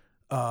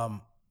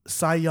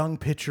Cy Young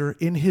pitcher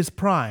in his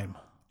prime.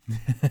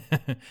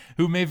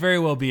 Who may very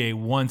well be a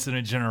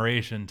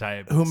once-in-a-generation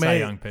type Cy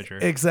Young pitcher.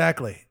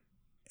 Exactly.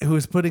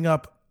 Who's putting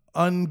up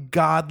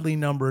ungodly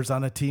numbers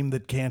on a team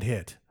that can't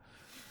hit.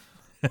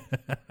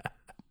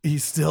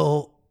 He's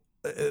still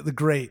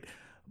great.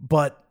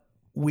 But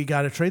we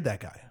got to trade that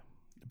guy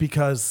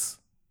because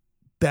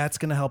that's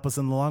going to help us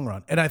in the long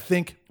run. And I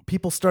think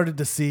people started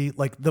to see,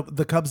 like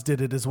the Cubs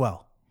did it as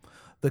well.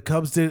 The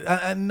Cubs did,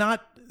 and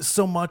not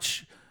so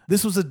much.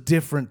 This was a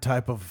different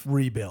type of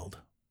rebuild.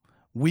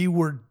 We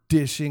were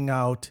dishing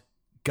out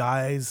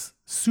guys,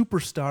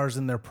 superstars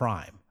in their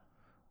prime.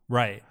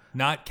 Right.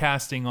 Not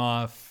casting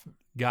off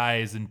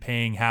guys and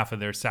paying half of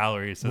their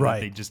salary so that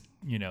they just,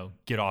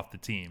 get off the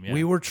team. Yeah.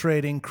 We were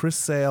trading Chris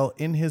Sale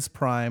in his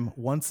prime,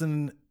 once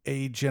in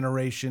a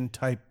generation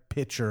type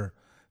pitcher,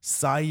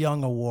 Cy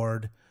Young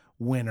Award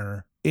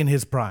winner in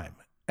his prime.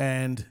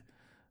 And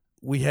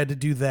we had to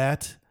do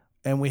that.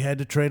 And we had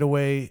to trade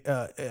away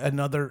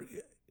another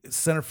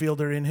center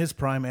fielder in his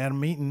prime,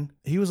 Adam Eaton.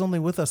 He was only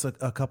with us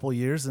a couple of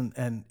years,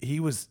 and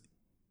he was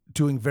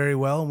doing very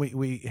well, and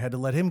we had to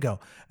let him go.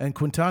 And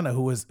Quintana,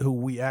 who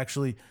we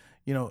actually,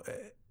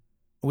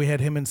 we had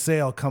him and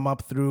Sale come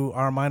up through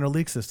our minor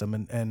league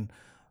system, and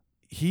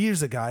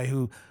he's a guy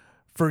who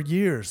for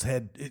years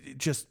had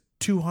just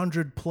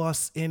 200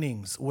 plus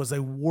innings, was a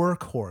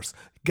workhorse,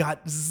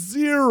 got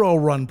 0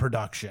 run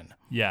production.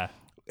 Yeah.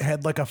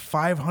 Had like a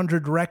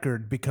 500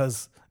 record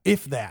because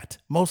if that,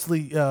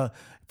 mostly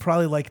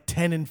probably like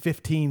 10 and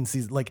 15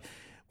 seasons. Like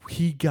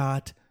he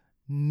got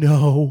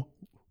no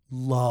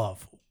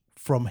love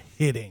from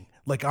hitting.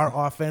 Like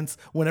our offense,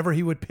 whenever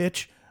he would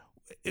pitch,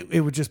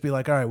 it would just be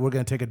like, all right, we're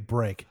going to take a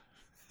break.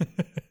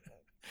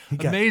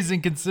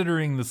 Amazing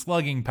considering the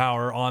slugging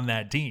power on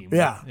that team.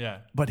 Yeah. Yeah.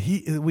 But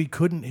we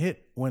couldn't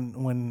hit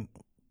when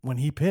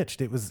he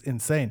pitched. It was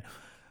insane.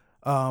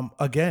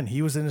 Again,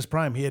 he was in his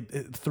prime. He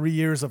had 3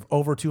 years of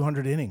over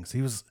 200 innings.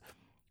 He was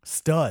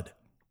stud.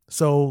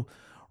 So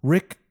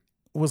Rick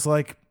was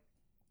like,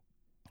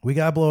 we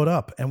got to blow it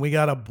up, and we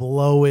got to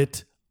blow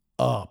it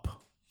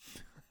up.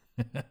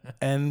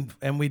 and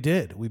we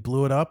did. We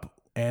blew it up,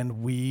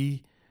 and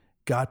we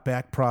got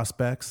back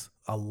prospects,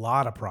 a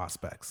lot of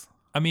prospects.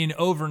 I mean,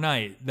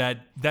 overnight,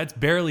 that's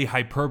barely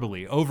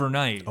hyperbole.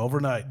 Overnight,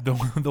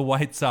 the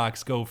White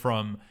Sox go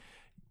from,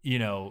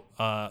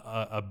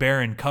 a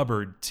barren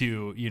cupboard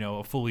to,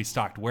 a fully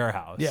stocked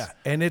warehouse. Yeah,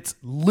 and it's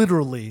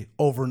literally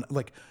over.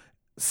 Like,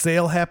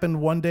 Sale happened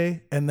one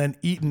day, and then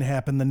Eaton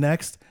happened the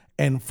next,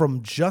 and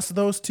from just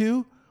those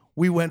two,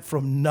 we went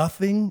from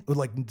nothing,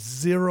 like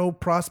 0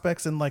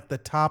 prospects in like the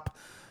top,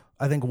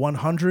 I think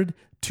 100,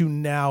 to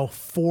now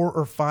 4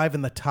 or 5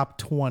 in the top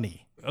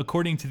 20.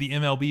 According to the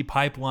MLB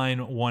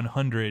Pipeline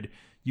 100,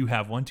 you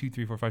have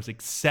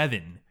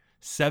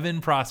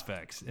 7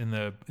 prospects in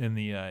the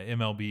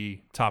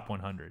MLB top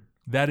 100.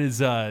 That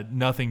is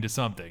nothing to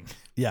something.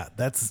 Yeah,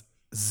 that's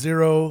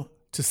 0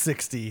 to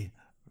 60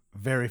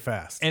 very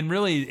fast. And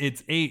really,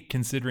 it's 8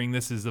 considering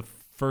this is the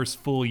first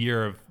full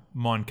year of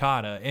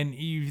Moncada. And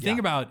you think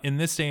about in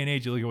this day and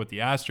age, you look at what the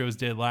Astros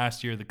did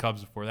last year, the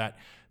Cubs before that.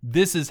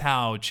 This is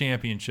how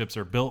championships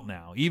are built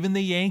now. Even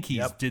the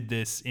Yankees did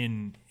this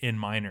in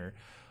minor.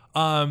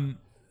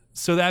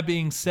 So that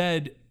being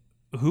said,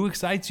 who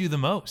excites you the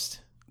most?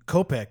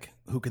 Kopech,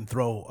 who can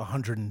throw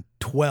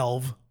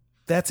 112.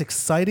 That's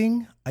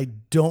exciting. I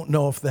don't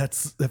know if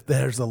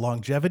there's a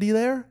longevity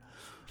there.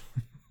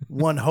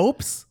 One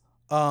hopes.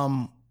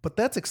 But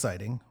that's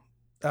exciting.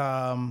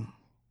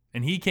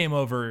 And he came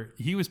over.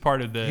 He was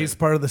part of the. He's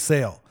part of the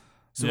sale.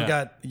 So we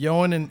got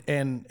Yoan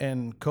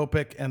and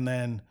Kopech, and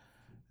then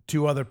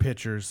 2 other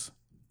pitchers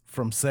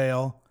from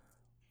Sale.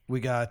 We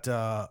got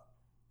a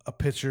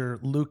pitcher,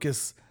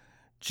 Lucas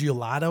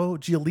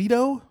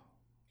Giolito,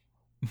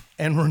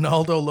 and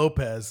Ronaldo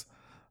Lopez,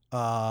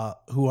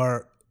 who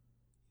are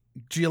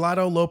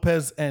Giolito,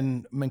 Lopez,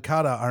 and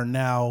Moncada are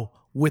now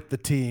with the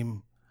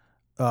team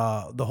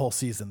the whole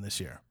season this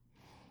year.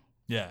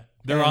 Yeah,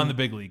 they're on the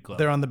big league club.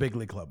 They're on the big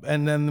league club.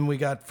 And then we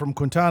got from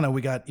Quintana,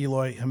 we got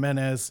Eloy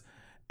Jimenez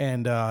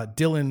and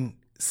Dylan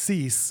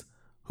Cease,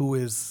 who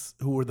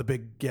were the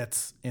big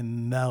gets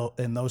in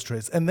those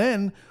trades. And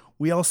then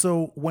we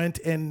also went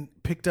and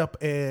picked up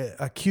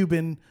a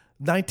Cuban,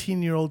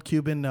 19-year-old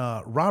Cuban,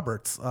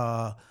 Roberts.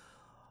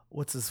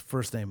 What's his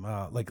first name?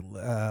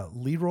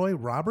 Leroy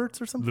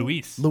Roberts or something?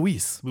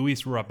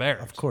 Luis Robert.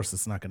 Of course,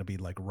 it's not going to be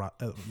like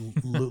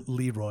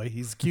Leroy.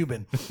 He's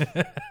Cuban.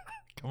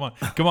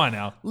 Come on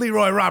now.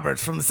 Leroy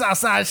Roberts from the south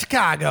side of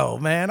Chicago,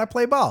 man. I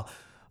play ball.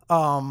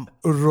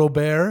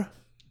 Robert,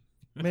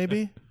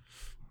 maybe?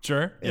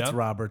 Sure. It's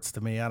Roberts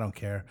to me. I don't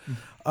care.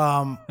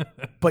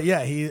 But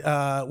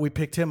yeah, we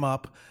picked him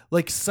up.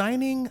 Like,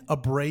 signing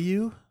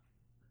Abreu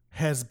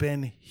has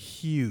been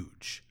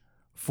huge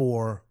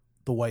for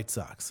the White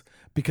Sox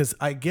because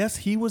I guess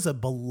he was a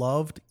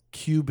beloved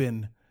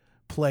Cuban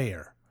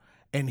player,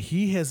 and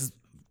he has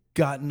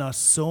gotten us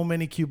so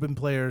many Cuban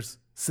players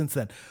since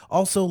then.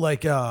 Also,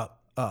 like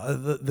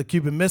the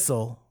Cuban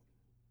Missile,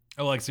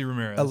 Alexi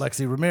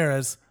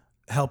Ramirez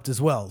helped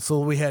as well. So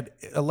we had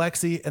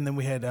Alexi, and then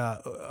we had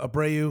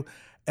Abreu,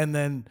 and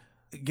then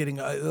getting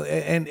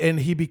and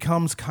he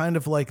becomes kind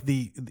of like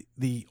the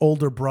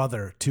older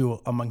brother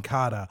to a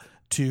Moncada,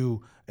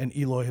 to an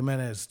Eloy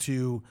Jimenez,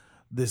 to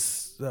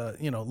this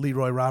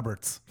Leroy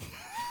Roberts.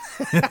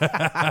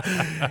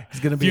 He's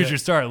going to be future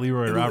star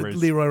Leroy Roberts.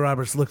 Leroy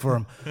Roberts, look for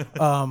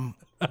him.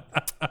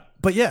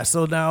 But yeah,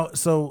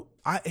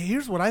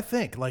 here's what I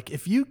think. Like,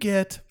 if you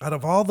get out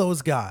of all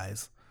those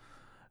guys,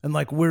 and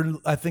like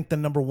I think the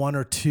number 1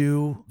 or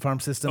 2 farm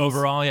systems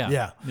Overall,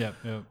 yeah. Yeah.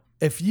 Yep.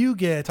 If you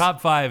get Top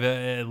 5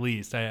 at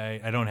least.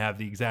 I don't have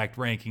the exact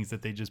rankings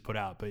that they just put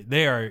out, but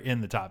they are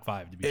in the top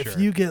 5 to be sure. if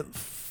you get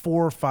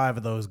 4 or 5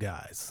 of those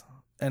guys,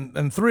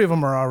 and 3 of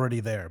them are already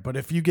there, but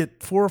if you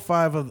get 4 or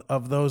 5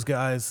 of those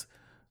guys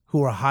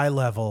who are high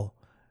level,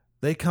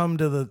 they come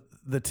to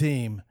the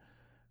team.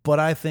 But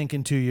I think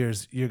in 2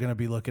 years you're going to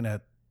be looking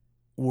at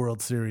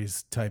World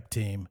Series type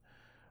team,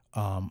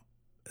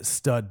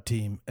 stud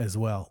team as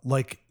well,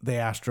 like the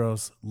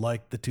Astros,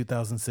 like the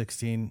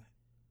 2016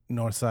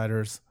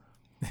 Northsiders.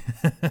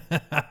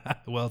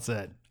 Well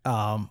said.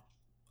 I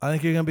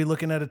think you're going to be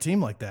looking at a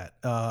team like that.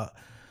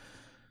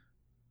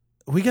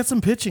 We got some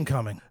pitching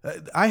coming.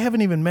 I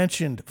haven't even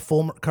mentioned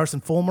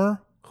Carson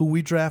Fulmer, who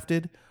we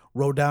drafted,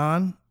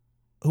 Rodon,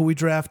 who we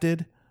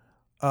drafted.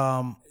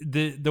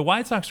 The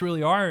White Sox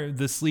really are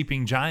the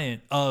sleeping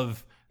giant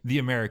of the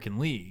American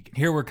League.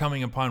 Here we're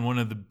coming upon one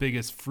of the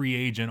biggest free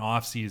agent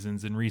off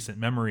seasons in recent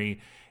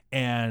memory,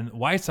 and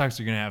White Sox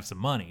are going to have some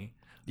money.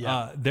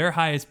 Yeah. Their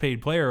highest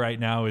paid player right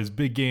now is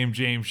big game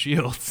James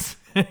Shields.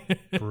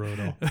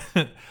 Brutal.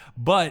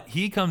 But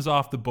he comes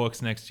off the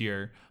books next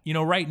year. You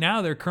know, right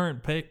now their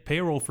current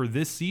payroll for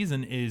this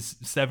season is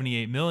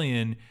 $78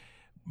 million.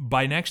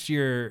 By next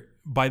year,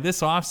 by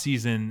this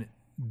offseason,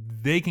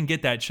 they can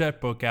get that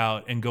checkbook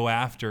out and go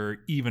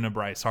after even a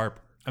Bryce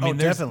Harper. I mean,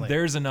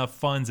 there's enough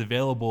funds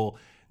available.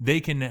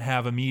 They can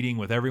have a meeting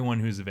with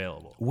everyone who's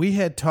available. We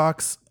had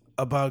talks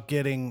about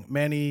getting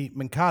Manny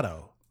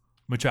Machado.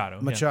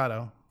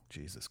 Yeah.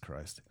 Jesus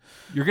Christ.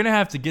 You're going to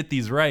have to get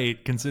these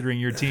right, considering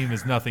your team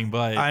is nothing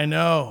but I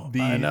know.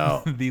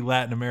 the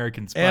Latin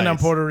American spice. And I'm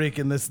Puerto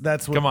Rican.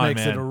 That's what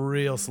makes man. it a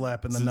real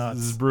slap in the nuts.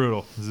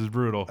 This is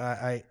brutal.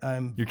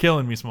 I'm You're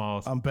killing me,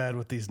 Smalls. I'm bad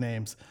with these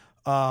names.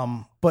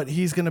 But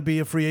he's going to be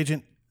a free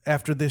agent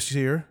after this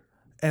year,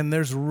 and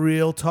there's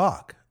real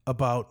talk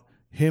about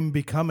him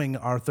becoming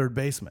our third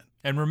baseman.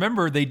 And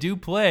remember, they do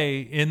play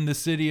in the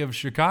city of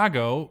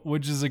Chicago,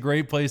 which is a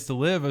great place to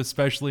live,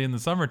 especially in the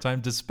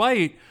summertime,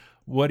 despite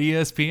what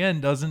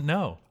ESPN doesn't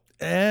know.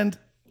 And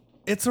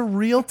it's a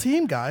real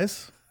team,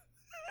 guys.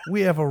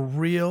 We have a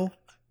real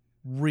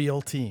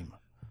team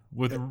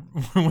With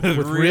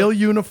real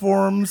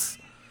uniforms.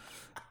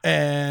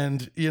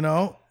 And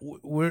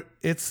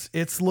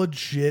it's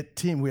legit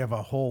team. We have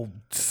a whole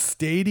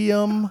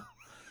stadium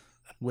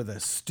with a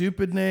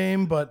stupid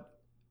name, but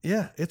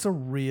yeah, it's a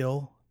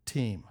real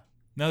team.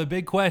 Now the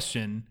big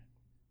question,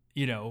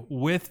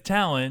 with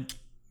talent,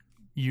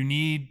 you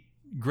need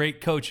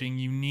great coaching.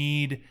 You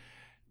need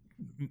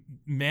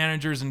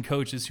managers and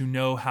coaches who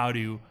know how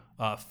to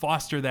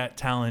foster that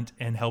talent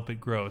and help it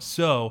grow.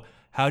 So,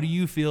 how do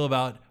you feel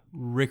about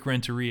Rick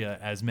Renteria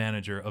as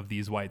manager of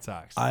these White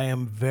Sox? I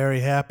am very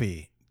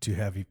happy to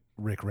have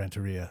Rick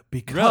Renteria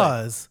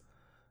because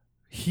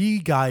he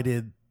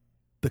guided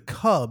the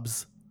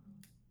Cubs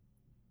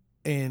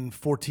in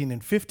 14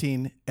 and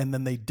 15, and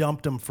then they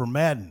dumped him for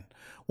Madden.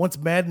 Once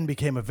Madden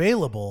became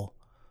available,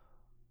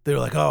 they were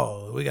like,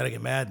 oh, we got to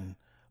get Madden.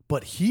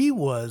 But he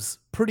was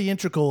pretty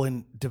integral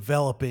in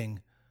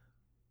developing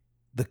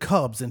the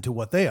Cubs into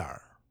what they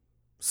are.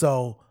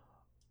 So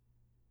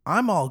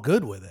I'm all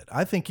good with it.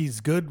 I think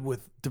he's good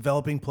with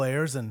developing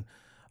players, and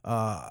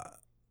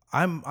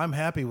I'm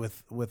happy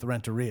with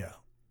Renteria.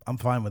 I'm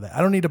fine with that.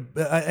 I don't need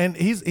and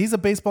he's a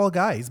baseball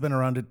guy. He's been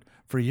around it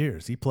for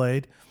years. He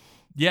played.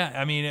 Yeah,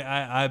 I mean,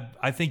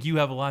 I think you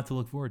have a lot to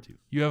look forward to.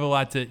 You have a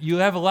lot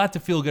to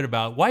feel good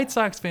about. White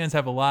Sox fans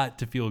have a lot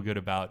to feel good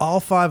about. All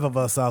 5 of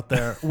us out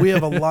there, we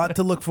have a lot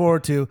to look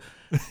forward to.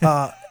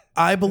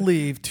 I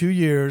believe 2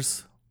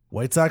 years,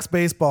 White Sox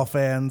baseball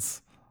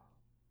fans,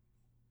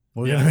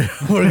 we're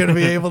gonna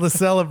be able to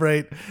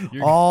celebrate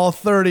all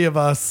 30 of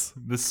us.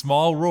 The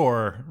small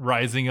roar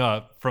rising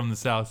up from the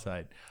South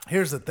Side.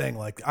 Here's the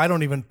thing, I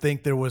don't even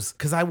think there was,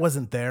 because I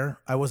wasn't there.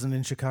 I wasn't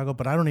in Chicago,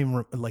 but I don't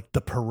even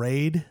the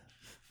parade.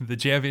 The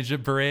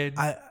championship parade.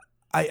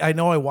 I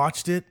know I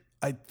watched it.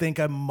 I think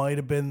I might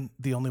have been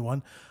the only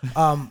one.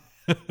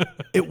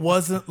 It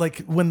wasn't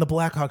like when the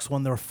Blackhawks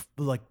won, there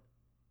were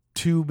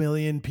 2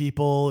 million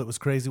people. It was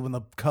crazy. When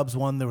the Cubs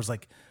won, there was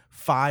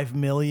 5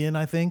 million,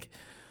 I think.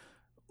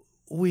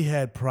 We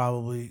had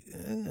probably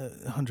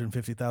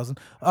 150,000.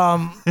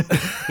 They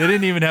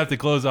didn't even have to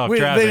close off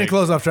traffic. They didn't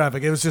close off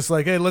traffic. It was just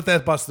hey, let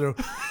that bus through.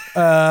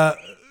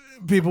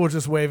 People were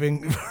just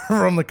waving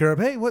from the curb.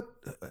 Hey,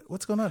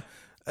 what's going on?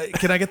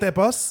 Can I get that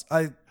bus?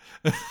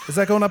 Is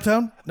that going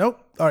uptown? Nope.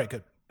 All right,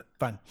 good.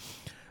 Fine.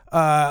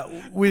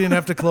 We didn't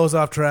have to close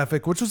off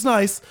traffic, which was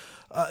nice.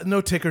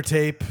 No ticker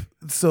tape.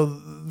 So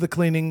the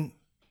cleaning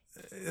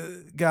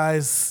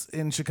guys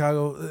in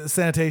Chicago,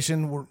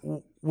 sanitation,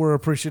 were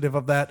appreciative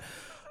of that.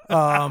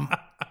 No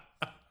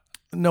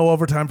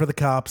overtime for the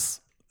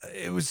cops.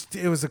 It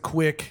was a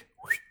quick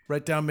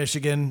right down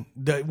Michigan.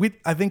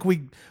 I think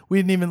we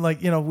didn't even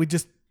we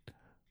just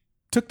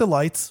took the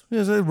lights. It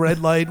was a red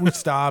light. We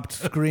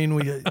stopped.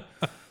 Green.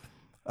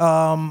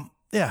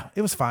 Yeah,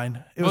 it was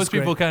fine. Most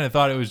people kind of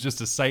thought it was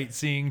just a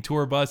sightseeing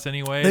tour bus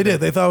anyway. They did.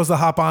 They thought it was a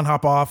hop on,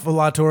 hop off. A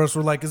lot of tourists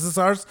were like, "Is this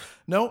ours?"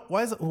 No.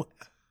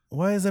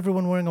 Why is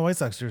everyone wearing a White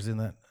Sox jersey in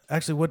that?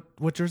 Actually,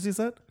 what jersey is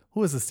that?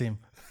 Who is this team?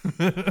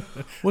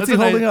 What's he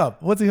holding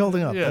up? What's he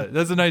holding up? Yeah,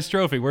 that's a nice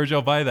trophy. Where'd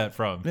y'all buy that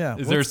from? Yeah,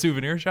 is there a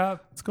souvenir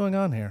shop? What's going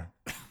on here?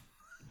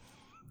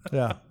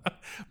 Yeah,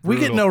 we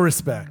get no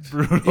respect.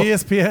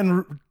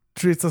 ESPN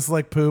treats us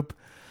like poop.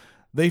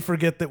 They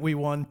forget that we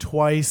won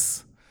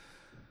twice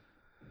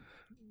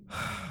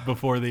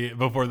before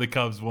the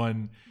Cubs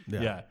won.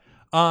 Yeah.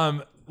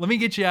 Let me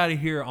get you out of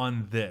here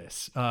on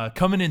this.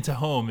 Coming into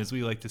home, as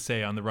we like to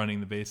say on the Running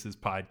the Bases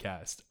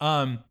podcast.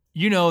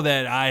 You know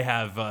that I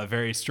have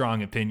very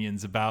strong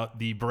opinions about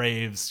the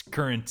Braves'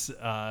 current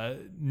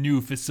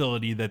new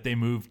facility that they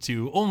moved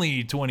to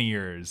only 20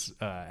 years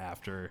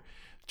after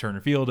Turner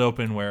Field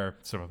opened, where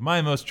sort of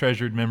my most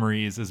treasured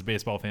memories as a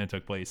baseball fan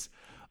took place.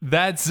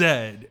 That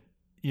said,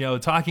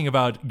 talking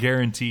about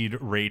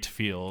guaranteed rate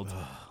field,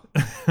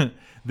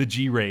 the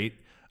G rate,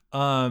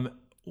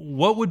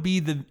 what would be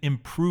the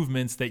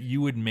improvements that you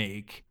would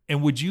make,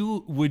 and would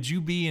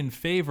you be in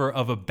favor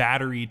of a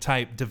battery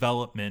type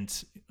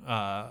development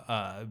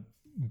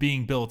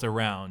being built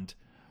around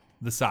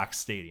the Sox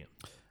stadium?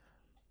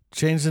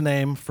 Change the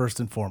name first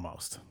and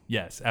foremost.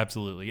 Yes,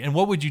 absolutely. And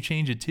what would you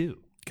change it to?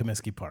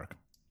 Comiskey Park.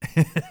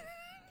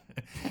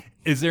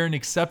 Is there an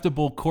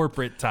acceptable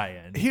corporate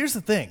tie-in? Here's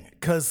the thing,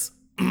 because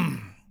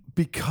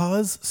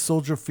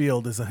Soldier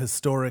Field is a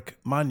historic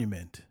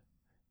monument,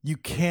 you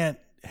can't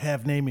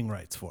have naming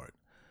rights for it.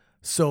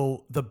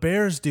 So the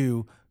Bears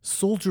do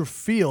Soldier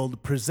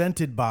Field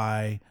presented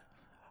by,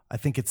 I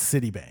think it's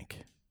Citibank.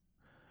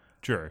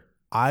 Sure.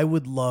 I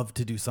would love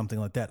to do something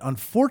like that.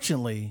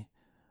 Unfortunately,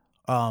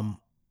 I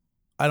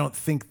don't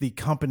think the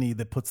company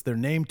that puts their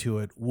name to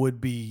it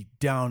would be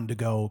down to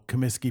go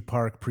Comiskey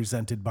Park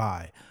presented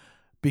by,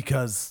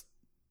 because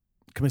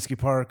Comiskey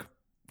Park,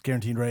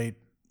 guaranteed rate,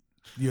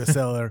 U.S.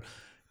 Cellular,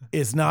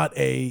 is not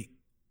a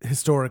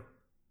historic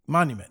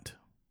monument.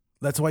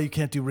 That's why you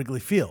can't do Wrigley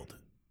Field.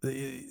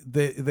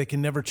 They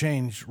can never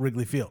change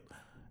Wrigley Field.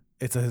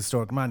 It's a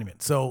historic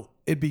monument. So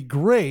it'd be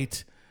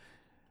great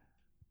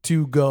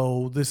to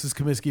go, this is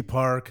Comiskey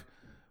Park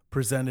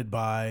presented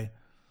by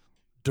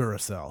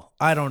Duracell.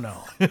 I don't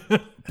know.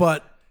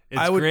 But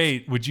it's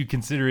great. Would you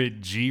consider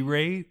it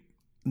G-rate?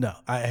 No.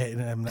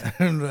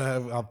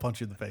 I'll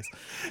punch you in the face.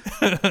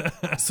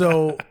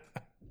 So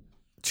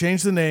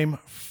change the name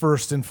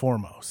first and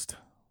foremost.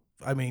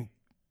 I mean,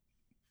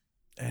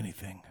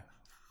 anything.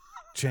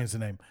 Change the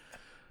name.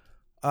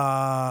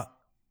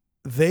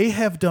 They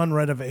have done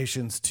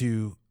renovations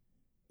to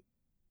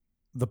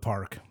the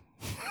park.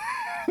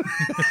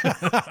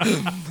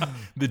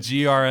 The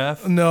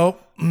GRF? No.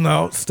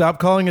 Stop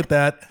calling it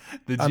that.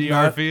 The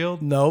GR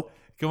Field? Nope.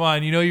 Come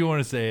on, you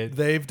want to say it.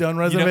 They've done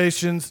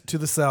reservations to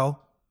the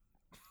cell.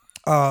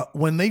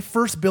 When they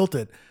first built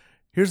it,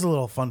 here's a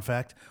little fun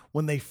fact.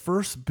 When they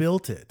first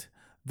built it,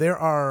 there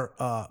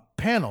are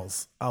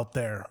panels out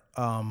there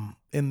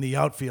in the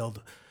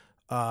outfield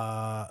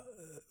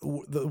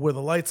where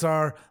the lights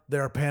are.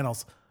 There are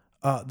panels.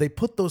 They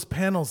put those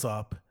panels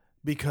up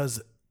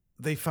because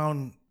they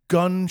found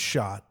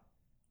gunshots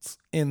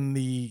in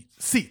the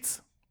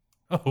seats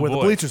where the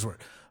bleachers were.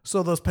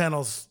 So those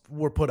panels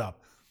were put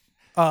up.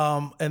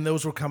 And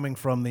those were coming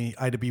from the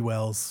Ida B.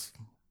 Wells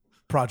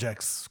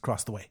projects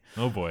across the way.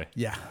 Oh, boy.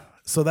 Yeah.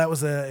 So that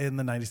was in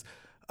the 90s.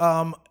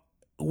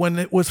 When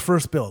it was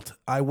first built,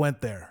 I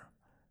went there.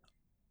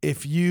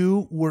 If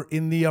you were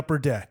in the upper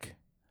deck,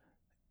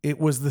 it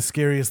was the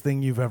scariest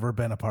thing you've ever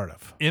been a part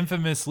of.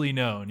 Infamously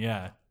known,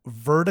 yeah.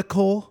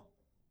 Vertical,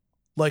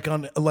 like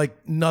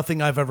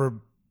nothing I've ever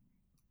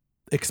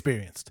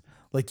experienced.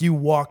 Like you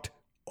walked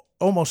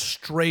almost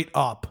straight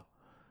up.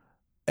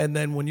 And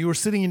then when you were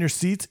sitting in your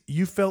seats,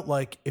 you felt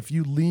like if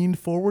you leaned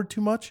forward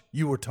too much,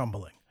 you were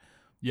tumbling.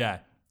 Yeah.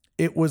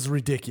 It was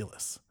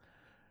ridiculous.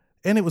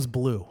 And it was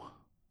blue,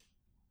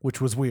 which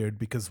was weird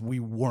because we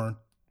weren't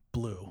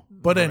blue.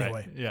 But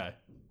anyway. Right. Yeah.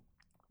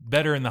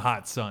 Better in the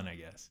hot sun, I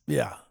guess.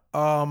 Yeah.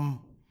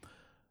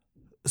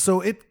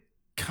 So it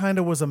kind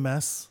of was a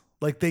mess.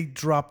 Like they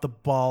dropped the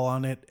ball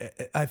on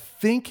it. I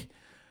think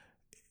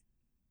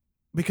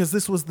because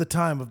this was the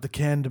time of the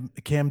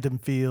Camden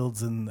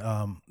Fields and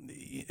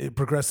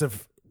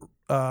progressive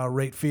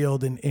rate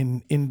field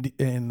in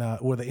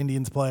where the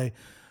Indians play.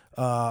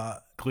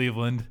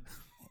 Cleveland.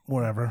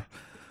 Wherever.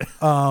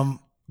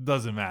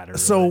 Doesn't matter.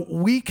 So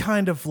we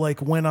kind of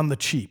like went on the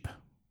cheap.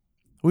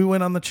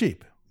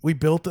 We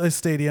built a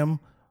stadium,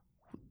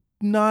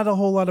 not a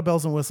whole lot of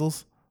bells and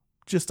whistles,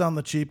 just on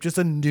the cheap, just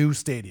a new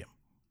stadium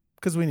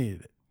because we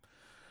needed it.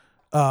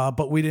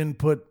 But we didn't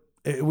put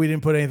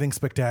anything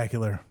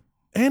spectacular,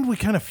 and we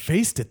kind of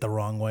faced it the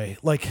wrong way.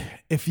 Like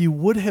if you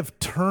would have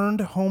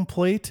turned home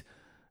plate,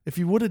 if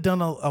you would have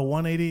done a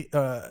 180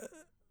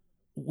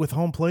 with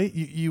home plate,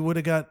 you would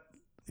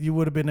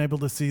have been able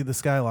to see the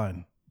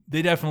skyline.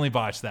 They definitely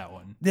botched that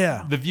one.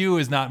 Yeah. The view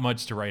is not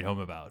much to write home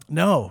about.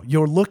 No,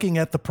 you're looking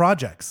at the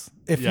projects.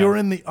 If Yeah. you're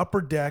in the upper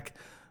deck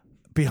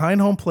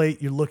behind home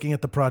plate, you're looking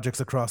at the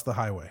projects across the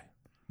highway.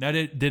 Now,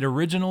 did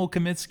original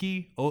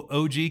Comiskey,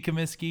 OG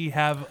Comiskey,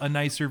 have a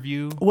nicer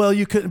view? Well,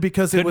 you couldn't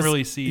because Couldn't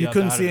really see you out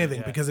couldn't of see it,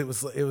 anything yeah. because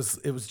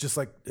it was just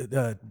like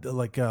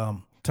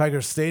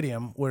Tiger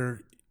Stadium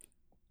where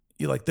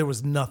you like there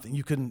was nothing.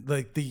 You couldn't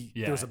like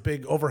there was a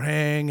big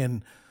overhang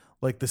and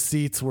like the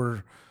seats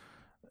were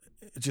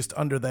just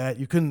under that.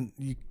 You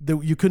couldn't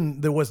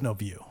there was no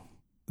view.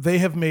 They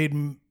have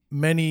made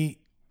many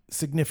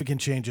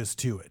significant changes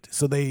to it.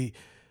 So they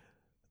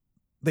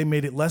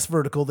made it less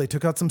vertical. They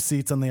took out some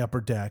seats on the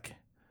upper deck.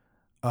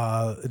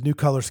 A new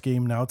color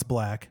scheme. Now it's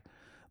black.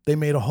 They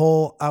made a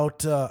whole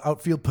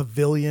outfield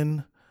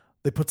pavilion.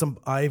 They put some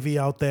ivy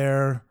out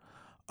there.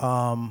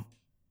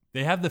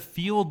 They have the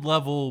field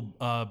level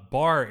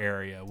bar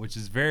area, which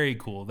is very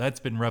cool. That's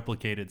been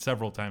replicated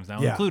several times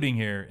now, including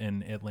here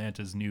in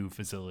Atlanta's new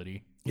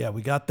facility. Yeah,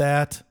 we got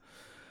that.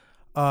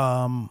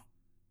 And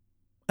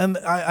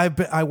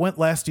I went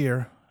last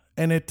year,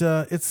 and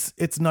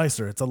it's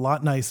nicer. It's a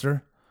lot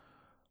nicer.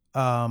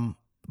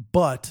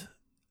 But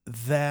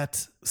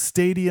that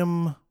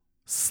stadium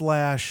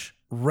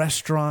 /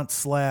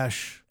 restaurant /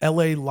 LA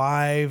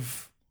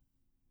Live,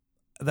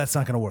 that's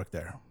not going to work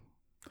there.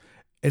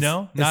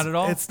 No, not at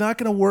all. It's not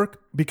going to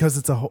work because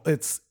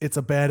it's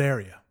a bad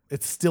area.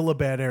 It's still a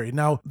bad area.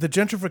 Now, the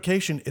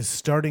gentrification is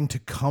starting to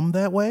come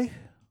that way,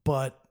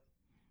 but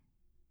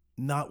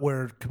not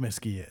where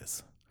Comiskey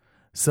is.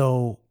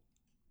 So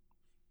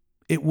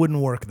it wouldn't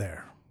work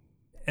there.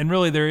 And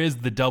really, there is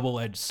the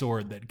double-edged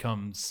sword that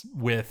comes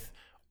with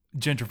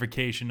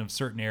gentrification of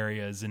certain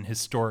areas in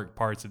historic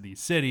parts of these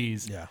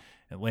cities. Yeah.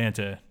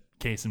 Atlanta,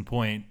 case in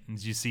point,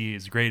 as you see,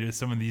 as great as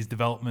some of these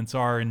developments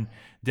are in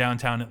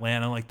downtown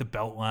Atlanta, like the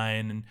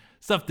Beltline and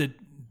stuff that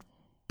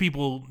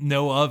people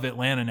know of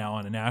Atlanta now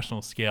on a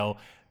national scale,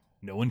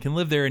 no one can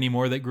live there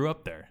anymore that grew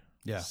up there.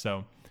 Yeah.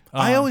 So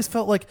I always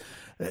felt like,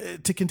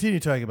 to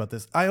continue talking about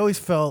this, I always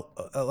felt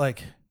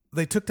like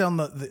they took down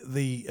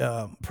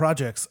the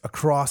projects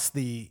across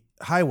the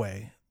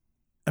highway.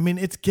 I mean,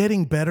 it's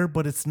getting better,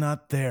 but it's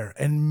not there.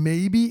 And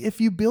maybe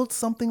if you built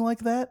something like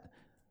that,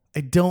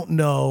 I don't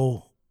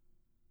know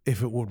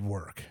if it would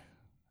work.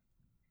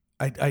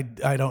 I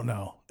don't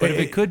know. But if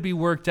it could be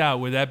worked out,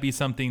 would that be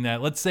something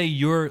that let's say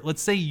you've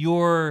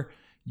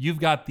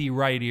got the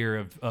right ear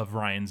of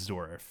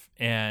Reinsdorf,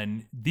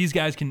 and these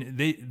guys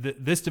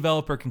this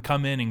developer can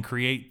come in and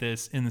create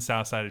this in the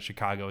south side of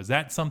Chicago. Is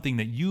that something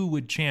that you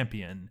would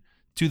champion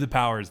to the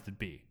powers that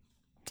be?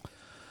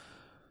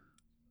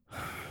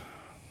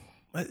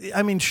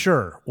 I mean,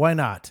 sure, why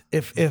not?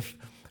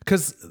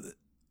 Because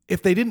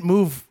if they didn't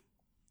move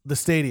the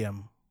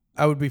stadium,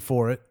 I would be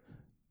for it.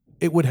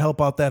 It would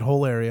help out that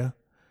whole area.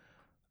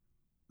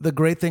 The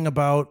great thing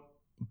about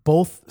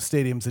both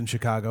stadiums in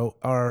Chicago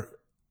are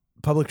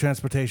public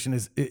transportation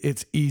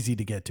it's easy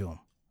to get to them.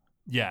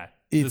 Yeah.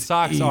 It's the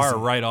Sox easy. are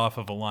right off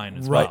of a line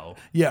as well.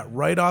 Yeah,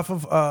 right off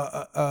of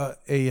a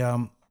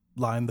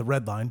line, the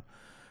red line,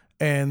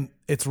 and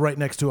it's right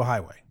next to a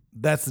highway.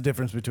 That's the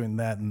difference between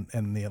that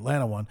and the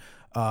Atlanta one.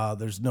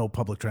 There's no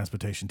public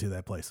transportation to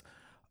that place.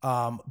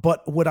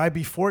 But would I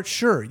be for it?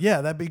 Sure.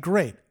 Yeah, that'd be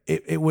great.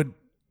 It would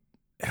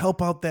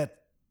help out that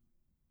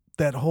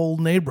whole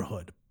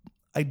neighborhood.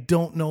 I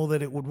don't know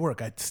that it would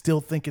work. I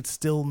still think it's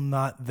still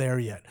not there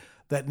yet.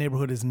 That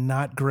neighborhood is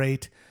not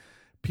great.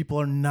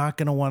 People are not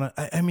going to want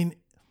to. I mean,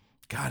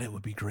 God, it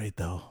would be great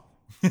though.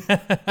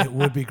 It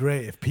would be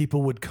great if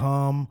people would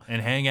come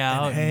and hang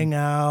out.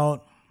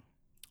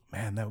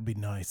 Man, that would be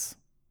nice.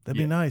 That'd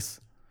be nice.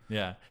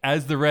 Yeah.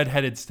 As the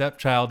redheaded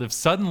stepchild, if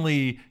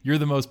suddenly you're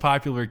the most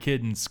popular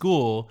kid in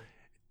school,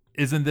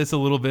 isn't this a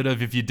little bit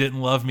of if you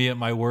didn't love me at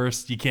my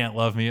worst, you can't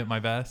love me at my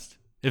best?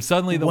 If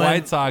suddenly the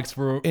White Sox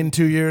were in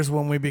 2 years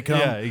when we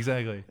become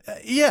exactly.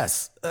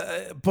 Yes,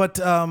 but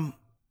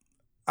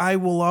I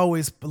will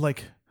always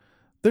like.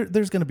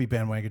 There's going to be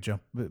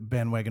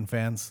bandwagon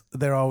fans.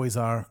 There always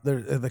are.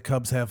 The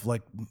Cubs have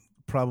like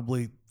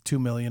probably 2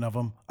 million of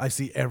them. I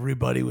see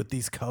everybody with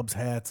these Cubs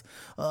hats.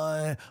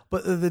 But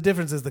the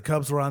difference is the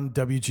Cubs were on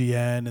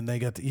WGN and they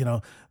got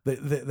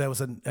that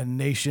was a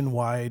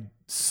nationwide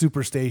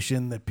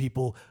superstation that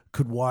people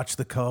could watch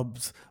the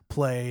Cubs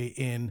play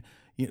in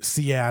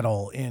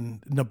Seattle,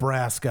 in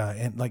Nebraska,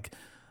 and like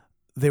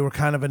they were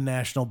kind of a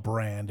national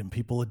brand and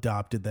people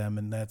adopted them,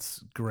 and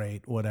that's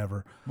great,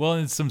 whatever. Well,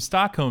 it's some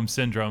Stockholm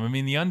syndrome. I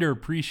mean, the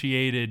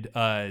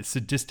underappreciated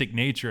sadistic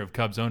nature of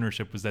Cubs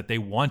ownership was that they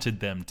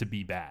wanted them to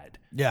be bad.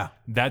 Yeah.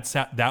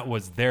 That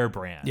was their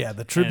brand. Yeah,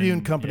 the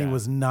Tribune company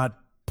was not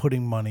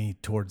putting money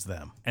towards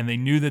them. And they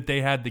knew that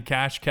they had the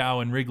cash cow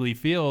in Wrigley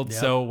Field,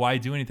 so why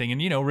do anything?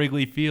 And,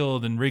 Wrigley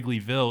Field and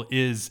Wrigleyville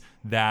is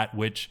that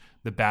which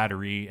the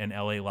Battery and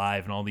LA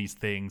Live and all these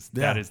things,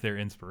 that is their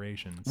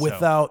inspiration.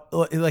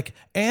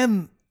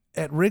 And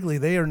at Wrigley,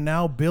 they are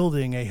now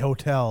building a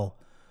hotel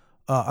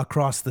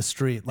across the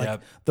street.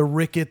 The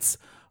Ricketts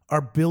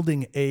are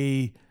building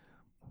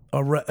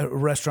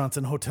restaurants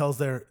and hotels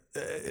there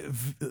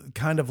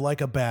kind of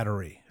like a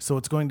battery. So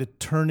it's going to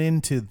turn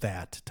into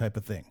that type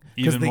of thing.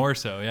 Even more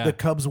so, yeah. The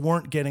Cubs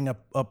weren't getting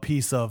a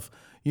piece of,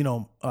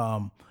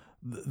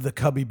 the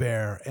Cubby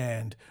Bear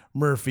and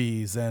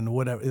Murphy's and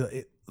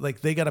whatever.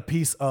 Like they got a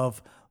piece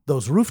of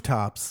those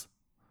rooftops.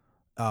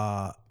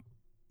 I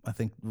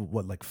think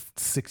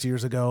 6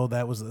 years ago,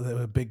 that was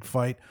a big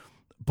fight,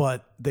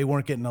 but they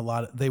weren't getting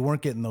they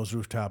weren't getting those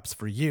rooftops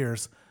for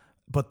years,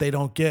 but they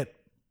don't get,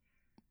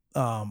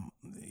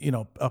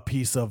 a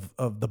piece of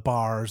the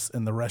bars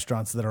and the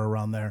restaurants that are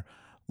around there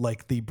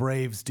like the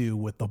Braves do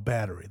with the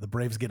battery. The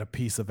Braves get a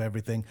piece of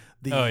everything.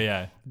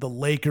 The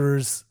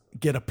Lakers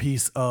get a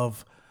piece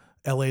of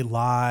LA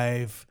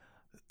Live.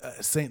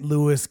 St.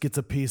 Louis gets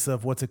a piece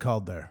of, what's it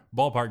called there?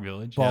 Ballpark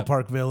Village.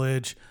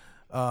 Village.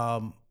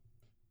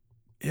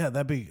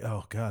 That'd be,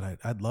 oh God,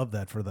 I'd love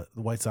that for the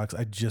White Sox.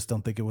 I just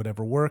don't think it would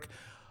ever work.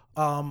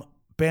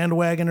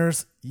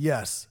 Bandwagoners,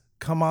 yes,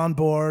 come on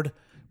board.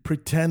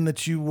 Pretend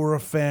that you were a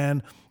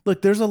fan.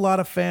 Look, there's a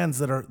lot of fans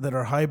that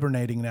are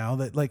hibernating now.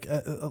 That like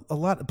a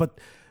lot, but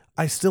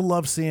I still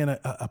love seeing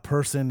a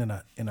person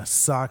in a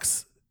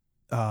Sox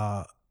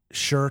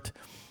shirt.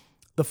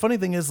 The funny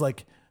thing is,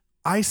 like,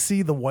 I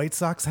see the White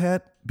Sox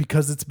hat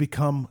because it's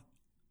become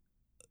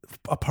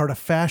a part of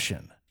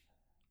fashion.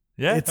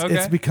 Yeah,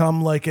 it's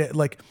become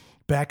like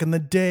back in the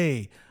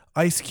day,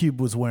 Ice Cube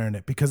was wearing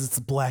it because it's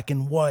black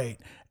and white.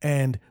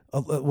 And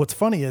what's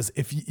funny is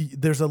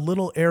there's a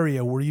little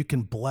area where you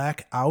can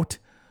black out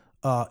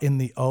in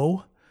the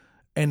O,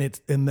 and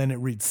then it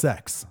reads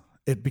sex.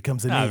 It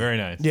becomes an E. Very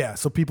nice. Yeah,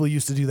 so people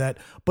used to do that,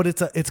 but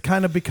it's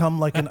kind of become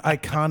like an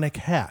iconic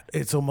hat.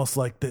 It's almost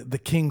like the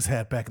King's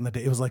hat back in the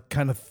day. It was like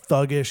kind of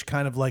thuggish,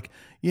 kind of like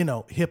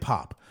hip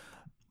hop.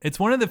 It's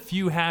one of the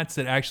few hats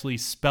that actually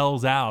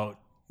spells out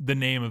the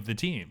name of the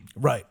team.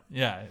 Right.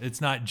 Yeah. It's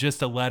not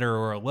just a letter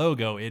or a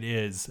logo. It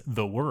is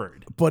the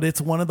word. But it's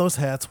one of those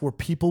hats where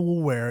people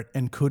will wear it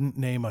and couldn't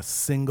name a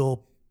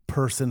single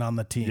person on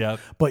the team. Yep.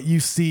 But you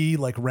see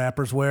like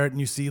rappers wear it,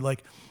 and you see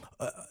like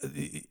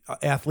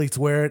athletes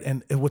wear it.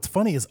 And what's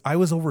funny is I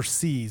was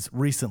overseas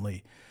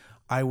recently.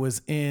 I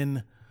was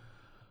in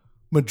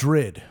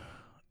Madrid,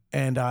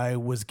 and I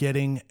was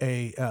getting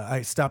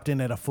I stopped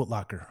in at a Foot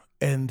Locker,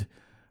 and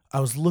I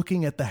was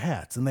looking at the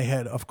hats, and they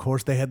had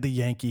the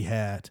Yankee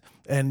hat,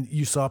 and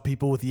you saw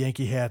people with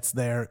Yankee hats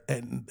there,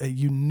 and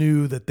you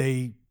knew that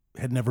they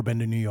had never been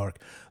to New York.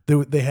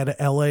 They had an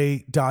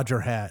LA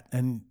Dodger hat,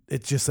 and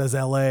it just says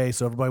LA,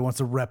 so everybody wants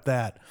to rep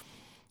that.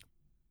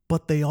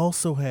 But they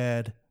also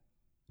had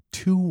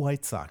 2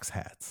 White Sox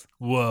hats.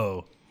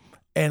 Whoa.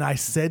 And I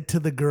said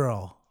to the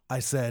girl, I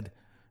said,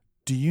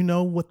 "Do you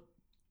know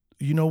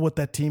what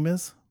that team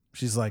is?"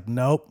 She's like,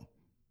 "Nope."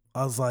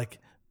 I was like,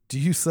 "Do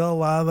you sell a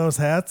lot of those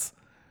hats?"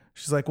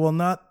 She's like, "Well,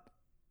 not."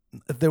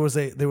 There was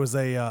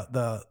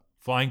the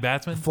Flying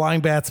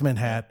Batsman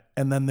hat,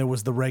 and then there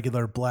was the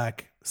regular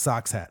black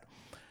Sox hat.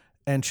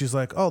 And she's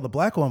like, "Oh, the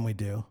black one we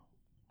do."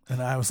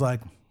 And I was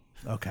like,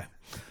 "Okay."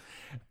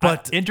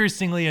 But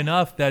interestingly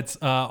enough, that's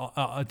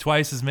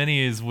twice as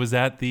many as was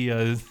at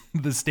the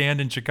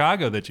stand in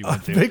Chicago that you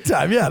went to. Big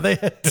time, yeah. They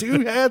had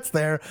 2 hats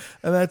there,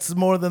 and that's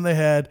more than they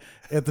had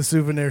at the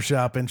souvenir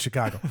shop in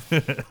Chicago.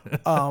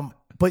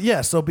 But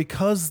yeah, so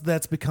because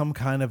that's become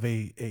kind of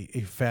a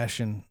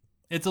fashion.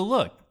 It's a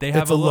look. They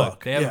have a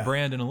look. They have yeah. a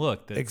brand and a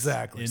look.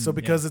 Exactly. So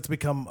because it's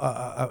become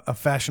a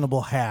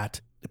fashionable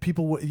hat,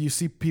 you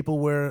see people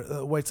wear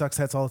White Sox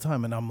hats all the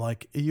time, and I'm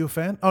like, "Are you a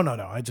fan?" Oh no,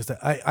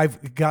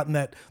 I've gotten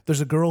that.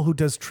 There's a girl who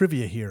does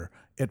trivia here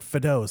at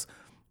Fido's.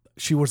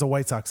 She wears a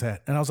White Sox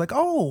hat, and I was like,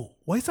 "Oh,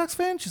 White Sox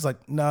fan?" She's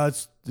like, "No,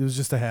 it was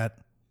just a hat."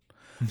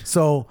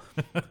 So.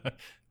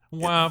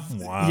 Wow.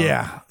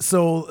 Yeah.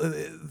 So,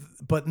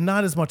 but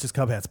not as much as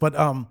Cub hats. But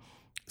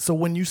so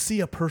when you see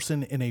a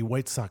person in a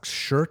White Sox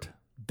shirt,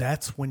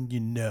 that's when you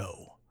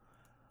know.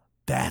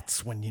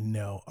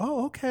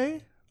 Oh,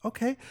 okay.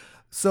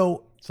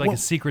 So it's like a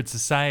secret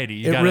society.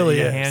 You it got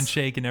really a is.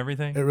 handshake and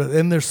everything.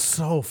 And there's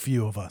so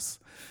few of us.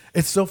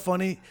 It's so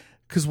funny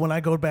because when I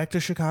go back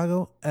to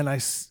Chicago and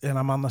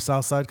I'm on the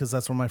South Side because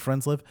that's where my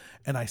friends live,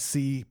 and I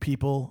see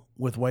people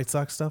with White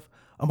Sox stuff,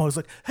 I'm always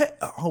like, "Hey,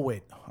 oh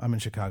wait, I'm in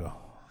Chicago."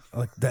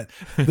 Like that,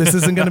 this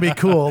isn't going to be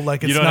cool.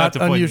 Like it's not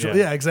unusual.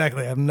 Yeah,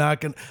 exactly. I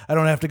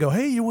don't have to go,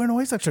 "Hey, you're wearing a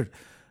White Sox shirt."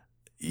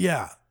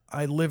 Yeah,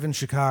 I live in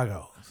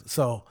Chicago.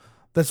 So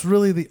that's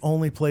really the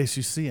only place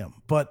you see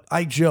them. But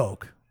I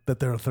joke that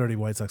there are 30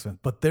 White Sox fans,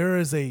 but there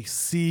is a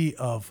sea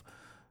of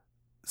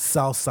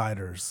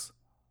Southsiders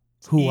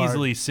who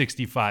easily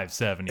 65,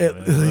 70.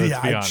 Yeah,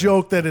 I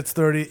joke that it's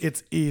 30.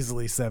 It's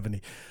easily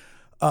 70.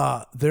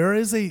 There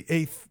is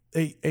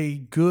a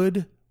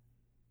good,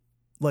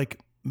 like,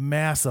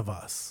 mass of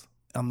us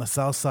on the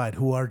South Side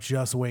who are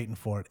just waiting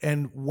for it.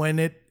 And when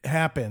it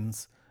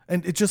happens,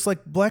 and it's just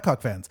like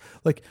Blackhawk fans,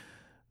 like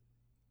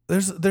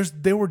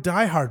they were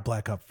diehard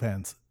Blackhawk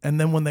fans. And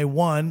then when they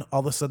won,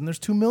 all of a sudden there's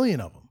 2 million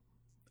of them.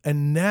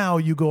 And now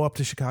you go up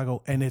to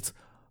Chicago and it's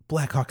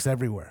Blackhawks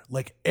everywhere.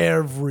 Like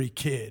every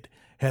kid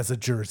has a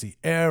jersey.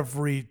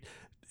 Every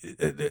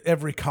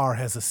car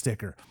has a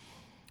sticker.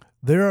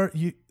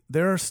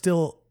 there are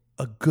still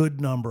a good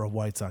number of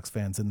White Sox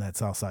fans in that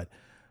South Side.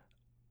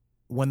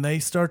 When they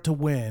start to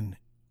win,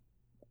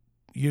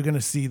 you're going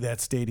to see that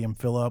stadium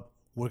fill up.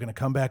 We're going to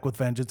come back with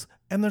vengeance,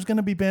 and there's going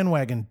to be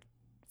bandwagon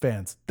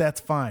fans.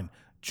 That's fine.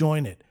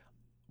 Join it.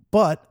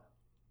 But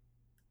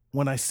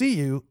when I see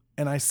you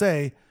and I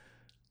say,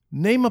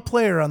 name a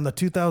player on the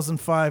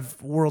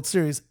 2005 World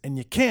Series, and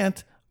you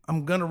can't,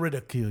 I'm going to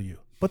ridicule you.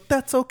 But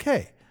that's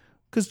okay,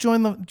 because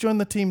join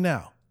the team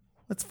now.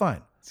 That's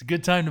fine. It's a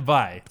good time to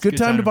buy. Good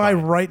time to buy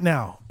right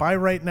now. Buy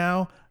right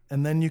now,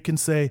 and then you can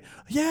say,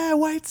 yeah,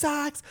 White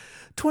Sox,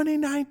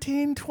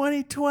 2019,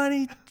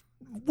 2020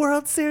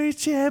 World Series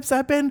champs.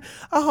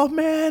 Oh,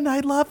 man,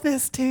 I love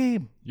this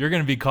team. You're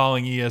going to be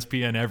calling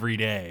ESPN every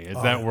day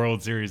as that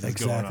World Series is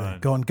going on.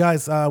 Going,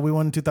 guys, we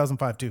won in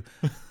 2005 too.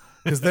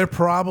 Because they're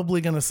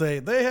probably going to say,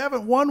 they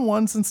haven't won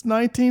one since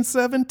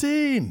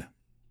 1917.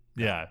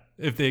 Yeah,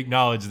 if they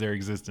acknowledge their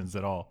existence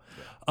at all.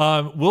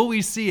 Will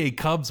we see a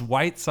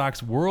Cubs-White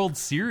Sox World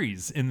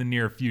Series in the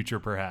near future,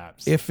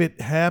 perhaps? If it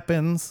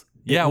happens...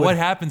 Yeah, what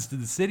happens to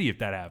the city if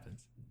that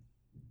happens?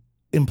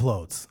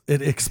 Implodes.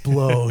 It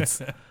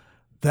explodes.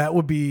 That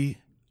would be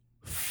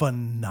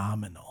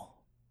phenomenal.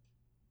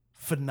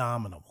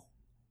 Phenomenal.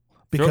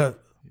 Because...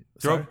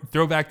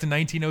 Throw back to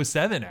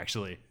 1907,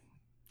 actually.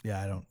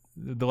 Yeah, I don't...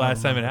 The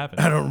last time it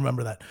happened. I don't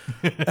remember that.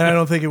 And I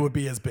don't think it would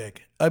be as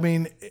big. I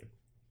mean...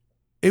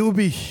 It would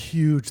be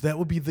huge. That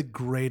would be the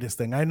greatest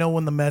thing. I know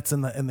when the Mets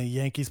and the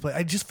Yankees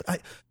play,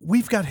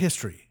 we've got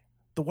history.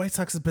 The White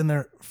Sox have been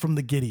there from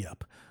the giddy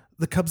up.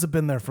 The Cubs have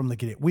been there from the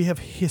giddy up. We have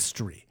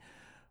history.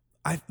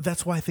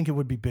 That's why I think it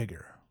would be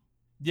bigger.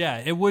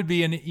 Yeah, it would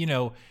be. And,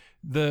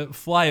 the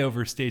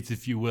flyover states,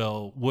 if you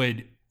will,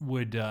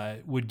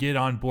 would get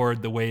on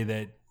board the way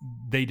that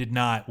they did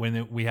not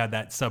when we had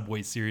that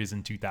Subway Series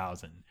in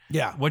 2000.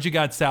 Yeah. Once you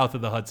got south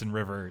of the Hudson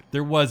River,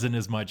 there wasn't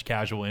as much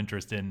casual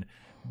interest in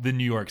the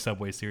New York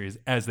Subway Series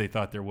as they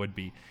thought there would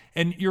be.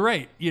 And you're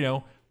right,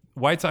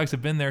 White Sox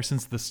have been there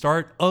since the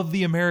start of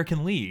the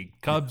American League.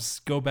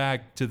 Cubs go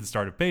back to the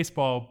start of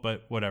baseball,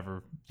 but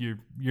whatever.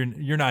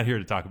 You're not here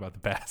to talk about the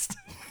past.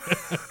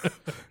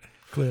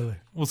 Clearly.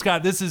 Well,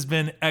 Scott, this has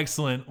been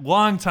excellent.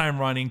 Long time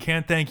running.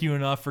 Can't thank you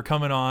enough for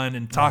coming on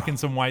and talking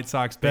some White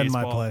Sox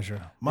baseball. Been my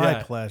pleasure. My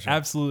pleasure.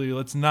 Absolutely.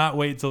 Let's not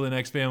wait till the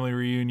next family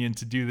reunion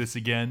to do this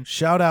again.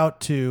 Shout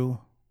out to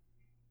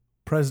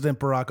President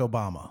Barack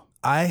Obama.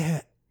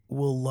 I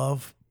will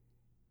love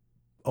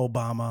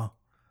Obama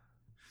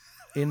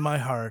in my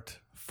heart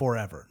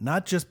forever.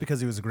 Not just because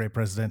he was a great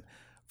president,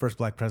 first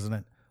black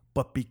president,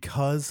 but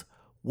because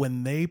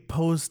when they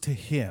posed to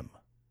him,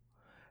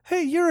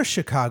 hey, you're a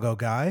Chicago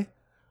guy.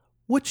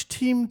 Which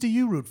team do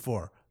you root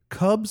for?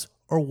 Cubs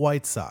or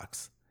White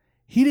Sox?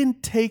 He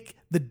didn't take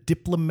the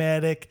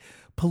diplomatic,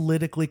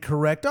 politically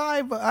correct,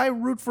 I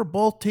root for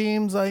both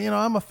teams.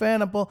 I'm a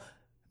fan of both.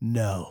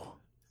 No.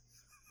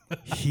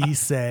 He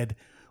said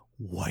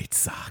White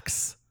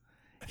Sox.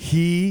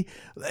 We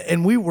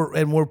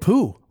were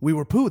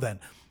poo then.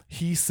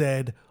 He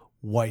said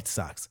White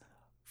Sox.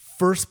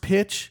 First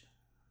pitch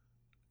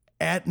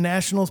at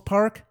Nationals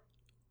Park,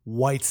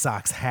 White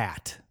Sox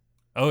hat.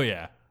 Oh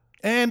yeah.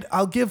 And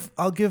I'll give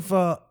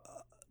a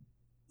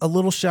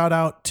little shout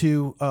out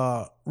to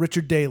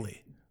Richard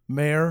Daley,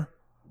 mayor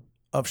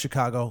of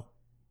Chicago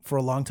for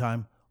a long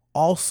time.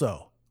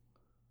 Also,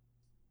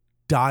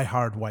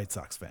 diehard White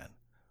Sox fan.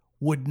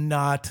 Would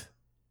not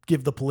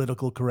give the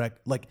political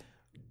correct,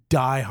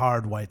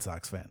 diehard White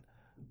Sox fan.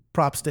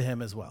 Props to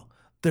him as well.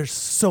 There's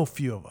so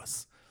few of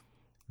us.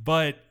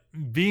 But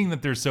being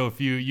that there's so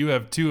few, you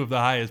have two of the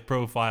highest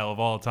profile of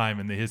all time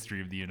in the history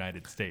of the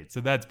United States.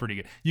 So that's pretty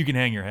good. You can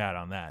hang your hat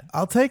on that.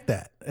 I'll take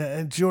that.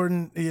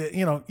 Jordan,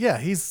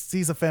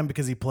 he's a fan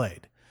because he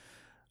played.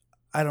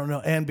 I don't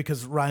know. And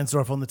because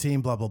Reinsdorf on the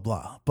team, blah, blah,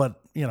 blah.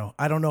 But,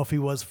 I don't know if he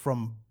was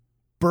from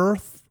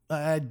birth.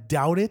 I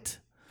doubt it.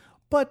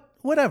 But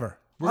whatever.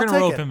 We're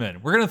going to rope him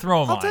in. We're going to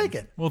throw him on. I'll take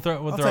it. We'll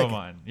throw him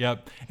on.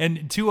 Yep.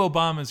 And to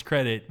Obama's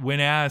credit, when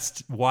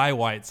asked why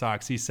White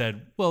Sox, he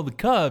said, well, the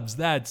Cubs,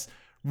 that's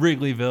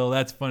Wrigleyville,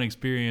 that's fun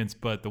experience,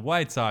 but the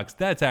White Sox,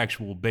 that's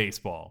actual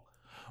baseball.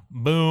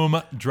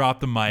 Boom. Drop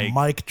the mic.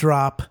 Mic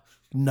drop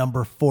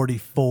number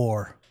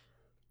 44.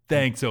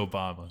 Thanks,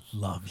 Obama.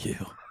 Love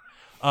you.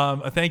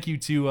 A thank you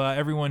to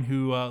everyone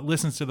who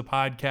listens to the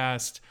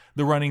podcast,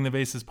 the Running the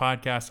Bases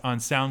podcast on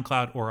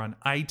SoundCloud or on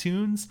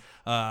iTunes.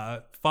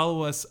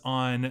 Follow us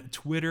on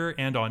Twitter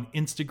and on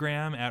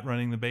Instagram at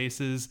Running the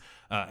Bases,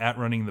 at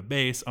Running the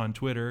Base on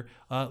Twitter.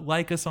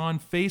 Like us on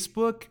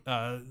Facebook.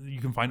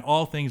 You can find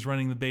all things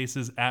Running the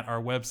Bases at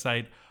our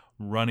website,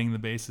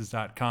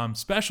 runningthebases.com.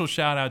 Special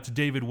shout out to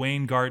David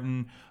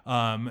Weingarten.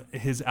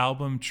 His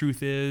album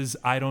Truth Is,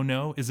 I Don't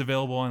Know is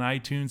available on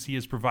iTunes. He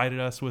has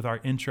provided us with our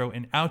intro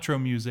and outro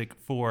music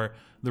for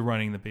the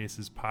Running the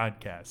Bases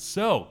podcast.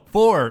 So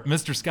for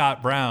Mr.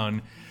 Scott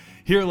Brown,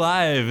 here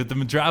live at the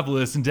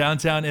Metropolis in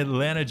downtown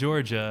Atlanta,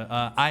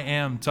 Georgia, I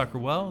am Tucker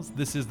Wells.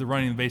 This is the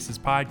Running the Bases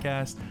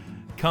podcast.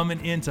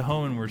 Coming into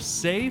home and we're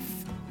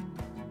safe.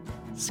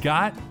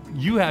 Scott,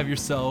 you have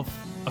yourself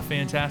a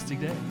fantastic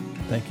day.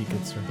 Thank you,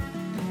 good sir.